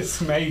fuck this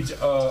mage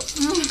up.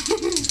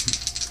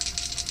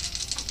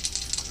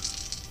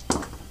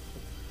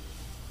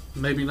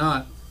 Maybe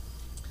not.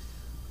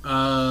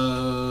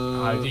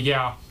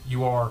 Yeah,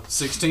 you are.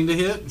 16 to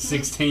hit?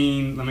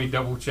 16. Let me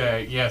double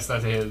check. Yes,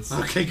 that is.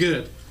 Okay,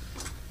 good.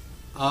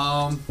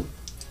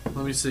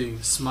 Let me see.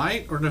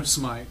 Smite or no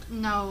smite?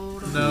 No.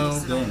 No.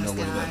 There ain't no way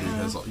that dude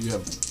has. You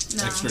have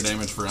No. extra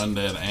damage for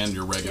undead and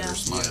your regular Yeah.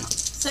 smite.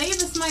 Save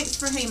the smites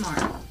for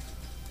Haymare.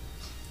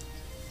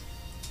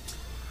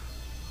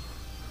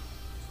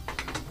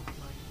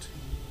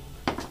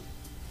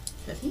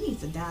 Because he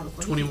needs to die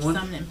before 21? he keeps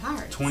summoning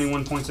pirates.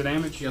 21 points of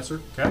damage. Yes,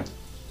 sir. Okay.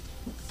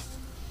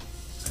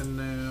 And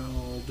now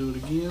I'll do it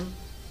again.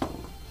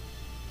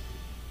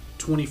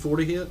 24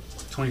 to hit.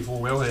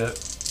 24 will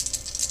hit.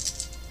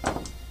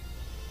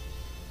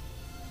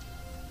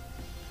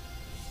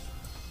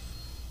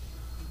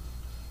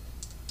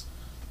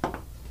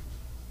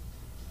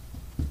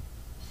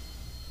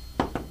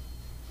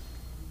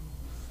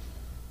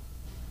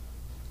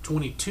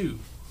 Twenty-two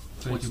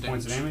 22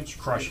 points of damage.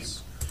 Crush him.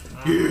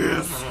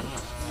 Yes.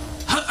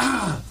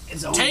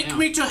 Take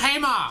me to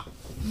Haymare.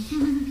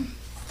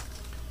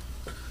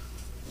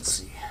 Let's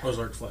see.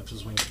 Ozark flaps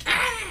his wings.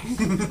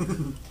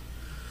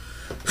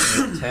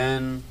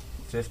 10,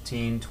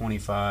 15,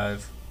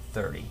 25,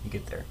 30. You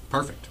get there.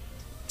 Perfect.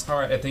 All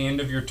right. At the end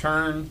of your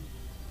turn,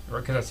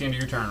 because that's the end of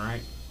your turn,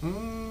 right?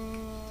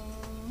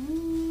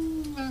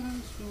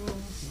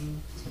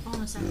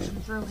 Bonus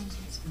action, throw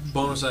hands.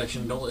 Bonus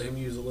action, don't let him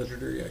use a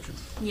legendary action.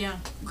 Yeah.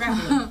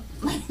 Grapple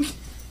him.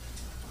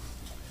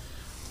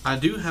 I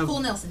do have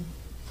Cool Nelson.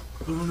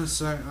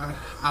 bonus. I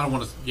don't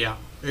want to. Yeah,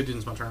 it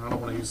ends my turn. I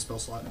don't want to use a spell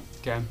slot.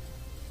 Okay.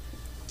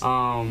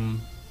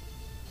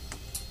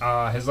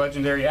 His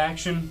legendary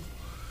action.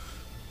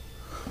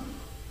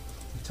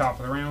 Top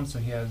of the round, so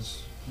he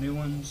has new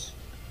ones.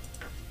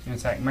 He's gonna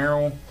attack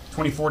Meryl.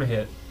 24 to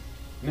hit.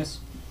 Miss.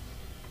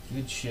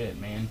 Good shit,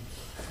 man.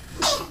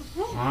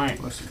 Alright.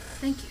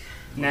 Thank you.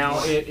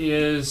 Now it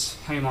is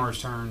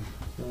Haymar's turn.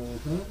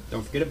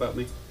 Don't forget about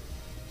me.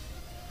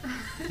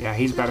 Yeah,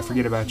 he's about to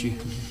forget about you.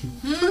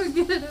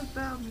 Forget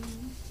about me.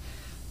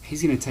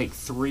 He's gonna take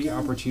 3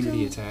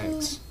 opportunity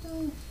attacks.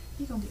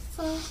 He's gonna get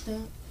fucked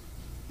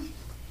up.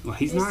 Well,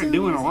 he's not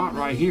doing a lot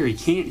right here. He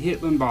can't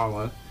hit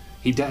Limbala.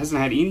 He hasn't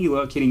had any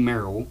luck hitting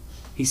Meryl.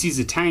 He sees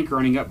a tank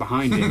running up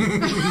behind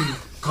him.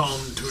 Come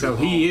to So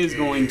the he is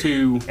party. going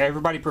to.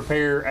 Everybody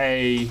prepare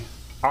a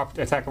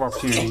attack of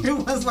opportunity. It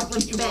was like when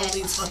you roll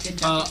these fucking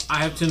dice. I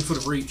have 10 foot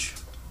of reach.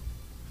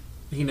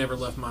 He never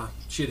left my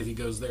shit if he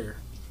goes there.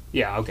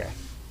 Yeah, okay.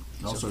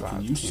 Also, So can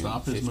 5, you 10,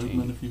 stop his 15.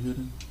 movement if you hit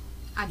him?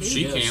 I do.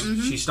 She Yes.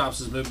 can. She stops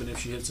his movement if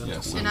she hits him.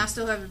 Yes. And I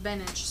still have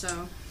advantage,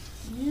 so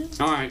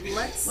Alright.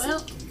 let's.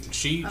 Well,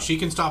 She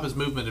can stop his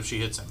movement if she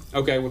hits him.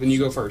 Okay, well then you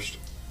go first.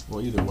 Well,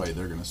 either way,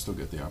 they're gonna still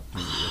get the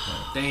opportunity to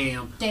attack.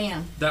 Damn.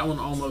 damn. That one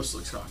almost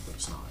looks cocked, but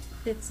it's not.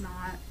 It's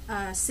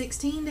not.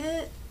 16 to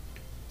hit.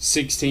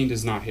 16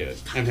 does not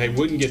hit. And they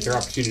wouldn't get their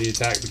opportunity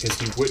attack because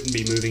he wouldn't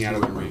be moving out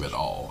of the Wouldn't move range. at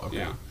all.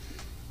 Okay.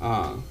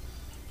 Yeah.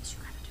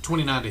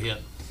 29 to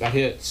hit. That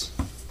hits.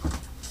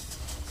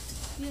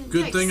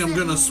 Good thing I'm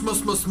gonna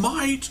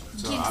smite.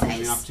 So Kid I'm having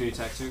face. an opportunity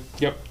attack too?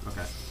 Yep.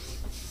 Okay.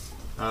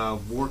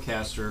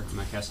 Warcaster, I'm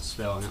going to cast a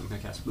spell and I'm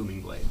going to cast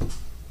Booming Blade.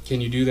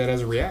 Can you do that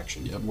as a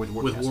reaction? Yep. With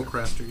Warcaster.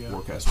 Warcaster, yeah.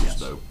 Warcaster's Yes.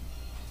 dope.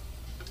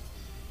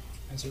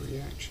 As a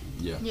reaction.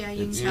 Yeah. Yeah,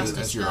 you It's, can cast a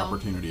that's your spell.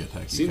 opportunity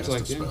attack. You Seems cast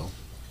like, a yeah. spell.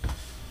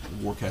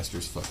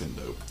 Warcaster's fucking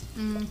dope.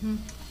 Mm-hmm.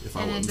 If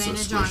And I wasn't so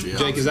advantage on squishy,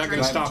 Jake, is that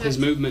going to stop his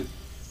movement?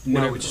 No,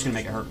 Whenever- it's just going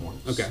to make it hurt more.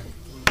 Okay.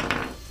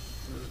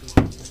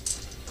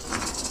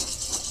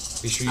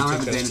 Be sure I you don't have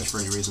take advantage that. for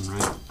any reason,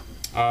 right?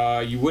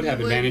 You would have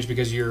You would. advantage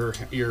because you're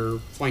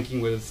flanking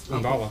with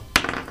Limbala.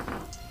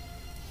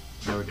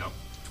 There we go.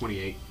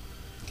 28.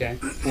 Okay.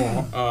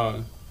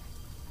 Well,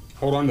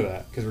 hold on to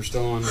that because we're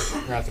still on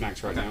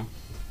Rathanax right now.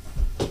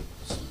 14,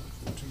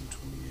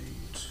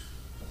 28.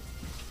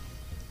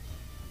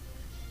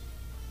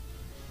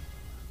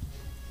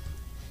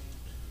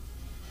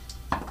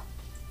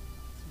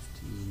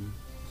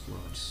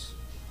 Plus.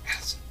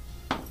 Yes.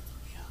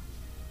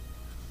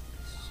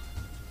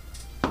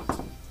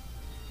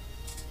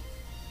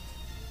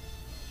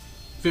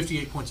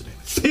 58 points of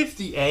damage.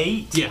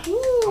 58? Yeah.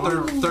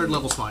 Third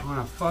level smite. On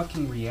a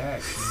fucking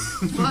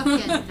reaction.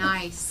 Fucking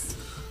nice.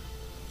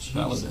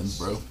 Paladins,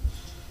 bro.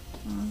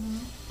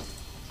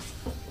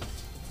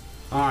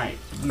 Alright,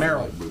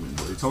 Meryl. Like booming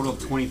blades. Total of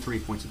 23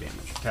 points of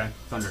damage. Okay.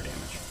 Thunder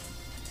damage.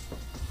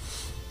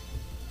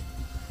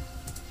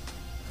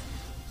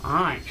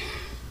 Alright.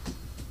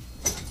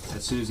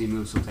 As soon as he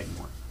moves, he'll take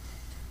more.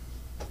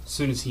 As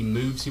soon as he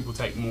moves, he will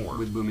take more.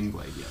 With Booming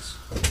Blade, yes.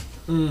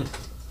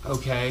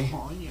 Okay.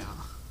 Oh, yeah.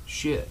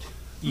 Shit.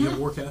 You have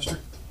Warcaster?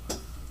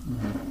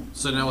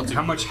 So now it's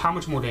How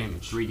much more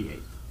damage? 3d8.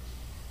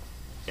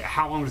 Yeah,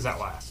 how long does that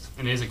last?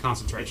 And is it It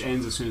concentration?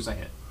 ends as soon as I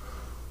hit.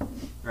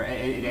 Or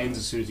it ends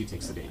as soon as he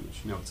takes the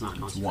damage. No, it's not It's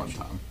concentration.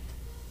 one time.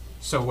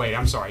 So wait,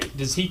 I'm sorry.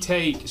 Does he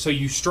take? So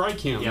you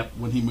strike him? Yep.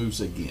 When he moves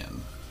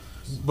again.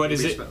 But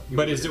is Read it? spell. You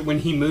But read is it. it when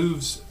he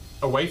moves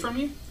away from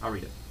you? I'll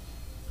read it.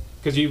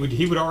 Because he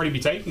would already be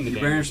taking the You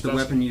damage. brandish the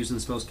That's- weapon used in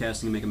the spell's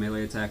casting and make a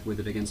melee attack with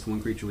it against one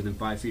creature within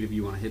 5 feet of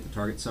you. On a hit, the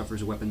target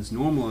suffers a weapon's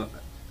normal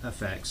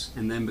effects,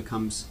 and then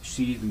becomes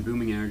sheathed in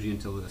booming energy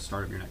until the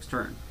start of your next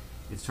turn.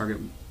 Its target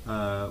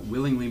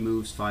willingly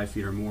moves 5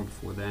 feet or more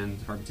before then.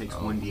 The target takes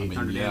 1d8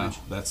 thunder damage.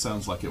 That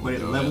sounds like it But would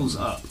it go levels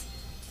in. up.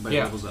 But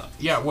Yeah. it levels up.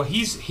 Yeah, well,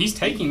 he's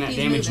taking that He's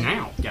damage moving.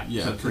 now.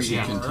 Yeah, so because 3 he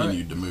damage.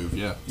 continued to move.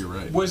 Yeah, you're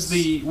right. Was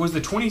the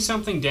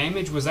 20-something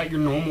damage, was that your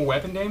normal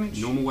weapon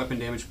damage? Normal weapon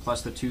damage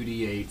plus the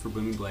 2d8 for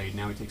Booming Blade.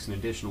 Now he takes an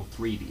additional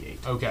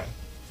 3d8. Okay.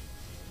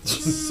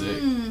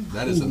 Sick.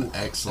 That is an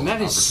excellent And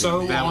that is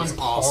so opportunity. That on was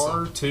par,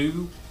 awesome.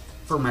 too,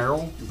 for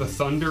Meryl. The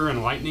thunder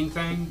and lightning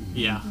thing.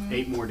 Yeah.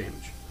 8 more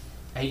damage.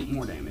 8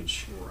 more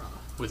damage.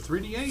 With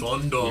 3d8?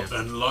 Thunder Yeah.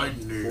 and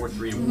lightning. 4,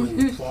 3, and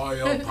 1.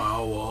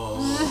 Firepower.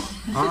 All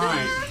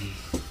right.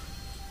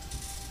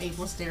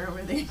 Abel stare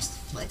over there, just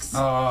flex.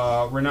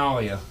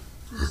 Renalia.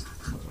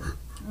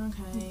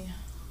 Okay.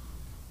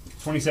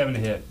 27 to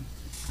hit.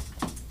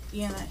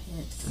 Yeah, that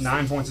hits.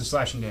 9 points of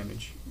slashing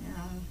damage. Yeah.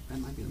 That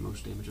might be the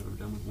most damage I've ever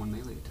done with one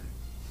melee attack.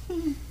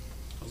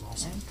 That was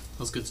awesome. That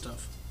was good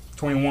stuff.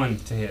 21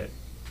 to hit.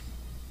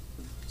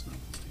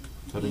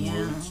 Cutting Yeah.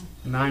 words.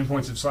 9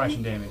 points of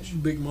slashing damage.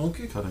 Big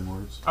monkey. Cutting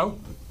words. Oh,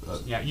 Uh,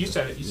 yeah, you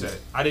said it. You said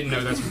it. I didn't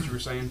know that's what you were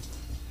saying.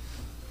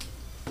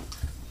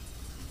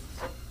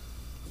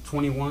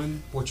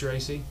 21. What's your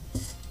AC?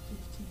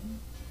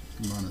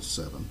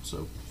 -7,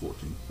 so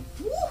 14.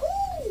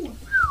 Woohoo!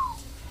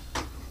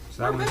 So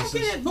that We're one back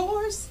in misses. it,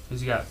 boys.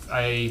 He's got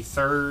a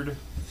third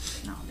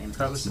No, damn it.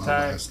 cutlass It's my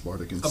attack. last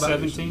bardic About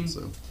inspiration,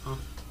 17? So.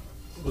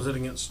 Was it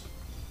against?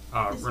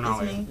 It's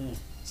Renalia. me.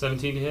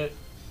 17 to hit.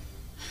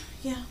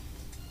 Yeah.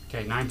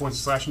 Okay, 9 points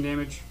of slashing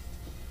damage.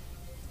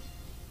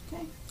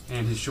 Okay.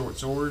 And his short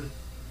sword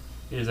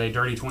is a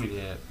dirty 20 to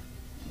hit.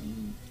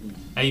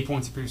 8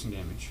 points of piercing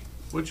damage.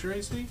 What's your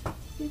AC?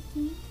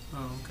 15.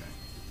 Oh,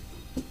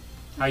 okay.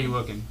 How you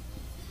looking?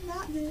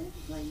 Not good.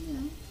 Like, you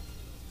know.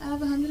 I have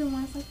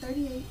 101. It's like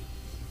 38.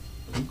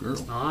 Oh, girl.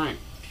 Alright.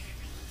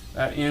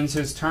 That ends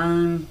his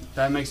turn.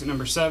 That makes it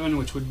number 7,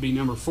 which would be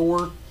number 4.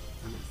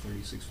 I'm at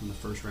 36 from the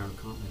first round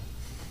of combat.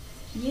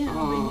 Yeah, but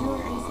your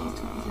AC is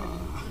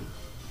 27.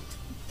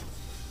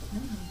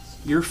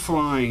 You're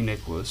flying,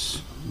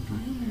 Nicholas.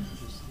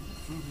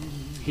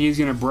 He is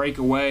going to break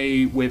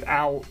away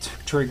without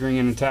triggering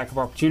an attack of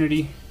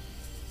opportunity.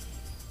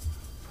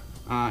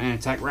 And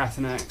attack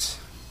Rathanax.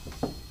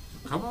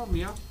 Come on,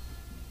 meow.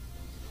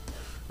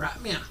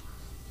 Right, meow.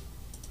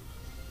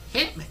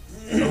 Hit me.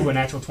 Oh, a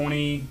natural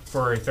 20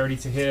 for a 30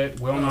 to hit.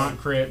 Will not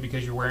crit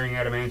because you're wearing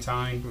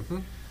adamantine.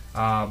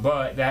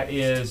 But that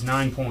is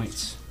 9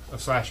 points of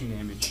slashing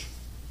damage.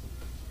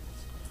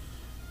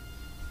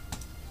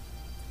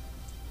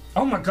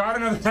 Oh my god,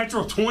 another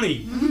natural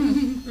 20!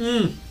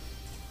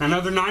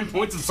 Another 9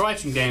 points of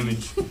slashing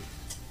damage.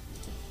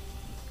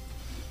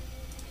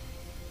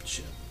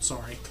 Shit.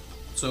 Sorry.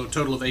 So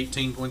total of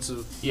 18 points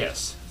of.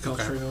 Yes.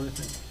 Concentrate on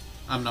anything.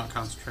 I'm not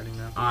concentrating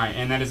now. Alright,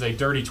 and that is a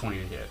dirty 20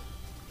 to hit.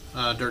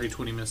 Dirty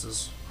 20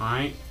 misses.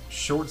 Alright,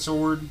 short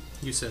sword.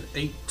 You said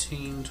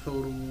 18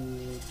 total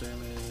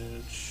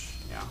damage.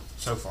 Yeah,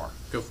 so far.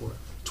 Go for it.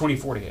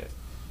 24 to hit.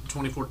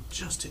 24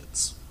 just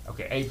hits.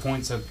 Okay, 8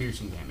 points of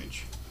piercing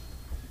damage.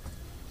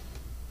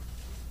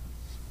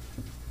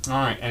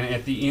 Alright, and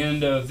at the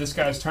end of this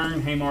guy's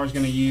turn, Haymar is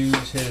going to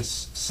use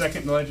his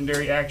second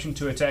legendary action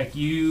to attack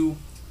you,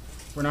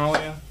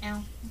 Renalia.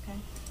 Ow. Okay.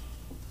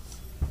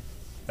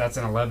 That's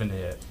an 11 to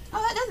hit.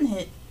 Oh, that doesn't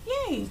hit.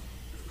 Yay.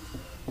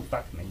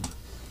 Fuck me.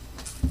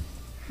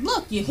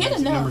 Look, you hit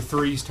It's enough. number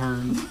 3's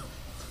turn.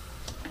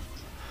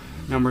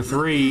 Number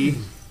 3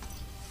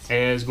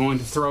 is going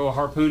to throw a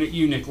harpoon at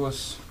you,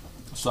 Nicholas.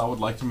 So I would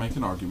like to make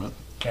an argument.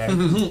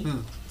 Okay.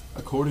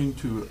 According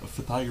to a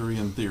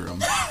Pythagorean theorem,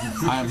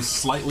 I am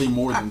slightly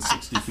more than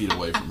 60 feet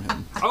away from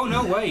him. Oh,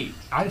 no, wait.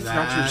 I forgot you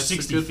were That's a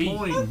 60 good feet.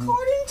 point.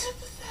 According to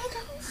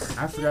Pythagoras.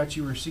 I forgot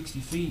you were 60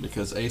 feet.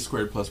 Because a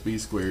squared plus b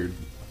squared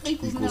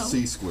Equals equals no.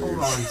 c squared. Hold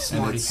on, And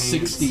smarty it's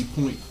pants.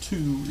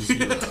 60.20.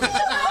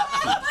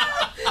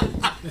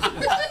 He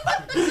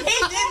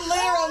did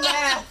literal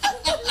math.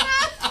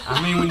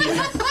 I mean, when you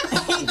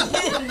He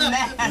did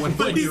math. when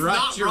He's you're right,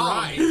 not you're wrong.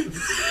 right.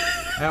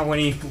 Now, when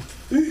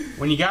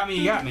you got me,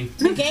 you got me.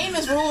 The game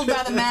is ruled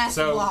by the math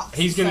So blocks.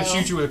 he's gonna so.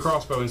 shoot you with a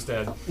crossbow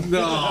instead.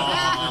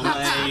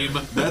 Aw, lame.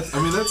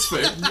 That's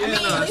fair. I mean,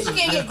 at least you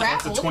can't get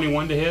That's a grappled.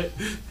 21 to hit.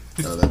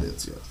 Oh, that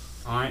is, yeah.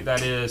 All right,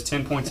 that is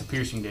 10 points of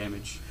piercing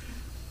damage.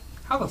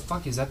 How the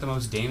fuck is that the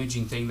most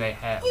damaging thing they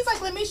have? He's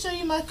like, let me show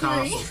you my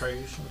theory.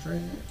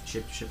 Concentration.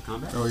 Ship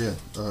combat? Oh, yeah.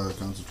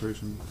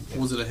 Concentration.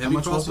 Was it a heavy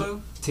much was it?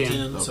 crossbow?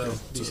 10. So Okay.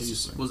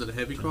 DC's. Was it a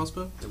heavy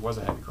crossbow? It was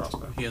a heavy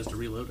crossbow. He has to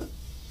reload it.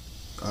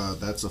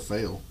 That's a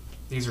fail.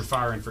 These are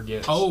fire and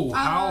forgets. Oh,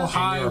 how And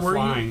high you're were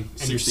flying, you?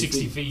 and you're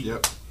 60 feet.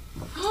 Yep.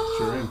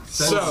 Sure am.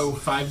 So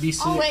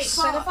 5d6. Oh, wait,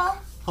 Featherfall?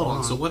 Hold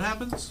on. So what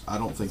happens? I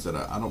don't think that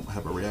I don't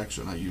have a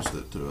reaction. I used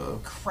it to,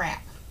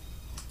 Crap.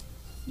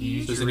 you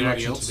used Does your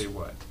anybody reaction else? to do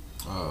what?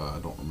 I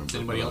don't remember. Does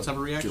anybody but else have a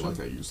I reaction? feel like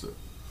I used it.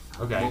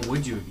 Okay. What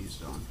would you have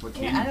used it on? What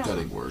Yeah, can I you don't-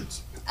 Cutting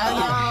words. Oh,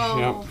 yeah. Oh,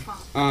 Yep.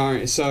 fuck. All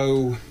right.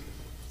 So,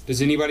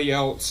 does anybody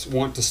else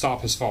want to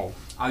stop his fall?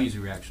 I'll use a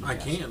reaction. I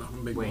cast. can. I'm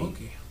a big Wait.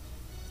 monkey.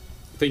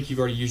 think you've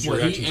already used your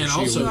Well, reaction and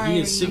for shield. also he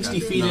is 60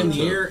 feet in the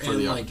No, air for and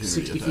the like opportunity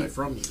 60 feet attack.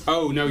 from you.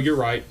 Oh, no, you're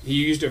right. He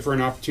used it for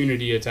an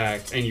opportunity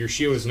attack, and your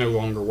shield is no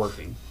longer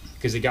working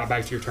because it got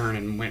back to your turn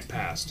and went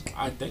past.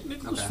 I think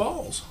Nicholas Okay.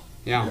 falls.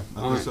 Yeah.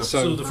 I All right. think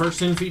so. So the first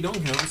 10 feet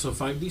don't count, so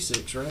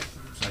 5d6, right?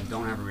 So I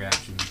don't have a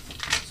reaction.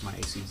 So my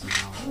AC's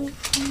now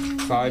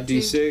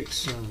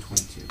 5d6.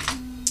 22.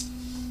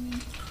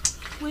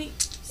 Wait,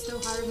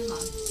 still higher than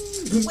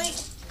mine. Wait.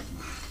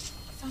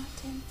 5,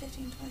 10, 15,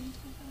 20,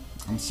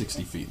 25. I'm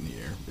 60 feet in the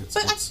air.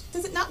 But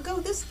does it not go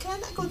this? Can I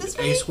not go this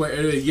A way?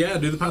 square. Yeah,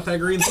 do the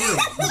Pythagorean theorem.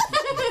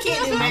 I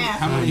can't do math.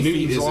 How many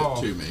feet Newton's is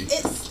law. it to me?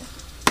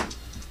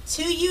 It's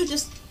to you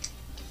just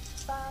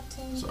 5,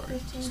 10, Sorry,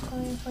 15, stop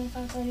 20,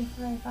 25, 30,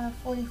 35,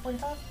 40,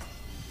 45.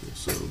 Okay,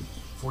 so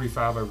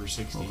 45 over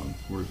 60. hold on.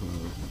 Where's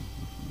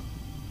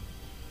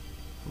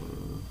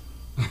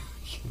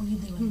We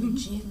doing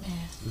legit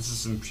math. This is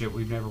some shit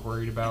we've never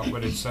worried about,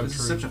 but it's so This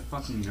is true. such a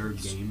fucking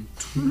nerd game.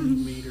 2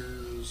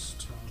 meters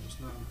times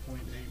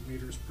 9.8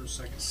 meters per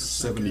second.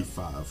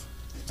 75?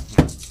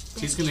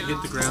 He's going to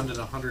hit the ground at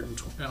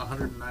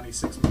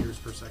 196 meters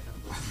per second.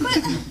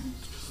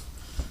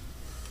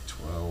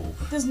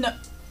 12. There's no.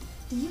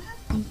 Do you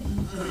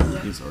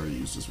have? He's already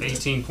used his reaction.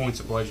 18 points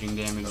of bludgeoning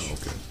damage. Oh,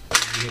 okay.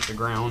 You hit the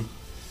ground.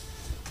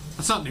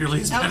 That's not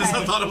nearly as bad as I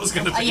Okay. thought it was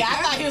going to be. Yeah,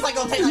 I thought he was like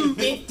gonna take like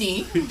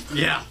 50.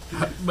 Yeah.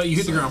 But you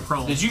hit the ground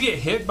prone. Did you get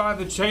hit by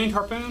the chained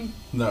harpoon?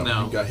 No,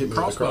 No. he got hit me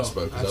with a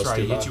crossbow. 'cause I That's was right,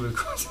 too he hit high. you with a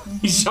crossbow.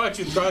 He shot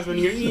you with a crossbow and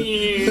you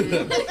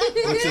go,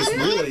 Which is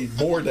really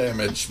more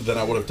damage than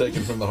I would have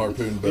taken from the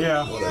harpoon, but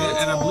Yeah. And, whatever.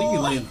 and I believe you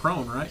land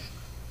prone, right?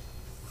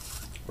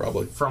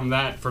 Probably. From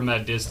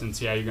that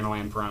distance, yeah, you're gonna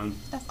land prone.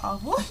 That's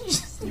awful.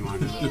 You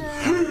want to know?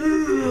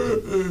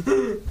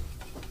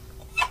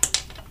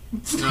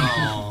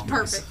 No.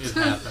 Perfect. It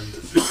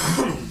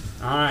happened.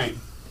 Alright.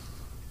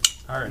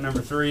 Alright,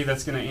 number 3,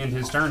 that's gonna end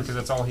his turn because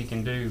that's all he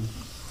can do.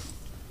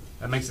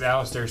 That makes it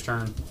Alistair's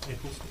turn.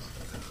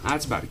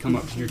 That's about to come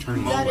up to your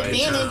turn Got anyway.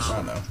 advantage.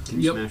 I know.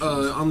 Can you Yep. smash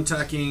this? I'm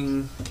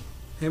attacking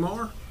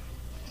Haymare.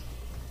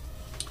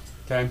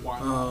 Okay.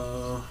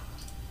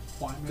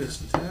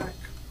 This attack.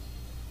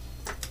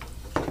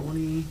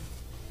 20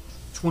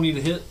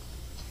 to hit.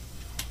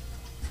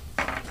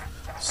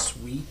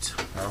 Sweet.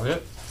 That'll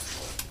hit.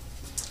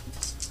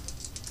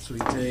 So he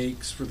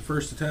takes, for the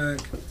first attack,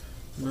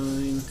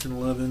 9, 10,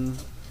 11,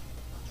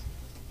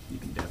 You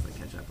can definitely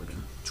catch up with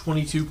him.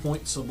 22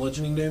 points of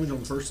bludgeoning damage on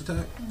the first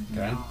attack.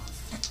 Okay.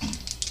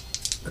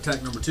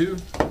 Attack number 2,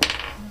 I've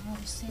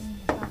already seen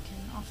if I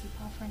can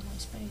occupy friendly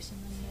space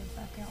and then move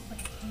back out, but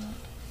I can't.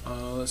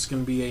 that's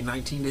going to be a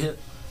 19 to hit.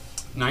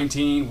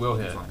 19 will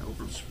hit. Fly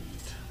over.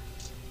 Sweet.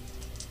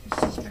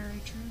 This is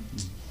very true.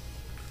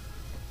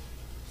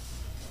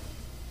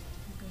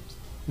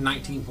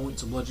 19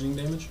 points of bludgeoning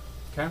damage.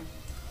 Okay.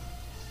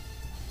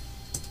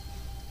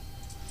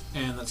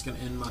 And that's going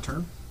to end my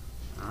turn.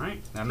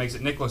 Alright. That makes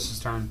it Nicholas's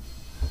turn.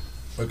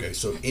 Okay,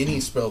 so any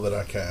spell that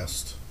I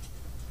cast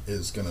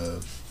is gonna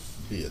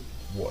be at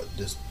what?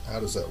 Just how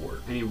does that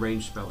work? Any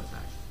ranged spell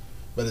attack.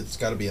 But it's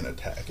got to be an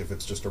attack. If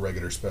it's just a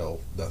regular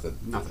spell, nothing.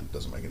 Nothing.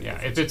 Doesn't make any Yeah,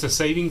 difference. if it's a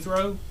saving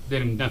throw,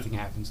 then nothing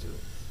happens to it.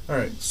 All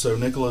right, so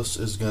Nicholas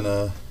is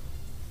gonna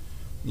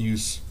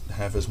use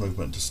half his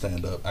movement to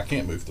stand up. I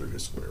can't move through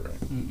his square, right?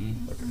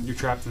 Mm-mm. Okay. You're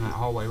trapped in that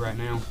hallway right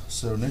now.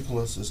 So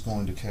Nicholas is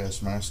going to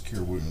cast Mass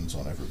Cure Wounds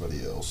on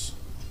everybody else.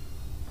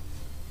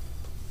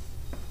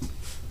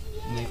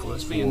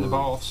 Nicholas being the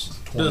boss.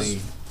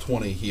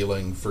 20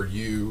 healing for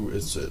you.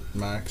 Is it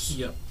max?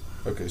 Yep.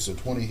 Okay, so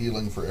 20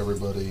 healing for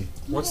everybody.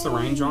 What's the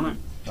range on it?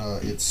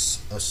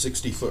 It's a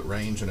 60-foot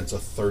range and it's a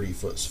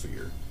 30-foot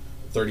sphere.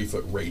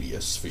 30-foot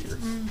radius sphere,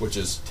 which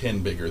is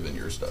 10 bigger than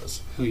yours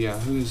does.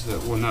 Who's the...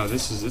 Well, no,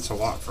 it's a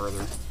lot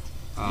further.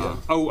 Yeah.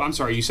 Oh, I'm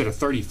sorry, you said a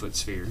 30-foot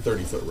sphere.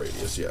 30-foot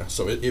radius, yeah.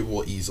 So it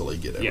will easily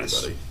get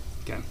Yes. everybody.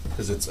 Okay.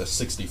 Because it's a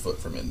 60-foot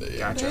from end to end.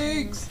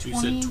 Gotcha. So you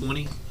said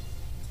 20?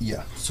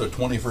 Yeah, so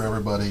 20 for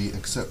everybody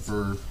except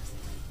for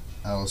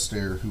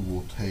Alistair, who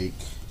will take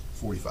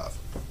 45.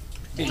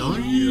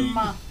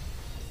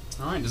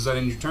 Alright, does that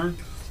end your turn?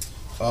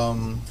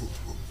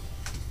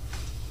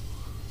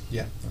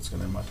 Yeah, that's going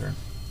to end my turn.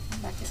 I'm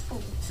back at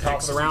full. Top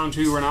of the round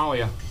to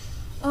Renalia.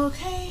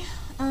 Okay.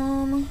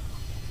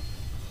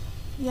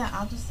 Yeah,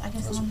 I guess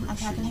That's a I'm pretty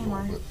attacking shitty roll,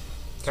 Haymare.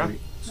 but Okay.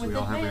 So we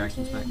all have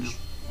reactions back now.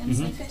 And Mhm.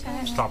 sneak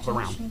attack. Stop the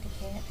round. Sneak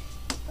attack.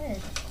 Where is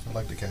it? I'd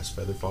like to cast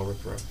Featherfall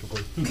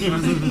retroactively.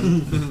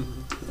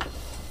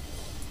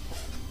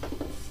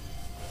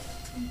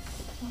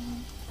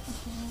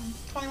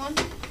 21.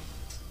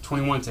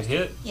 21 to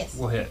hit? Yes.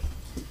 Will hit.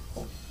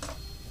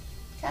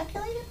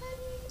 Calculated.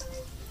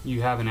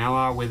 You have an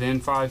ally within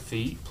 5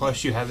 feet,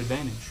 plus you have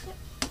advantage.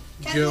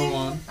 Go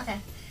on. Okay.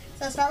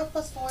 So start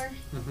with +4.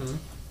 Mm-hmm.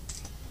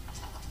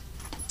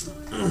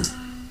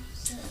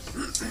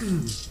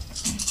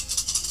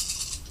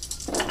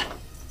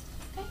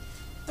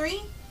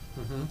 3,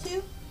 Mm-hmm.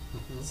 2,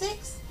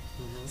 6,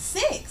 Mhm.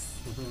 6,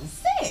 Mhm.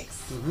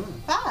 6, Mm-hmm.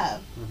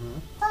 5, Mm-hmm.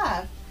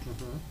 5,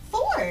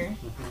 4.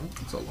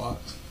 It's a lot.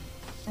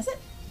 That's it.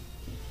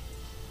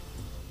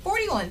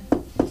 41.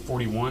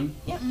 41.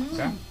 Yep.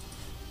 Okay.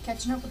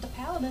 Catching up with the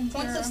paladins.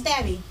 Points of here.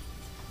 stabby.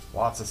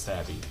 Lots of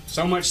stabby.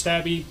 So much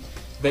stabby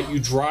that you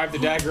drive the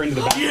dagger into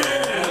the back.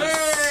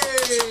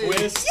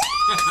 Twist.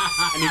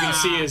 And you can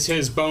see as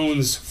his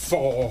bones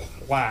fall,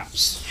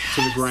 lapse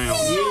to the ground.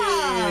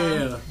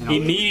 Yeah.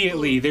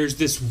 Immediately, there's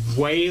this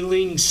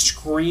wailing,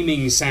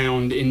 screaming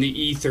sound in the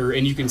ether,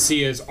 and you can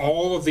see as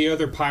all of the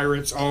other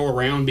pirates all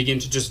around begin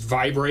to just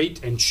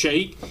vibrate and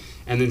shake,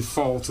 and then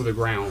fall to the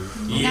ground.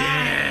 Hell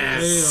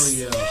yeah.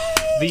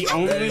 The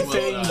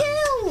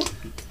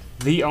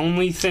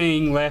only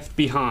thing left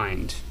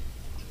behind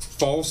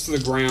falls to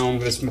the ground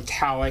with this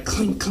metallic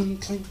clink,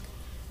 clink, clink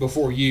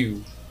before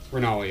you,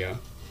 Renalia,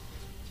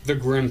 the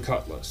Grim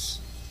Cutlass.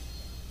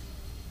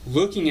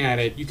 Looking at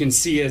it, you can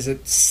see as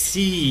it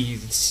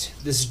seethes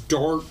this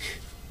dark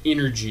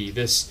energy,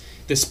 this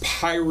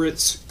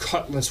pirate's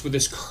cutlass with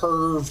this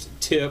curved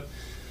tip,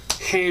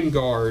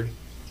 handguard,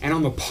 and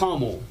on the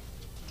pommel,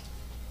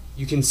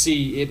 you can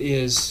see it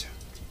is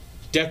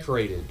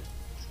decorated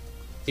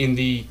in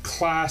the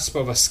clasp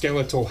of a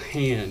skeletal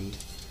hand,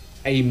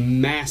 a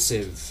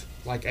massive,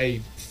 like a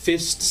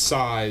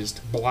fist-sized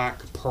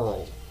black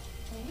pearl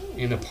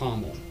in the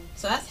pommel.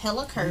 So that's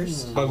hella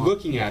cursed. But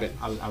looking at it,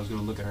 I was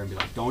going to look at her and be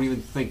like, don't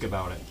even think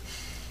about it.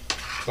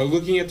 But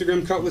looking at the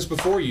Grim Cutlass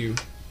before you,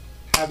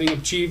 having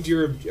achieved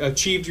your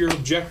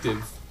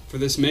objective for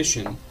this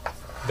mission,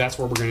 that's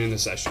where we're going to end the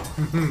session.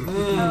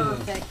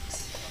 Perfect.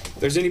 If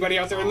there's anybody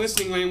out there in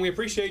listening land, we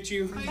appreciate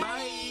you.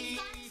 Bye.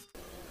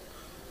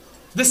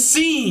 The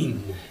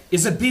scene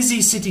is a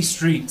busy city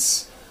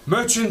streets.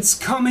 Merchants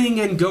coming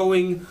and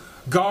going,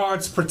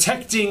 guards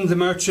protecting the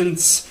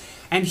merchants,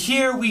 and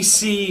here we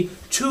see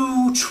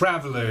two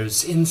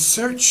travelers in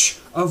search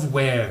of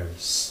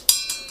wares.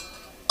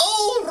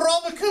 Oh,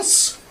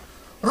 Robicus!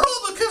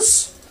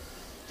 Robicus!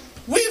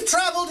 We've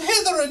travelled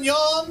hither and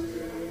yon,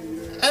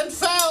 and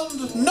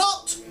found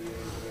not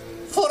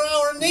for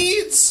our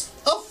needs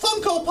of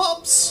Funko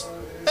Pops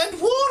and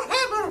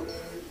Warhammer.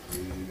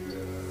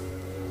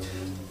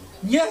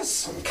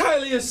 Yes,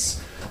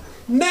 Kylius.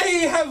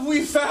 Nay, have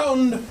we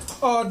found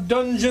our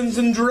Dungeons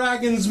and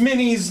Dragons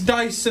minis,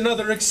 dice, and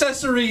other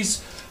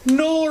accessories,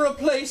 nor a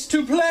place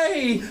to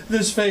play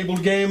this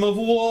fabled game of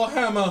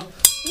Warhammer.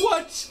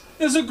 What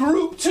is a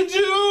group to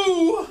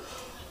do?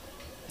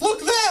 Look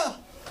there!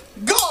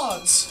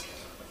 Gods!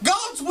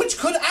 Gods which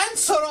could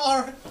answer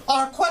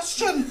our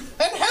question and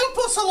help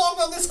us along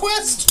on this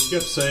quest! He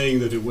kept saying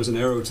that it was an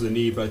arrow to the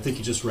knee, but I think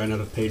he just ran out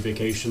of paid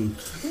vacation.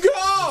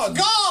 God!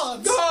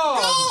 Gods!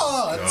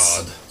 Gods!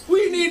 Gods!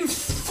 We need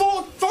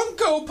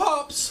Funko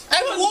Pops!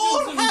 And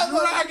Warhammer!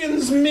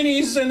 Dragons,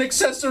 minis, and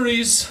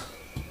accessories!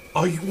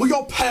 Were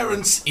your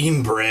parents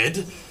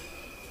inbred?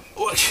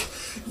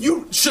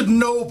 You should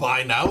know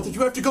by now that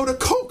you have to go to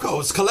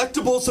Coco's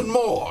Collectibles and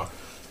More.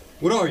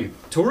 What are you,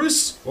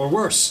 tourists? Or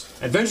worse,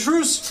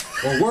 adventurers?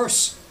 Or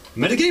worse,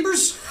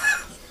 metagamers?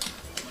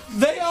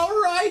 They are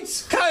right,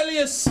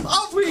 Kylius!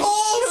 We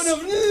should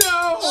have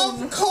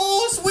known! Of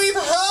course, we've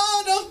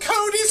heard of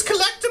Cody's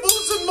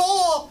Collectibles and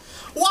More!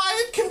 Why,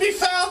 it can be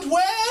found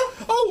where?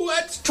 Oh,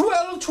 at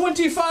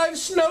 1225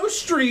 Snow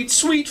Street,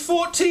 Suite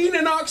 14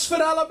 in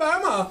Oxford,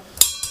 Alabama.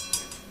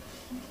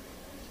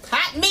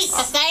 Hot meat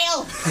for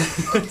sale!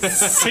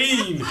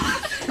 Scene!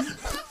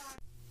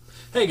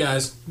 Hey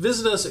guys,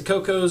 visit us at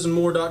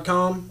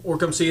cocosandmore.com or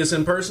come see us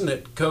in person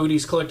at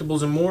Cody's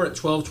Collectibles and More at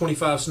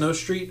 1225 Snow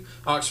Street,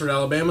 Oxford,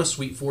 Alabama,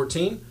 Suite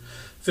 14.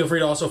 Feel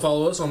free to also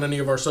follow us on any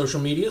of our social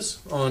medias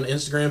on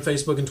Instagram,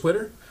 Facebook, and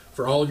Twitter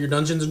for all of your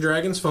Dungeons &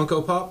 Dragons,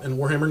 Funko Pop, and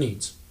Warhammer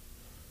needs.